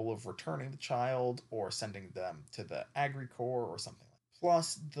rigmarole of returning the child or sending them to the Agri Corps or something like that.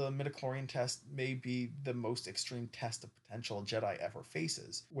 Plus, the midichlorian test may be the most extreme test of potential a Jedi ever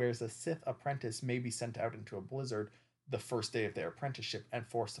faces, whereas a Sith apprentice may be sent out into a blizzard the first day of their apprenticeship and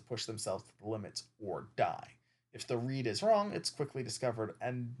forced to push themselves to the limits or die. If the read is wrong, it's quickly discovered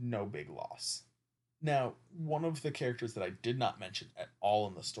and no big loss. Now, one of the characters that I did not mention at all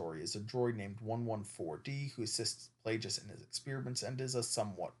in the story is a droid named 114D who assists Plagueis in his experiments and is a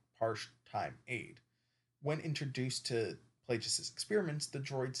somewhat part-time aide. When introduced to Plagueis' experiments, the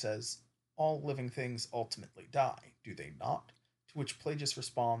droid says, all living things ultimately die, do they not? To which Plageuis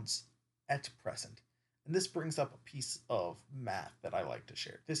responds, et present. And this brings up a piece of math that I like to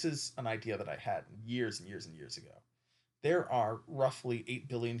share. This is an idea that I had years and years and years ago. There are roughly 8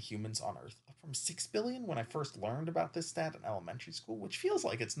 billion humans on Earth, up from 6 billion when I first learned about this stat in elementary school, which feels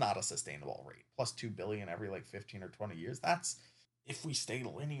like it's not a sustainable rate. Plus 2 billion every like 15 or 20 years. That's, if we stay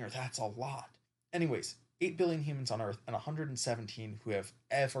linear, that's a lot. Anyways, 8 billion humans on Earth and 117 who have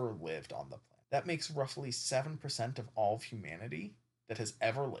ever lived on the planet. That makes roughly 7% of all of humanity that has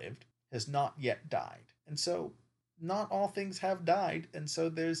ever lived has not yet died. And so, not all things have died, and so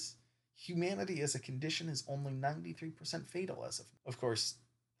there's humanity as a condition is only 93% fatal as of course,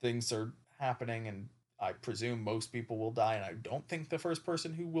 things are happening, and I presume most people will die, and I don't think the first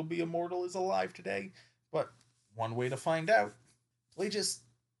person who will be immortal is alive today, but one way to find out. Plageuis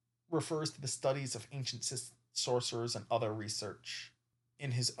refers to the studies of ancient sorcerers and other research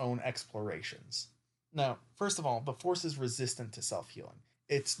in his own explorations. Now, first of all, the Force is resistant to self healing.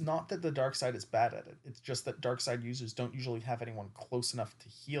 It's not that the dark side is bad at it, it's just that dark side users don't usually have anyone close enough to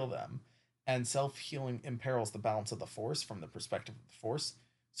heal them, and self healing imperils the balance of the Force from the perspective of the Force.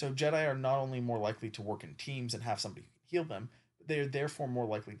 So, Jedi are not only more likely to work in teams and have somebody who can heal them, but they are therefore more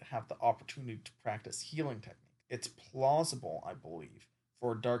likely to have the opportunity to practice healing technique. It's plausible, I believe,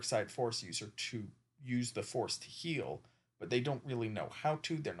 for a dark side Force user to use the Force to heal, but they don't really know how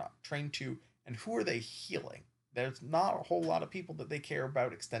to, they're not trained to, and who are they healing? There's not a whole lot of people that they care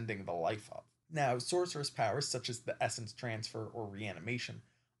about extending the life of. Now, sorcerer's powers, such as the essence transfer or reanimation,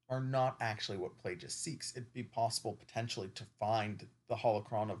 are not actually what Plageuis seeks. It'd be possible potentially to find the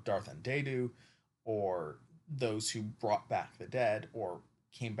holocron of Darth and Dedu, or those who brought back the dead, or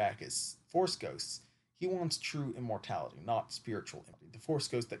came back as Force ghosts. He wants true immortality, not spiritual immortality. The Force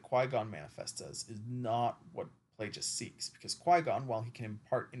ghost that Qui-Gon manifests as is not what Plageuis seeks, because Qui-Gon, while he can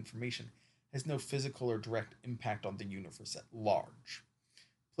impart information, has no physical or direct impact on the universe at large.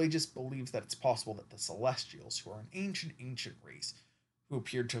 Plageuis believes that it's possible that the Celestials, who are an ancient race, who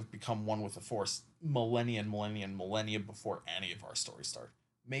appeared to have become one with the Force millennia before any of our stories start,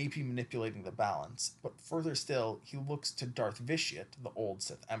 may be manipulating the balance, but further still, he looks to Darth Vitiate, the old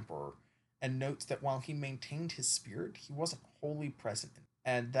Sith Emperor, and notes that while he maintained his spirit, he wasn't wholly present,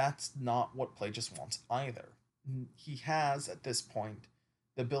 and that's not what Plageuis wants either. He has, at this point,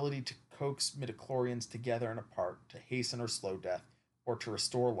 the ability to coax midichlorians together and apart to hasten or slow death, or to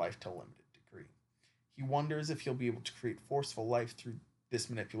restore life to a limited degree. He wonders if he'll be able to create forceful life through this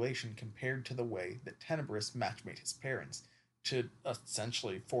manipulation compared to the way that Tenebris matchmade his parents to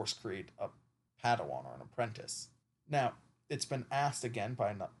essentially force create a Padawan or an apprentice. Now, it's been asked again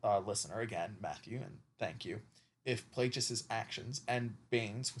by a listener, again, Matthew, and thank you, if Plageuis' actions, and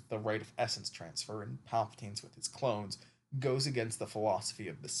Bane's with the rite of essence transfer, and Palpatine's with his clones, goes against the philosophy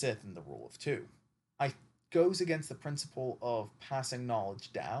of the Sith and the rule of two. I goes against the principle of passing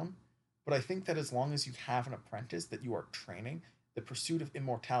knowledge down, but I think that as long as you have an apprentice that you are training, the pursuit of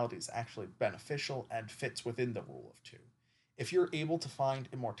immortality is actually beneficial and fits within the rule of two. If you're able to find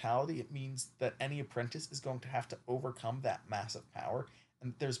immortality, it means that any apprentice is going to have to overcome that massive power,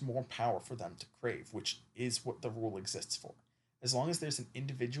 and there's more power for them to crave, which is what the rule exists for. As long as there's an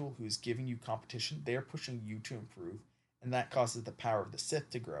individual who's giving you competition, they're pushing you to improve, and that causes the power of the Sith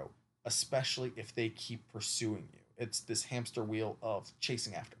to grow, especially if they keep pursuing you. It's this hamster wheel of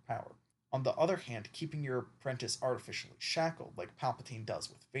chasing after power. On the other hand, keeping your apprentice artificially shackled, like Palpatine does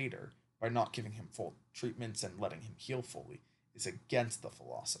with Vader, by not giving him full treatments and letting him heal fully, is against the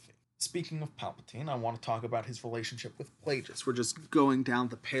philosophy. Speaking of Palpatine, I want to talk about his relationship with Plageuis. We're just going down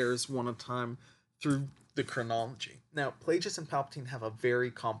the pairs one at a time through the chronology. Now, Plageuis and Palpatine have a very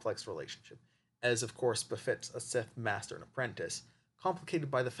complex relationship, as of course befits a Sith master and apprentice,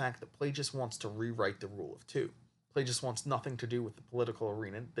 complicated by the fact that Plageuis wants to rewrite the rule of two. Plageuis wants nothing to do with the political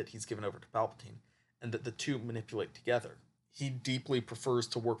arena that he's given over to Palpatine, and that the two manipulate together. He deeply prefers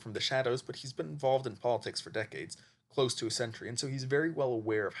to work from the shadows, but he's been involved in politics for decades, close to a century, and so he's very well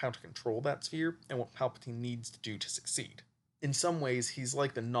aware of how to control that sphere and what Palpatine needs to do to succeed. In some ways, he's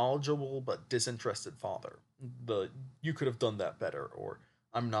like the knowledgeable but disinterested father. The "you could have done that better," or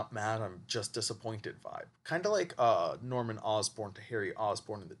 "I'm not mad, I'm just disappointed" vibe. Kind of like Norman Osborn to Harry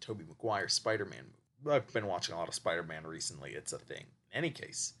Osborn in the Tobey Maguire Spider-Man movie. I've been watching a lot of Spider-Man recently, it's a thing. In any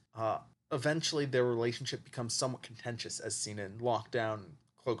case, eventually their relationship becomes somewhat contentious, as seen in Lockdown,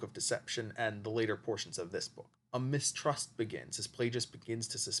 Cloak of Deception, and the later portions of this book. A mistrust begins as Plageuis begins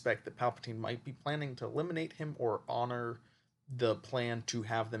to suspect that Palpatine might be planning to eliminate him or honor the plan to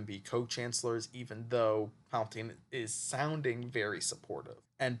have them be co-chancellors, even though Palpatine is sounding very supportive.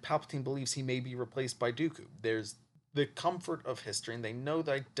 And Palpatine believes he may be replaced by Dooku. There's the comfort of history and they know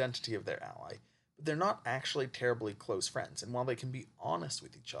the identity of their ally, but they're not actually terribly close friends. And while they can be honest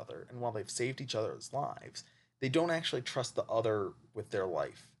with each other and while they've saved each other's lives, they don't actually trust the other with their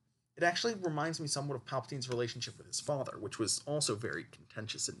life. It actually reminds me somewhat of Palpatine's relationship with his father, which was also very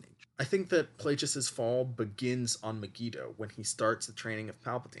contentious in nature. I think that Plagueis' fall begins on Megiddo when he starts the training of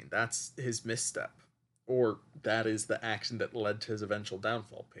Palpatine. That's his misstep. Or that is the action that led to his eventual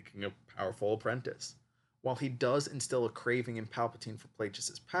downfall, picking a powerful apprentice. While he does instill a craving in Palpatine for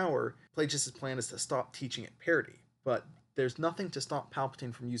Plagueis' power, Plagueis' plan is to stop teaching it parity, but there's nothing to stop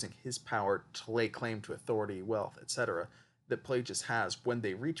Palpatine from using his power to lay claim to authority, wealth, etc., that Plagueis has when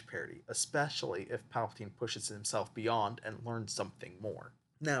they reach parity, especially if Palpatine pushes himself beyond and learns something more.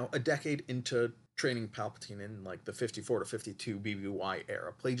 Now, a decade into training Palpatine in like the 54 to 52 BBY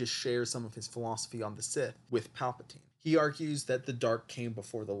era, Plagueis shares some of his philosophy on the Sith with Palpatine. He argues that the dark came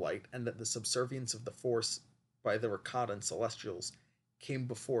before the light and that the subservience of the Force by the Rakatan Celestials came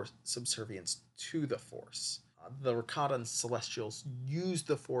before subservience to the Force. The Rakatan Celestials used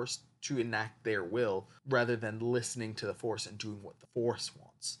the Force to enact their will rather than listening to the Force and doing what the Force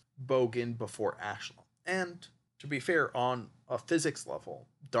wants. Bogan before Ashlam. And to be fair, on a physics level,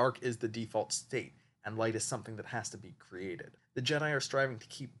 dark is the default state, and light is something that has to be created. The Jedi are striving to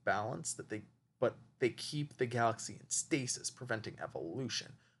keep balance, but they keep the galaxy in stasis, preventing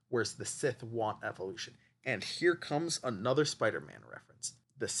evolution, whereas the Sith want evolution. And here comes another Spider-Man reference.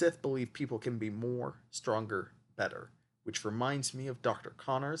 The Sith believe people can be more, stronger, better, which reminds me of Dr.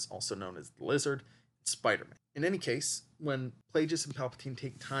 Connors, also known as the Lizard, and Spider-Man. In any case, when Plagueis and Palpatine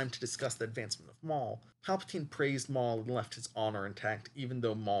take time to discuss the advancement of Maul, Palpatine praised Maul and left his honor intact even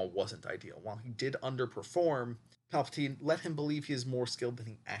though Maul wasn't ideal. While he did underperform, Palpatine let him believe he is more skilled than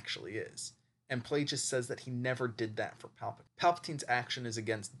he actually is. And Plagueis says that he never did that for Palpatine. Palpatine's action is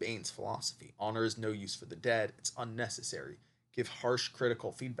against Bane's philosophy. Honor is no use for the dead, it's unnecessary. Give harsh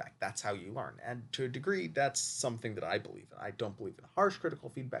critical feedback. That's how you learn. And to a degree, that's something that I believe in. I don't believe in harsh critical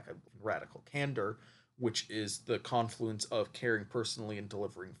feedback. I believe in radical candor, which is the confluence of caring personally and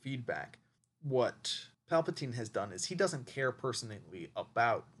delivering feedback. What Palpatine has done is he doesn't care personally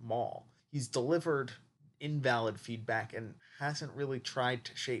about Maul. He's delivered invalid feedback and hasn't really tried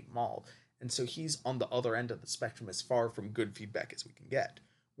to shape Maul. And so he's on the other end of the spectrum as far from good feedback as we can get.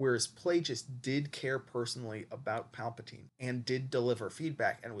 Whereas Plagueis did care personally about Palpatine and did deliver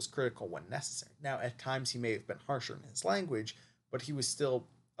feedback and was critical when necessary. Now, at times he may have been harsher in his language, but he was still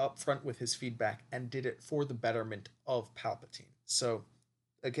upfront with his feedback and did it for the betterment of Palpatine. So,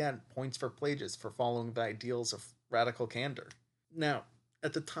 again, points for Plagueis for following the ideals of radical candor. Now,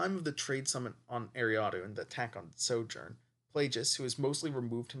 at the time of the trade summit on Ariadu and the attack on Sojourn, Plagueis, who has mostly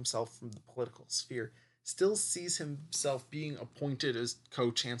removed himself from the political sphere, still sees himself being appointed as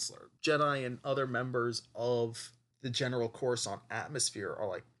co-chancellor. Jedi and other members of the General Coruscant atmosphere are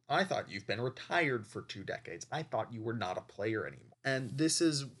like, I thought you've been retired for 2 decades. I thought you were not a player anymore. And this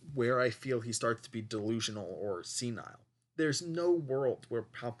is where I feel he starts to be delusional or senile. There's no world where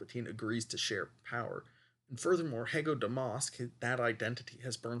Palpatine agrees to share power. And furthermore, Hego Damask, that identity,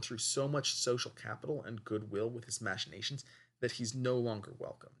 has burned through so much social capital and goodwill with his machinations that he's no longer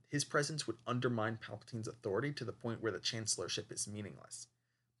welcome. His presence would undermine Palpatine's authority to the point where the chancellorship is meaningless.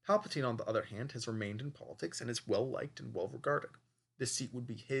 Palpatine, on the other hand, has remained in politics and is well liked and well regarded. This seat would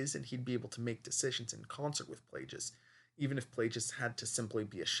be his, and he'd be able to make decisions in concert with Plagueis, even if Plagueis had to simply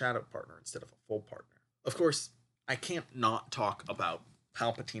be a shadow partner instead of a full partner. Of course, I can't not talk about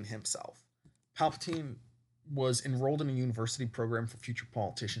Palpatine himself. Palpatine was enrolled in a university program for future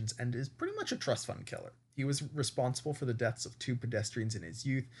politicians and is pretty much a trust fund killer. He was responsible for the deaths of 2 pedestrians in his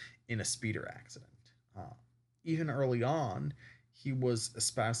youth in a speeder accident. Even early on, he was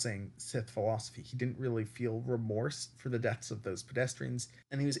espousing Sith philosophy. He didn't really feel remorse for the deaths of those pedestrians,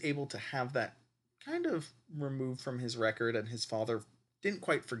 and he was able to have that kind of removed from his record, and his father didn't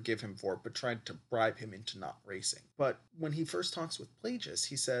quite forgive him for it, but tried to bribe him into not racing. But when he first talks with Plagueis,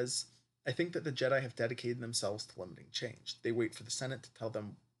 he says, I think that the Jedi have dedicated themselves to limiting change. They wait for the Senate to tell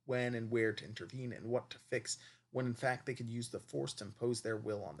them when and where to intervene and what to fix, when in fact they could use the Force to impose their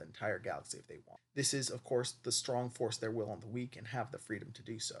will on the entire galaxy if they want. This is, of course, the strong force their will on the weak and have the freedom to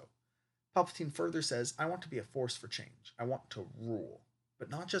do so. Palpatine further says, I want to be a force for change. I want to rule.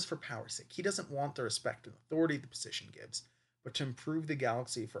 But not just for power's sake. He doesn't want the respect and authority the position gives, but to improve the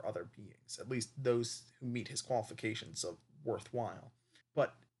galaxy for other beings, at least those who meet his qualifications of worthwhile.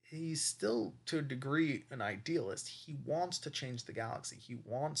 But he's still, to a degree, an idealist. He wants to change the galaxy. He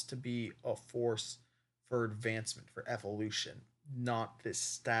wants to be a force for advancement, for evolution, not this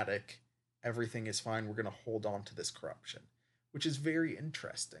static, everything is fine, we're going to hold on to this corruption. which is very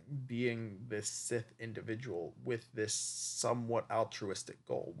interesting, being this Sith individual with this somewhat altruistic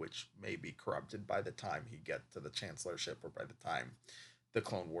goal, which may be corrupted by the time he gets to the Chancellorship or by the time the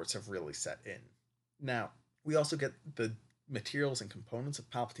Clone Wars have really set in. Now, we also get the materials and components of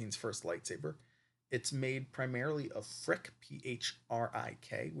Palpatine's first lightsaber. It's made primarily of Phrik,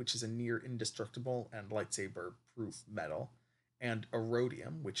 Phrik, which is a near indestructible and lightsaber proof metal, and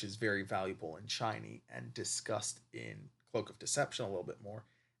Erodium, which is very valuable and shiny and discussed in Cloak of Deception a little bit more.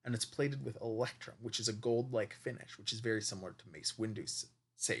 And it's plated with Electrum, which is a gold like finish, which is very similar to Mace Windu's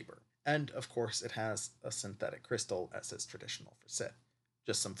saber. And of course, it has a synthetic crystal, as is traditional for Sith.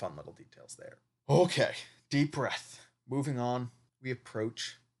 Just some fun little details there. Okay, deep breath. Moving on, we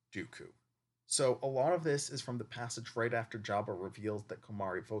approach Dooku. So a lot of this is from the passage right after Jabba reveals that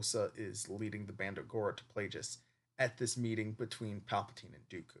Komari Vosa is leading the Band of Gora to Plageuis at this meeting between Palpatine and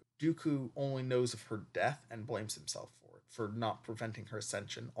Dooku. Dooku only knows of her death and blames himself for it, for not preventing her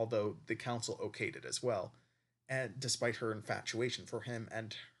ascension, although the Council okayed it as well, and despite her infatuation for him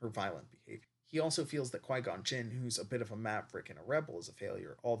and her violent behavior. He also feels that Qui-Gon Jinn, who's a bit of a maverick and a rebel, is a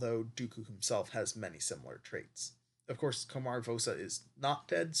failure, although Dooku himself has many similar traits. Of course, Komar Vosa is not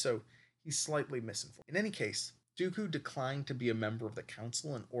dead, so he's slightly misinformed. In any case, Dooku declined to be a member of the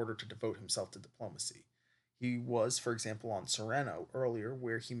Council in order to devote himself to diplomacy. He was, for example, on Sereno earlier,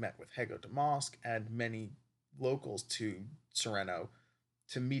 where he met with Hego Damask and many locals to Sereno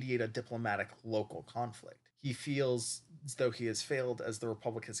to mediate a diplomatic local conflict. He feels as though he has failed as the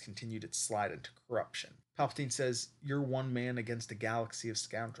Republic has continued its slide into corruption. Palpatine says, "You're one man against a galaxy of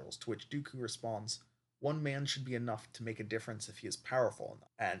scoundrels," to which Dooku responds, "One man should be enough to make a difference if he is powerful enough."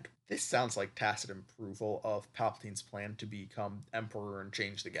 And this sounds like tacit approval of Palpatine's plan to become Emperor and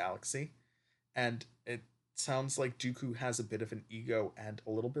change the galaxy. And it sounds like Dooku has a bit of an ego and a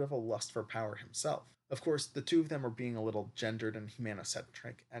little bit of a lust for power himself. Of course, the two of them are being a little gendered and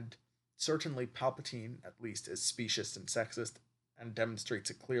humanocentric, and certainly Palpatine, at least, is specious and sexist, and demonstrates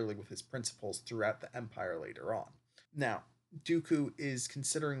it clearly with his principles throughout the Empire later on. Now, Dooku is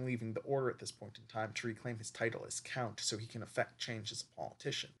considering leaving the Order at this point in time to reclaim his title as Count so he can effect change as a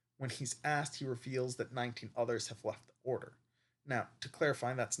politician. When he's asked, he reveals that 19 others have left the Order. Now, to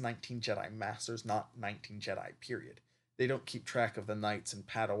clarify, that's 19 Jedi Masters, not 19 Jedi, period. They don't keep track of the Knights and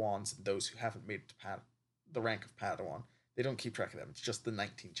Padawans and those who haven't made it to the rank of Padawan. They don't keep track of them. It's just the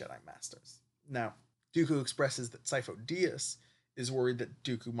 19 Jedi Masters. Now, Dooku expresses that Sifo Dyas is worried that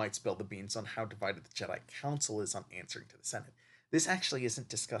Dooku might spill the beans on how divided the Jedi Council is on answering to the Senate. This actually isn't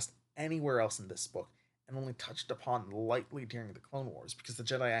discussed anywhere else in this book, and only touched upon lightly during the Clone Wars, because the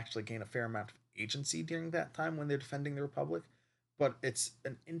Jedi actually gain a fair amount of agency during that time when they're defending the Republic, but it's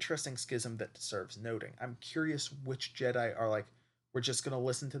an interesting schism that deserves noting. I'm curious which Jedi are like, we're just going to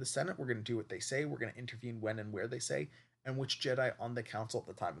listen to the Senate, we're going to do what they say, we're going to intervene when and where they say, and which Jedi on the Council at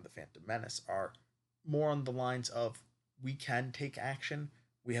the time of the Phantom Menace are more on the lines of, we can take action,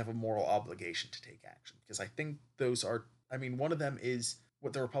 we have a moral obligation to take action. Because I think those are, one of them is,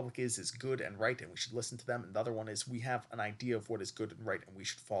 what the Republic is good and right, and we should listen to them, and the other one is, we have an idea of what is good and right, and we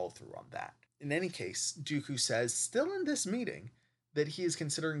should follow through on that. In any case, Dooku says, still in this meeting, that he is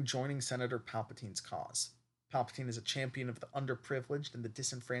considering joining Senator Palpatine's cause. Palpatine is a champion of the underprivileged, and the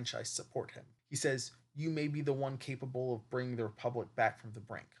disenfranchised support him. He says, "You may be the one capable of bringing the Republic back from the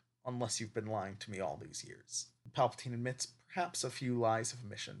brink, unless you've been lying to me all these years." Palpatine admits perhaps a few lies of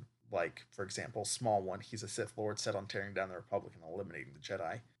omission, like, for example, small one, he's a Sith Lord set on tearing down the Republic and eliminating the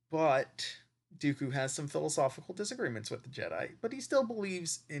Jedi. But Dooku has some philosophical disagreements with the Jedi, but he still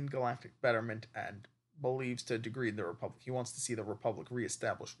believes in galactic betterment and believes to a degree in the Republic. He wants to see the Republic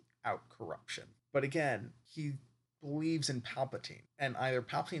reestablished without corruption. But again, he believes in Palpatine, and either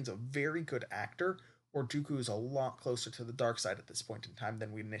Palpatine's a very good actor, or Dooku is a lot closer to the dark side at this point in time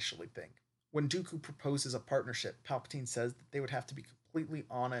than we initially think. When Dooku proposes a partnership, Palpatine says that they would have to be completely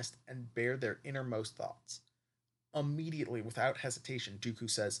honest and bear their innermost thoughts. Immediately, without hesitation, Dooku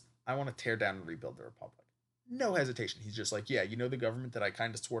says, "I want to tear down and rebuild the Republic." No hesitation. He's just like, yeah, you know the government that I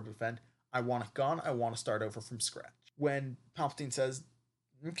kind of swore to defend? I want it gone. I want to start over from scratch. When Palpatine says,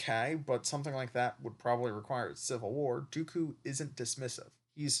 okay, but something like that would probably require a civil war, Dooku isn't dismissive.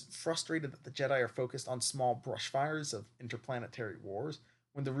 He's frustrated that the Jedi are focused on small brush fires of interplanetary wars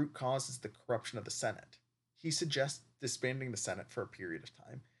when the root cause is the corruption of the Senate. He suggests disbanding the Senate for a period of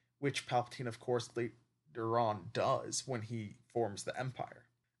time, which Palpatine, of course, later on does when he forms the Empire.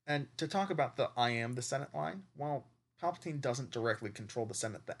 And to talk about the "I am the Senate" line, well, Palpatine doesn't directly control the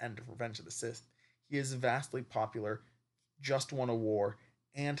Senate at the end of Revenge of the Sith. He is vastly popular, just won a war,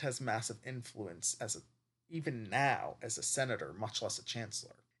 and has massive influence even now as a senator, much less a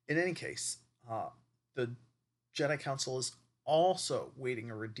chancellor. In any case, the Jedi Council is also waiting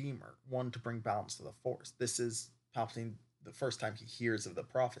a redeemer, one to bring balance to the Force. This is Palpatine the first time he hears of the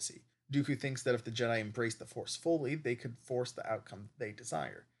prophecy. Dooku thinks that if the Jedi embrace the Force fully, they could force the outcome they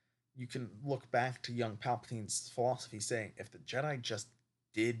desire. You can look back to young Palpatine's philosophy saying if the Jedi just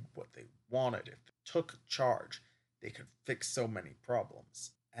did what they wanted, if they took charge, they could fix so many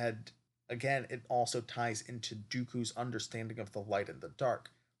problems. And again, it also ties into Dooku's understanding of the light and the dark.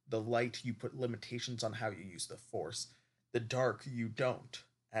 The light, you put limitations on how you use the Force. The dark, you don't.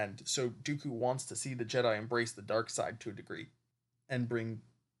 And so Dooku wants to see the Jedi embrace the dark side to a degree and bring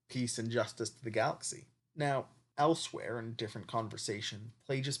peace and justice to the galaxy. Now, elsewhere in a different conversation,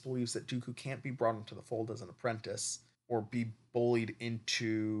 Plageuis believes that Dooku can't be brought into the fold as an apprentice or be bullied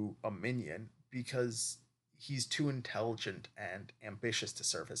into a minion because he's too intelligent and ambitious to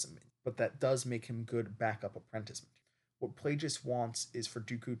serve as a minion. But that does make him good backup apprentice material. What Plageuis wants is for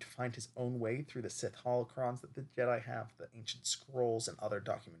Dooku to find his own way through the Sith holocrons that the Jedi have, the ancient scrolls, and other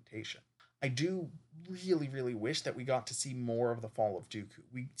documentation. I do really, really wish that we got to see more of the fall of Dooku.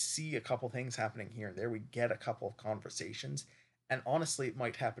 We see a couple things happening here and there. We get a couple of conversations, and honestly, it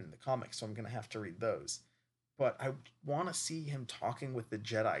might happen in the comics, so I'm going to have to read those. But I want to see him talking with the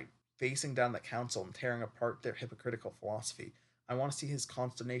Jedi, facing down the council and tearing apart their hypocritical philosophy. I want to see his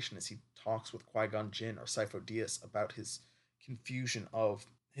consternation as he talks with Qui-Gon Jinn or Sifo Dyas about his confusion of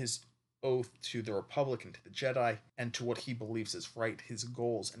his oath to the Republic and to the Jedi and to what he believes is right, his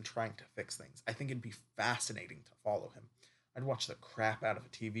goals, and trying to fix things. I think it'd be fascinating to follow him. I'd watch the crap out of a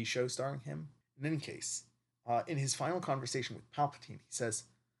TV show starring him. In any case, in his final conversation with Palpatine, he says,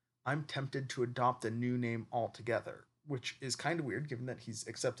 I'm tempted to adopt a new name altogether, which is kind of weird given that he's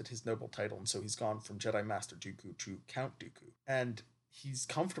accepted his noble title and so he's gone from Jedi Master Dooku to Count Dooku. And he's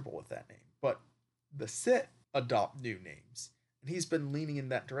comfortable with that name. But the Sith adopt new names. And he's been leaning in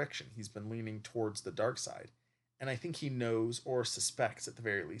that direction. He's been leaning towards the dark side. And I think he knows or suspects at the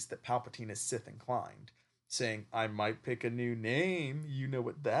very least that Palpatine is Sith inclined, saying, I might pick a new name. You know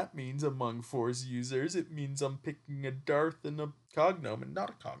what that means among Force users. It means I'm picking a Darth and a cognomen.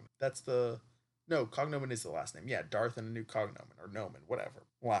 Not a cognomen. That's the... No, cognomen is the last name. Yeah, Darth and a new cognomen, or nomen, whatever.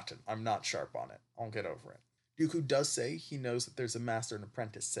 Latin. I'm not sharp on it. I'll get over it. Dooku does say he knows that there's a master and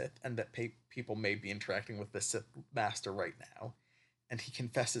apprentice Sith, and that people may be interacting with the Sith master right now. And he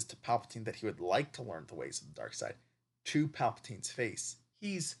confesses to Palpatine that he would like to learn the ways of the dark side. To Palpatine's face,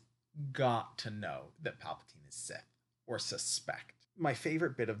 he's got to know that Palpatine is Sith, or suspect. My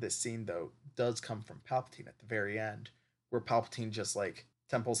favorite bit of this scene, though, does come from Palpatine at the very end, where Palpatine just,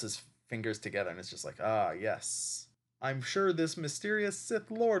 temples his fingers together and is just like, ah, yes. I'm sure this mysterious Sith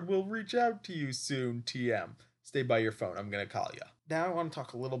Lord will reach out to you soon, TM. Stay by your phone, I'm gonna call ya. Now I want to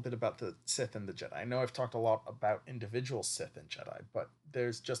talk a little bit about the Sith and the Jedi. I know I've talked a lot about individual Sith and Jedi, but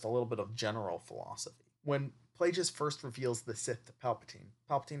there's just a little bit of general philosophy. When Plagueis first reveals the Sith to Palpatine,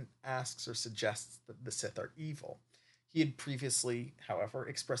 Palpatine asks or suggests that the Sith are evil. He had previously, however,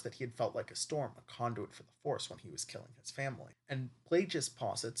 expressed that he had felt like a storm, a conduit for the Force when he was killing his family. And Plagueis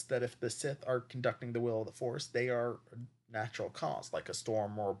posits that if the Sith are conducting the will of the Force, they are a natural cause, like a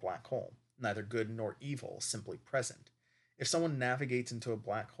storm or a black hole, neither good nor evil, simply present. If someone navigates into a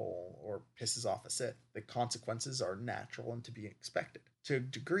black hole or pisses off a Sith, the consequences are natural and to be expected. To a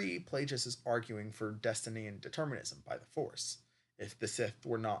degree, Plagueis is arguing for destiny and determinism by the Force. If the Sith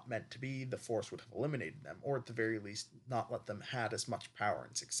were not meant to be, the Force would have eliminated them, or at the very least, not let them have as much power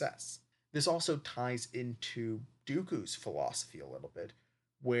and success. This also ties into Dooku's philosophy a little bit,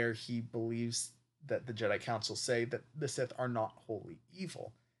 where he believes that the Jedi Council say that the Sith are not wholly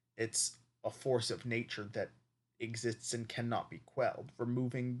evil. It's a force of nature that exists and cannot be quelled.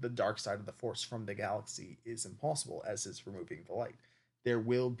 Removing the dark side of the Force from the galaxy is impossible, as is removing the light. There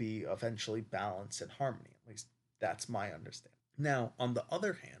will be eventually balance and harmony, at least that's my understanding. Now, on the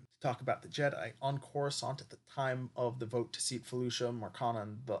other hand, to talk about the Jedi, on Coruscant at the time of the vote to seat Felucia, Marcana,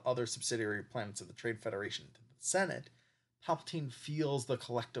 and the other subsidiary planets of the Trade Federation to the Senate, Palpatine feels the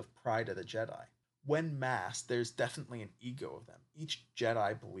collective pride of the Jedi. When massed, there's definitely an ego of them. Each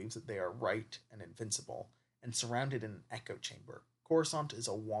Jedi believes that they are right and invincible, and surrounded in an echo chamber. Coruscant is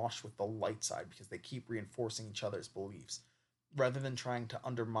awash with the light side because they keep reinforcing each other's beliefs, rather than trying to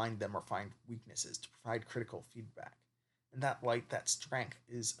undermine them or find weaknesses, to provide critical feedback. And that light, that strength,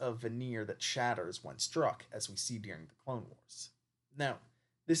 is a veneer that shatters when struck, as we see during the Clone Wars. Now,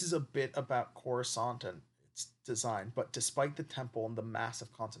 this is a bit about Coruscant and its design, but despite the temple and the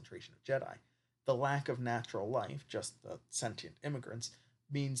massive concentration of Jedi, the lack of natural life, just the sentient immigrants,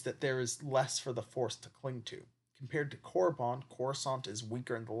 means that there is less for the Force to cling to. Compared to Korriban, Coruscant is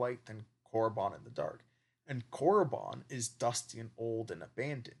weaker in the light than Korriban in the dark, and Korriban is dusty and old and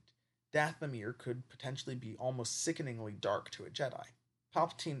abandoned. Dathomir could potentially be almost sickeningly dark to a Jedi.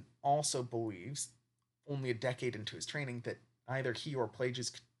 Palpatine also believes, only a decade into his training, that neither he or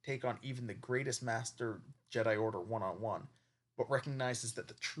Plageuis could take on even the greatest Master Jedi Order one-on-one, but recognizes that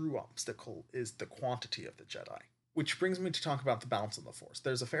the true obstacle is the quantity of the Jedi. Which brings me to talk about the balance of the Force.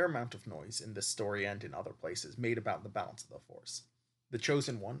 There's a fair amount of noise in this story and in other places made about the balance of the Force. The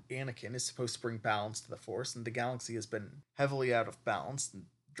Chosen One, Anakin, is supposed to bring balance to the Force, and the galaxy has been heavily out of balance in the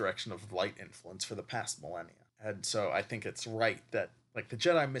direction of light influence for the past millennia. And so I think it's right that, like, the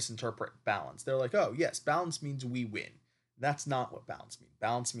Jedi misinterpret balance. They're like, oh, yes, balance means we win. That's not what balance means.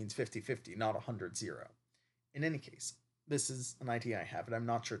 Balance means 50-50, not 100-0. In any case, this is an idea I have, and I'm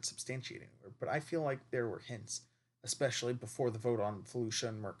not sure it's substantiated anywhere, but I feel like there were hints, especially before the vote on Felucia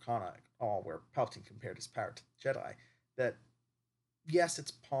and Mercana at all, where Palpatine compared his power to the Jedi, that yes,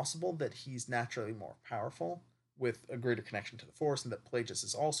 it's possible that he's naturally more powerful with a greater connection to the Force, and that Plageuis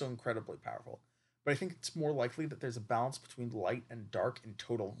is also incredibly powerful. But I think it's more likely that there's a balance between light and dark in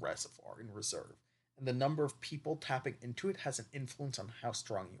total reservoir, in reserve, and the number of people tapping into it has an influence on how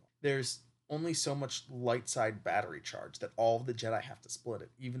strong you are. There's only so much light side battery charge that all of the Jedi have to split it,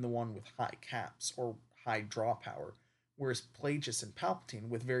 even the one with high caps or high draw power, whereas Plageuis and Palpatine,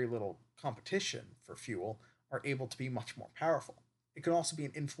 with very little competition for fuel, are able to be much more powerful. It could also be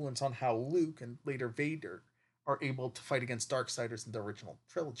an influence on how Luke and later Vader are able to fight against Darksiders in the original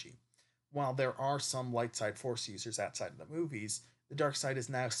trilogy. While there are some light side Force users outside of the movies, the dark side is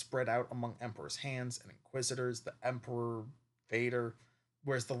now spread out among Emperor's hands and Inquisitors, the Emperor, Vader,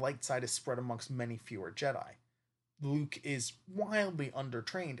 whereas the light side is spread amongst many fewer Jedi. Luke is wildly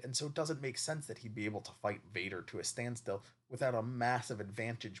undertrained, and so it doesn't make sense that he'd be able to fight Vader to a standstill without a massive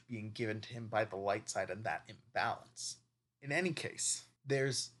advantage being given to him by the light side and that imbalance. In any case,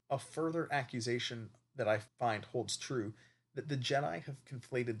 there's a further accusation that I find holds true, that the Jedi have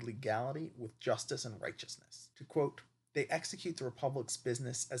conflated legality with justice and righteousness. To quote, they execute the Republic's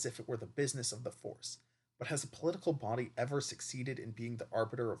business as if it were the business of the Force. But has a political body ever succeeded in being the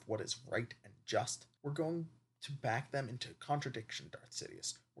arbiter of what is right and just? We're going to back them into contradiction, Darth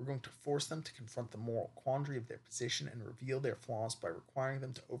Sidious. We're going to force them to confront the moral quandary of their position and reveal their flaws by requiring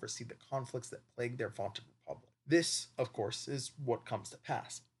them to oversee the conflicts that plague their vaunted republic. This, of course, is what comes to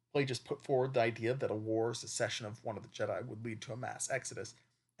pass. Plageuis put forward the idea that a war or secession of one of the Jedi would lead to a mass exodus,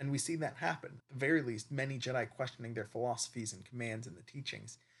 and we see that happen. At the very least, many Jedi questioning their philosophies and commands and the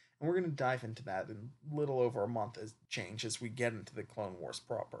teachings. And we're going to dive into that in little over a month as change as we get into the Clone Wars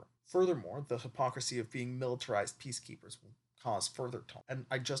proper. Furthermore, the hypocrisy of being militarized peacekeepers will cause further tone. And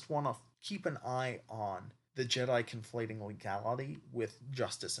I just want to keep an eye on the Jedi conflating legality with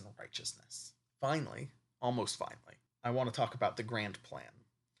justice and righteousness. Finally, almost finally, I want to talk about the grand plan.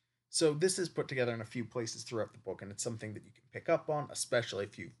 So this is put together in a few places throughout the book, and it's something that you can pick up on, especially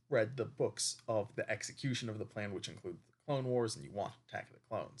if you've read the books of the execution of the plan, which include the Clone Wars, and you want to attack the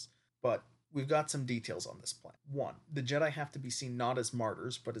clones. But we've got some details on this plan. 1. The Jedi have to be seen not as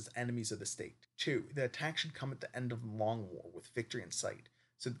martyrs, but as enemies of the state. 2. The attack should come at the end of the long war, with victory in sight,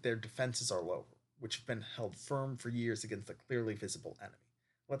 so that their defenses are lower, which have been held firm for years against a clearly visible enemy.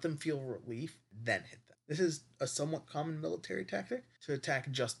 Let them feel relief, then hit them. This is a somewhat common military tactic, to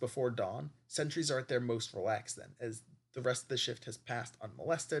attack just before dawn. Sentries are at their most relaxed then, as the rest of the shift has passed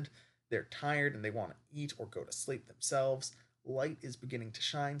unmolested, they're tired and they want to eat or go to sleep themselves. Light is beginning to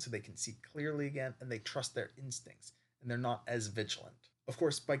shine so they can see clearly again, and they trust their instincts, and they're not as vigilant. Of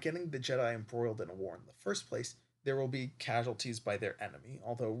course, by getting the Jedi embroiled in a war in the first place, there will be casualties by their enemy,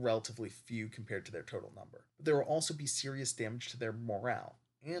 although relatively few compared to their total number. But there will also be serious damage to their morale,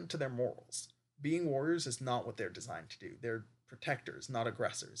 and to their morals. Being warriors is not what they're designed to do. They're protectors, not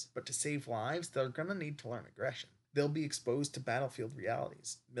aggressors. But to save lives, they're going to need to learn aggression. They'll be exposed to battlefield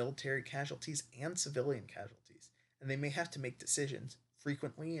realities, military casualties, and civilian casualties. And they may have to make decisions,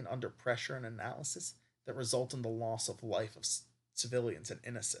 frequently and under pressure and analysis, that result in the loss of life of civilians and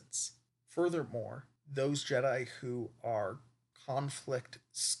innocents. Furthermore, those Jedi who are conflict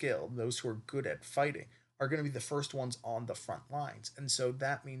skilled, those who are good at fighting, are going to be the first ones on the front lines. And so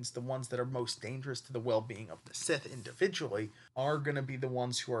that means the ones that are most dangerous to the well-being of the Sith individually are going to be the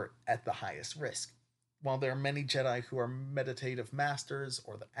ones who are at the highest risk. While there are many Jedi who are meditative masters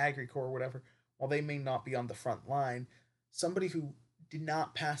or the Agri-Corps or whatever, while they may not be on the front line, somebody who did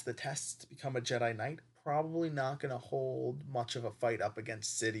not pass the tests to become a Jedi Knight probably not going to hold much of a fight up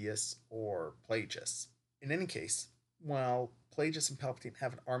against Sidious or Plageuis. In any case, while Plageuis and Palpatine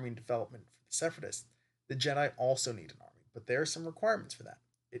have an army in development for the Separatists, the Jedi also need an army, but there are some requirements for that.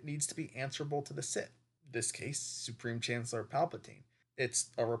 It needs to be answerable to the Sith. In this case, Supreme Chancellor Palpatine.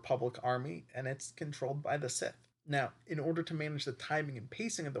 It's a Republic army, and it's controlled by the Sith. Now, in order to manage the timing and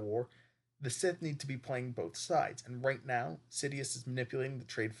pacing of the war, The Sith need to be playing both sides, and right now, Sidious is manipulating the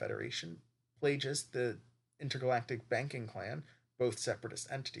Trade Federation, Plageuis, the intergalactic banking clan, both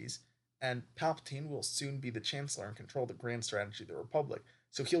separatist entities, and Palpatine will soon be the Chancellor and control the grand strategy of the Republic.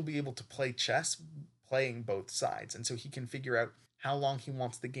 So he'll be able to play chess playing both sides, and so he can figure out how long he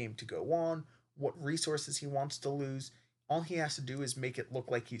wants the game to go on, what resources he wants to lose. All he has to do is make it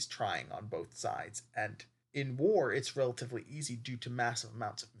look like he's trying on both sides. And in war, it's relatively easy due to massive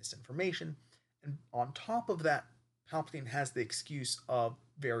amounts of misinformation. And on top of that, Palpatine has the excuse of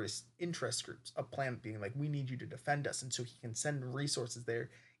various interest groups, a planet being like, we need you to defend us. And so he can send resources there,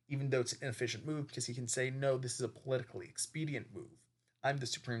 even though it's an inefficient move, because he can say, no, this is a politically expedient move. I'm the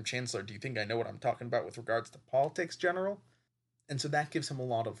Supreme Chancellor. Do you think I know what I'm talking about with regards to politics, General? And so that gives him a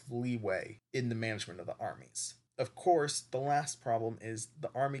lot of leeway in the management of the armies. Of course, the last problem is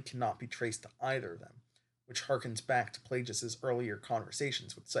the army cannot be traced to either of them, which harkens back to Plageuis' earlier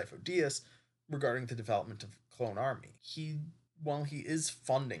conversations with Sifo Dyas regarding the development of Clone Army. While he is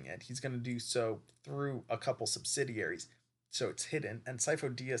funding it, he's going to do so through a couple subsidiaries, so it's hidden, and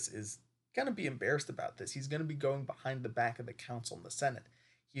Sifo Dyas is going to be embarrassed about this. He's going to be going behind the back of the council and the Senate.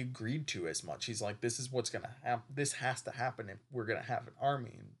 He agreed to as much. He's like, this is what's going to happen. This has to happen if we're going to have an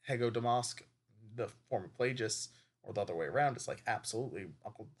army. And Hego Damask, the former Plageuis, or the other way around, is like, absolutely,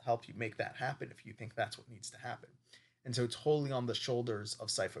 I'll help you make that happen if you think that's what needs to happen. And so it's wholly on the shoulders of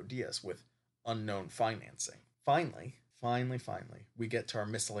Sifo Dyas with unknown financing. Finally, we get to our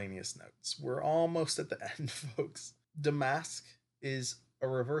miscellaneous notes. We're almost at the end, folks. Damask is a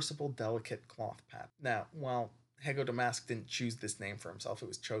reversible delicate cloth pattern. Now, while Hego Damask didn't choose this name for himself, it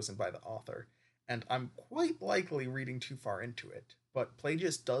was chosen by the author, and I'm quite likely reading too far into it, but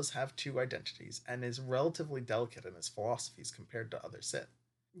Plageuis does have two identities and is relatively delicate in his philosophies compared to other Sith.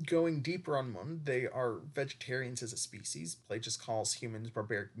 Going deeper on Mun, they are vegetarians as a species. Plageuis calls humans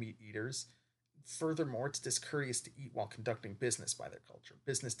barbaric meat eaters. Furthermore, it's discourteous to eat while conducting business by their culture.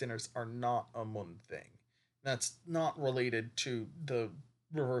 Business dinners are not a Mun thing. That's not related to the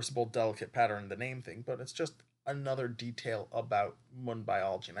reversible delicate pattern, the name thing, but it's just another detail about Mun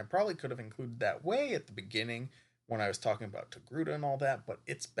biology. And I probably could have included that way at the beginning when I was talking about Togruta and all that, but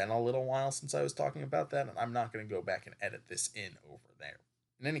it's been a little while since I was talking about that, and I'm not going to go back and edit this in over there.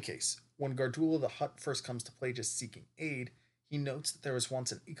 In any case, when Gardula the Hutt first comes to Plageuis seeking aid, he notes that there was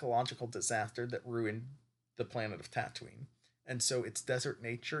once an ecological disaster that ruined the planet of Tatooine, and so its desert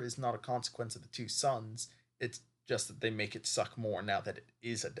nature is not a consequence of the two suns, it's just that they make it suck more now that it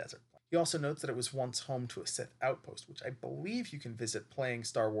is a desert planet. He also notes that it was once home to a Sith outpost, which I believe you can visit playing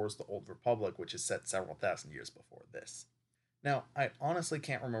Star Wars The Old Republic, which is set several thousand years before this. Now, I honestly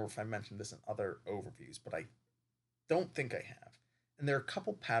can't remember if I mentioned this in other overviews, but I don't think I have. And there are a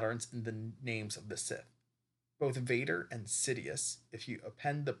couple patterns in the names of the Sith. Both Vader and Sidious, if you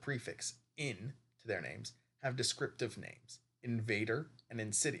append the prefix "in" to their names, have descriptive names. Invader and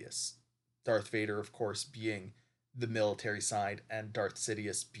Insidious. Darth Vader, of course, being the military side, and Darth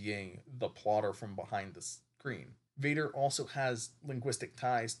Sidious being the plotter from behind the screen. Vader also has linguistic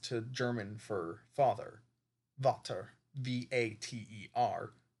ties to German for father, Vater,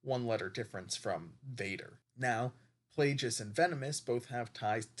 Vater, one letter difference from Vader. Now, Plageuis and Venomous both have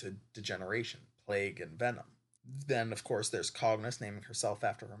ties to degeneration, plague and venom. Then, of course, there's Cognis naming herself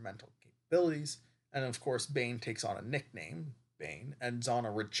after her mental capabilities, and of course, Bane takes on a nickname, Bane, and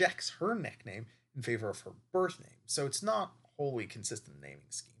Zana rejects her nickname in favor of her birth name, so it's not wholly consistent naming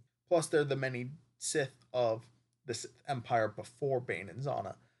scheme. Plus, there are the many Sith of the Sith Empire before Bane and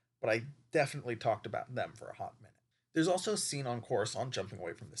Zana, but I definitely talked about them for a hot minute. There's also a scene on Coruscant, jumping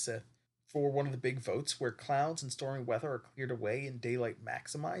away from the Sith, for one of the big votes where clouds and stormy weather are cleared away and daylight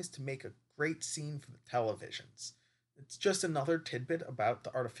maximized to make a great scene for the televisions. It's just another tidbit about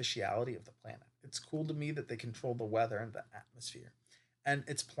the artificiality of the planet. It's cool to me that they control the weather and the atmosphere. And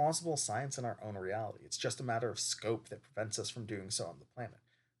it's plausible science in our own reality. It's just a matter of scope that prevents us from doing so on the planet.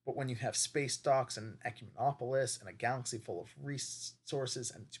 But when you have space docks and an ecumenopolis and a galaxy full of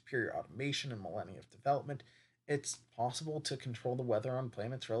resources and superior automation and millennia of development, it's possible to control the weather on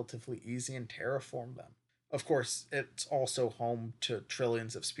planets relatively easy and terraform them. Of course, it's also home to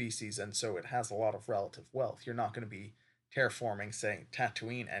trillions of species, and so it has a lot of relative wealth. You're not going to be terraforming, say,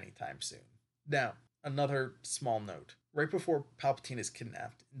 Tatooine anytime soon. Now, another small note. Right before Palpatine is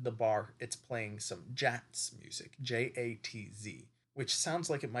kidnapped, in the bar, it's playing some Jatz music, Jatz, which sounds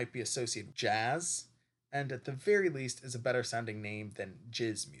like it might be associated with jazz, and at the very least is a better sounding name than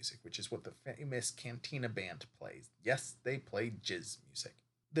Jizz music, which is what the famous Cantina band plays. Yes, they play Jizz music.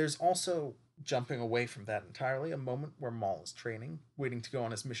 There's also, jumping away from that entirely, a moment where Maul is training, waiting to go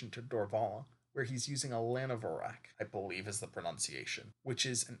on his mission to Dorvala, where he's using a Lanavarak, I believe is the pronunciation, which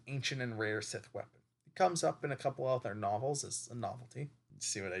is an ancient and rare Sith weapon. It comes up in a couple other novels as a novelty.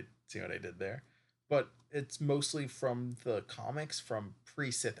 See what I did there? But it's mostly from the comics from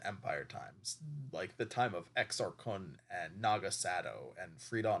pre-Sith Empire times, like the time of Exar Kun and Naga Sato and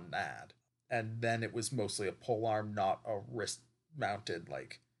Freedon Nad. And then it was mostly a polearm, not a wrist-mounted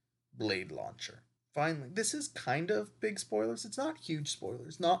like blade launcher. Finally, this is kind of big spoilers. It's not huge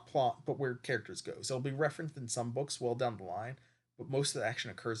spoilers, not plot, but where characters go. So it'll be referenced in some books well down the line, but most of the action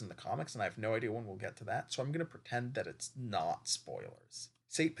occurs in the comics, and I have no idea when we'll get to that. So I'm going to pretend that it's not spoilers.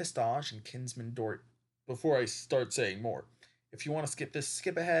 Saint Pistage and Kinsman Dort. Before I start saying more, if you want to skip this,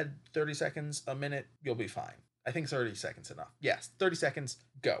 skip ahead 30 seconds, a minute, you'll be fine. I think 30 seconds enough. Yes, 30 seconds,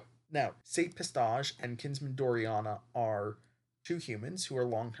 go. Now, Saint Pistage and Kinsman Doriana are two humans who are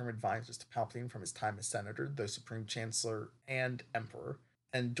long-term advisors to Palpatine from his time as Senator, the Supreme Chancellor, and Emperor.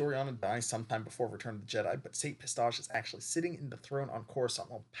 And Doriana dies sometime before Return of the Jedi, but Saint Pistage is actually sitting in the throne on Coruscant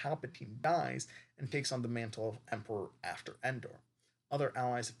while Palpatine dies and takes on the mantle of Emperor after Endor. Other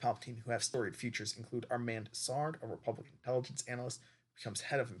allies of Palpatine who have storied futures include Armand Sard, a Republic intelligence analyst who becomes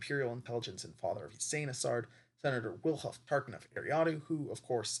head of Imperial Intelligence and father of Ysaena Sard, Senator Wilhuff Tarkin of Ariadu, who, of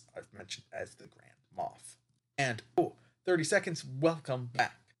course, I've mentioned as the Grand Moff. And, 30 seconds, welcome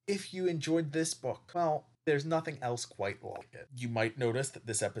back. If you enjoyed this book, well, there's nothing else quite like it. You might notice that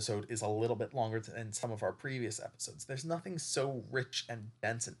this episode is a little bit longer than some of our previous episodes. There's nothing so rich and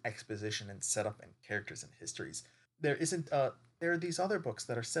dense in exposition and setup and characters and histories. There are these other books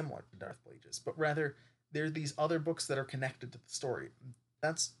that are similar to Darth Plageuis, but rather, there are these other books that are connected to the story.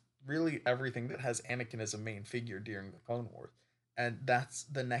 That's really everything that has Anakin as a main figure during the Clone Wars. And that's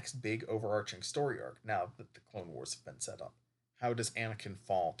the next big overarching story arc now that the Clone Wars have been set up. How does Anakin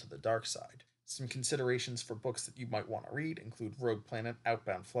fall to the dark side? Some considerations for books that you might want to read include Rogue Planet,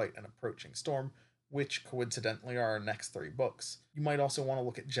 Outbound Flight, and Approaching Storm, which coincidentally are our next 3 books. You might also want to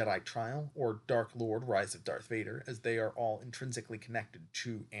look at Jedi Trial or Dark Lord Rise of Darth Vader, as they are all intrinsically connected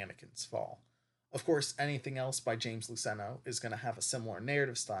to Anakin's fall. Of course, anything else by James Luceno is going to have a similar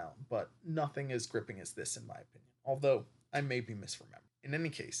narrative style, but nothing as gripping as this in my opinion, although I may be misremembering. In any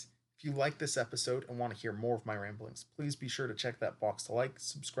case, if you like this episode and want to hear more of my ramblings, please be sure to check that box to like,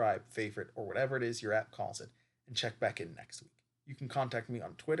 subscribe, favorite, or whatever it is your app calls it, and check back in next week. You can contact me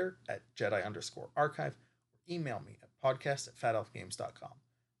on Twitter at Jedi_archive or email me at podcast@fatelfgames.com.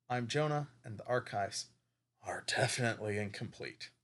 I'm Jonah, and the archives are definitely incomplete.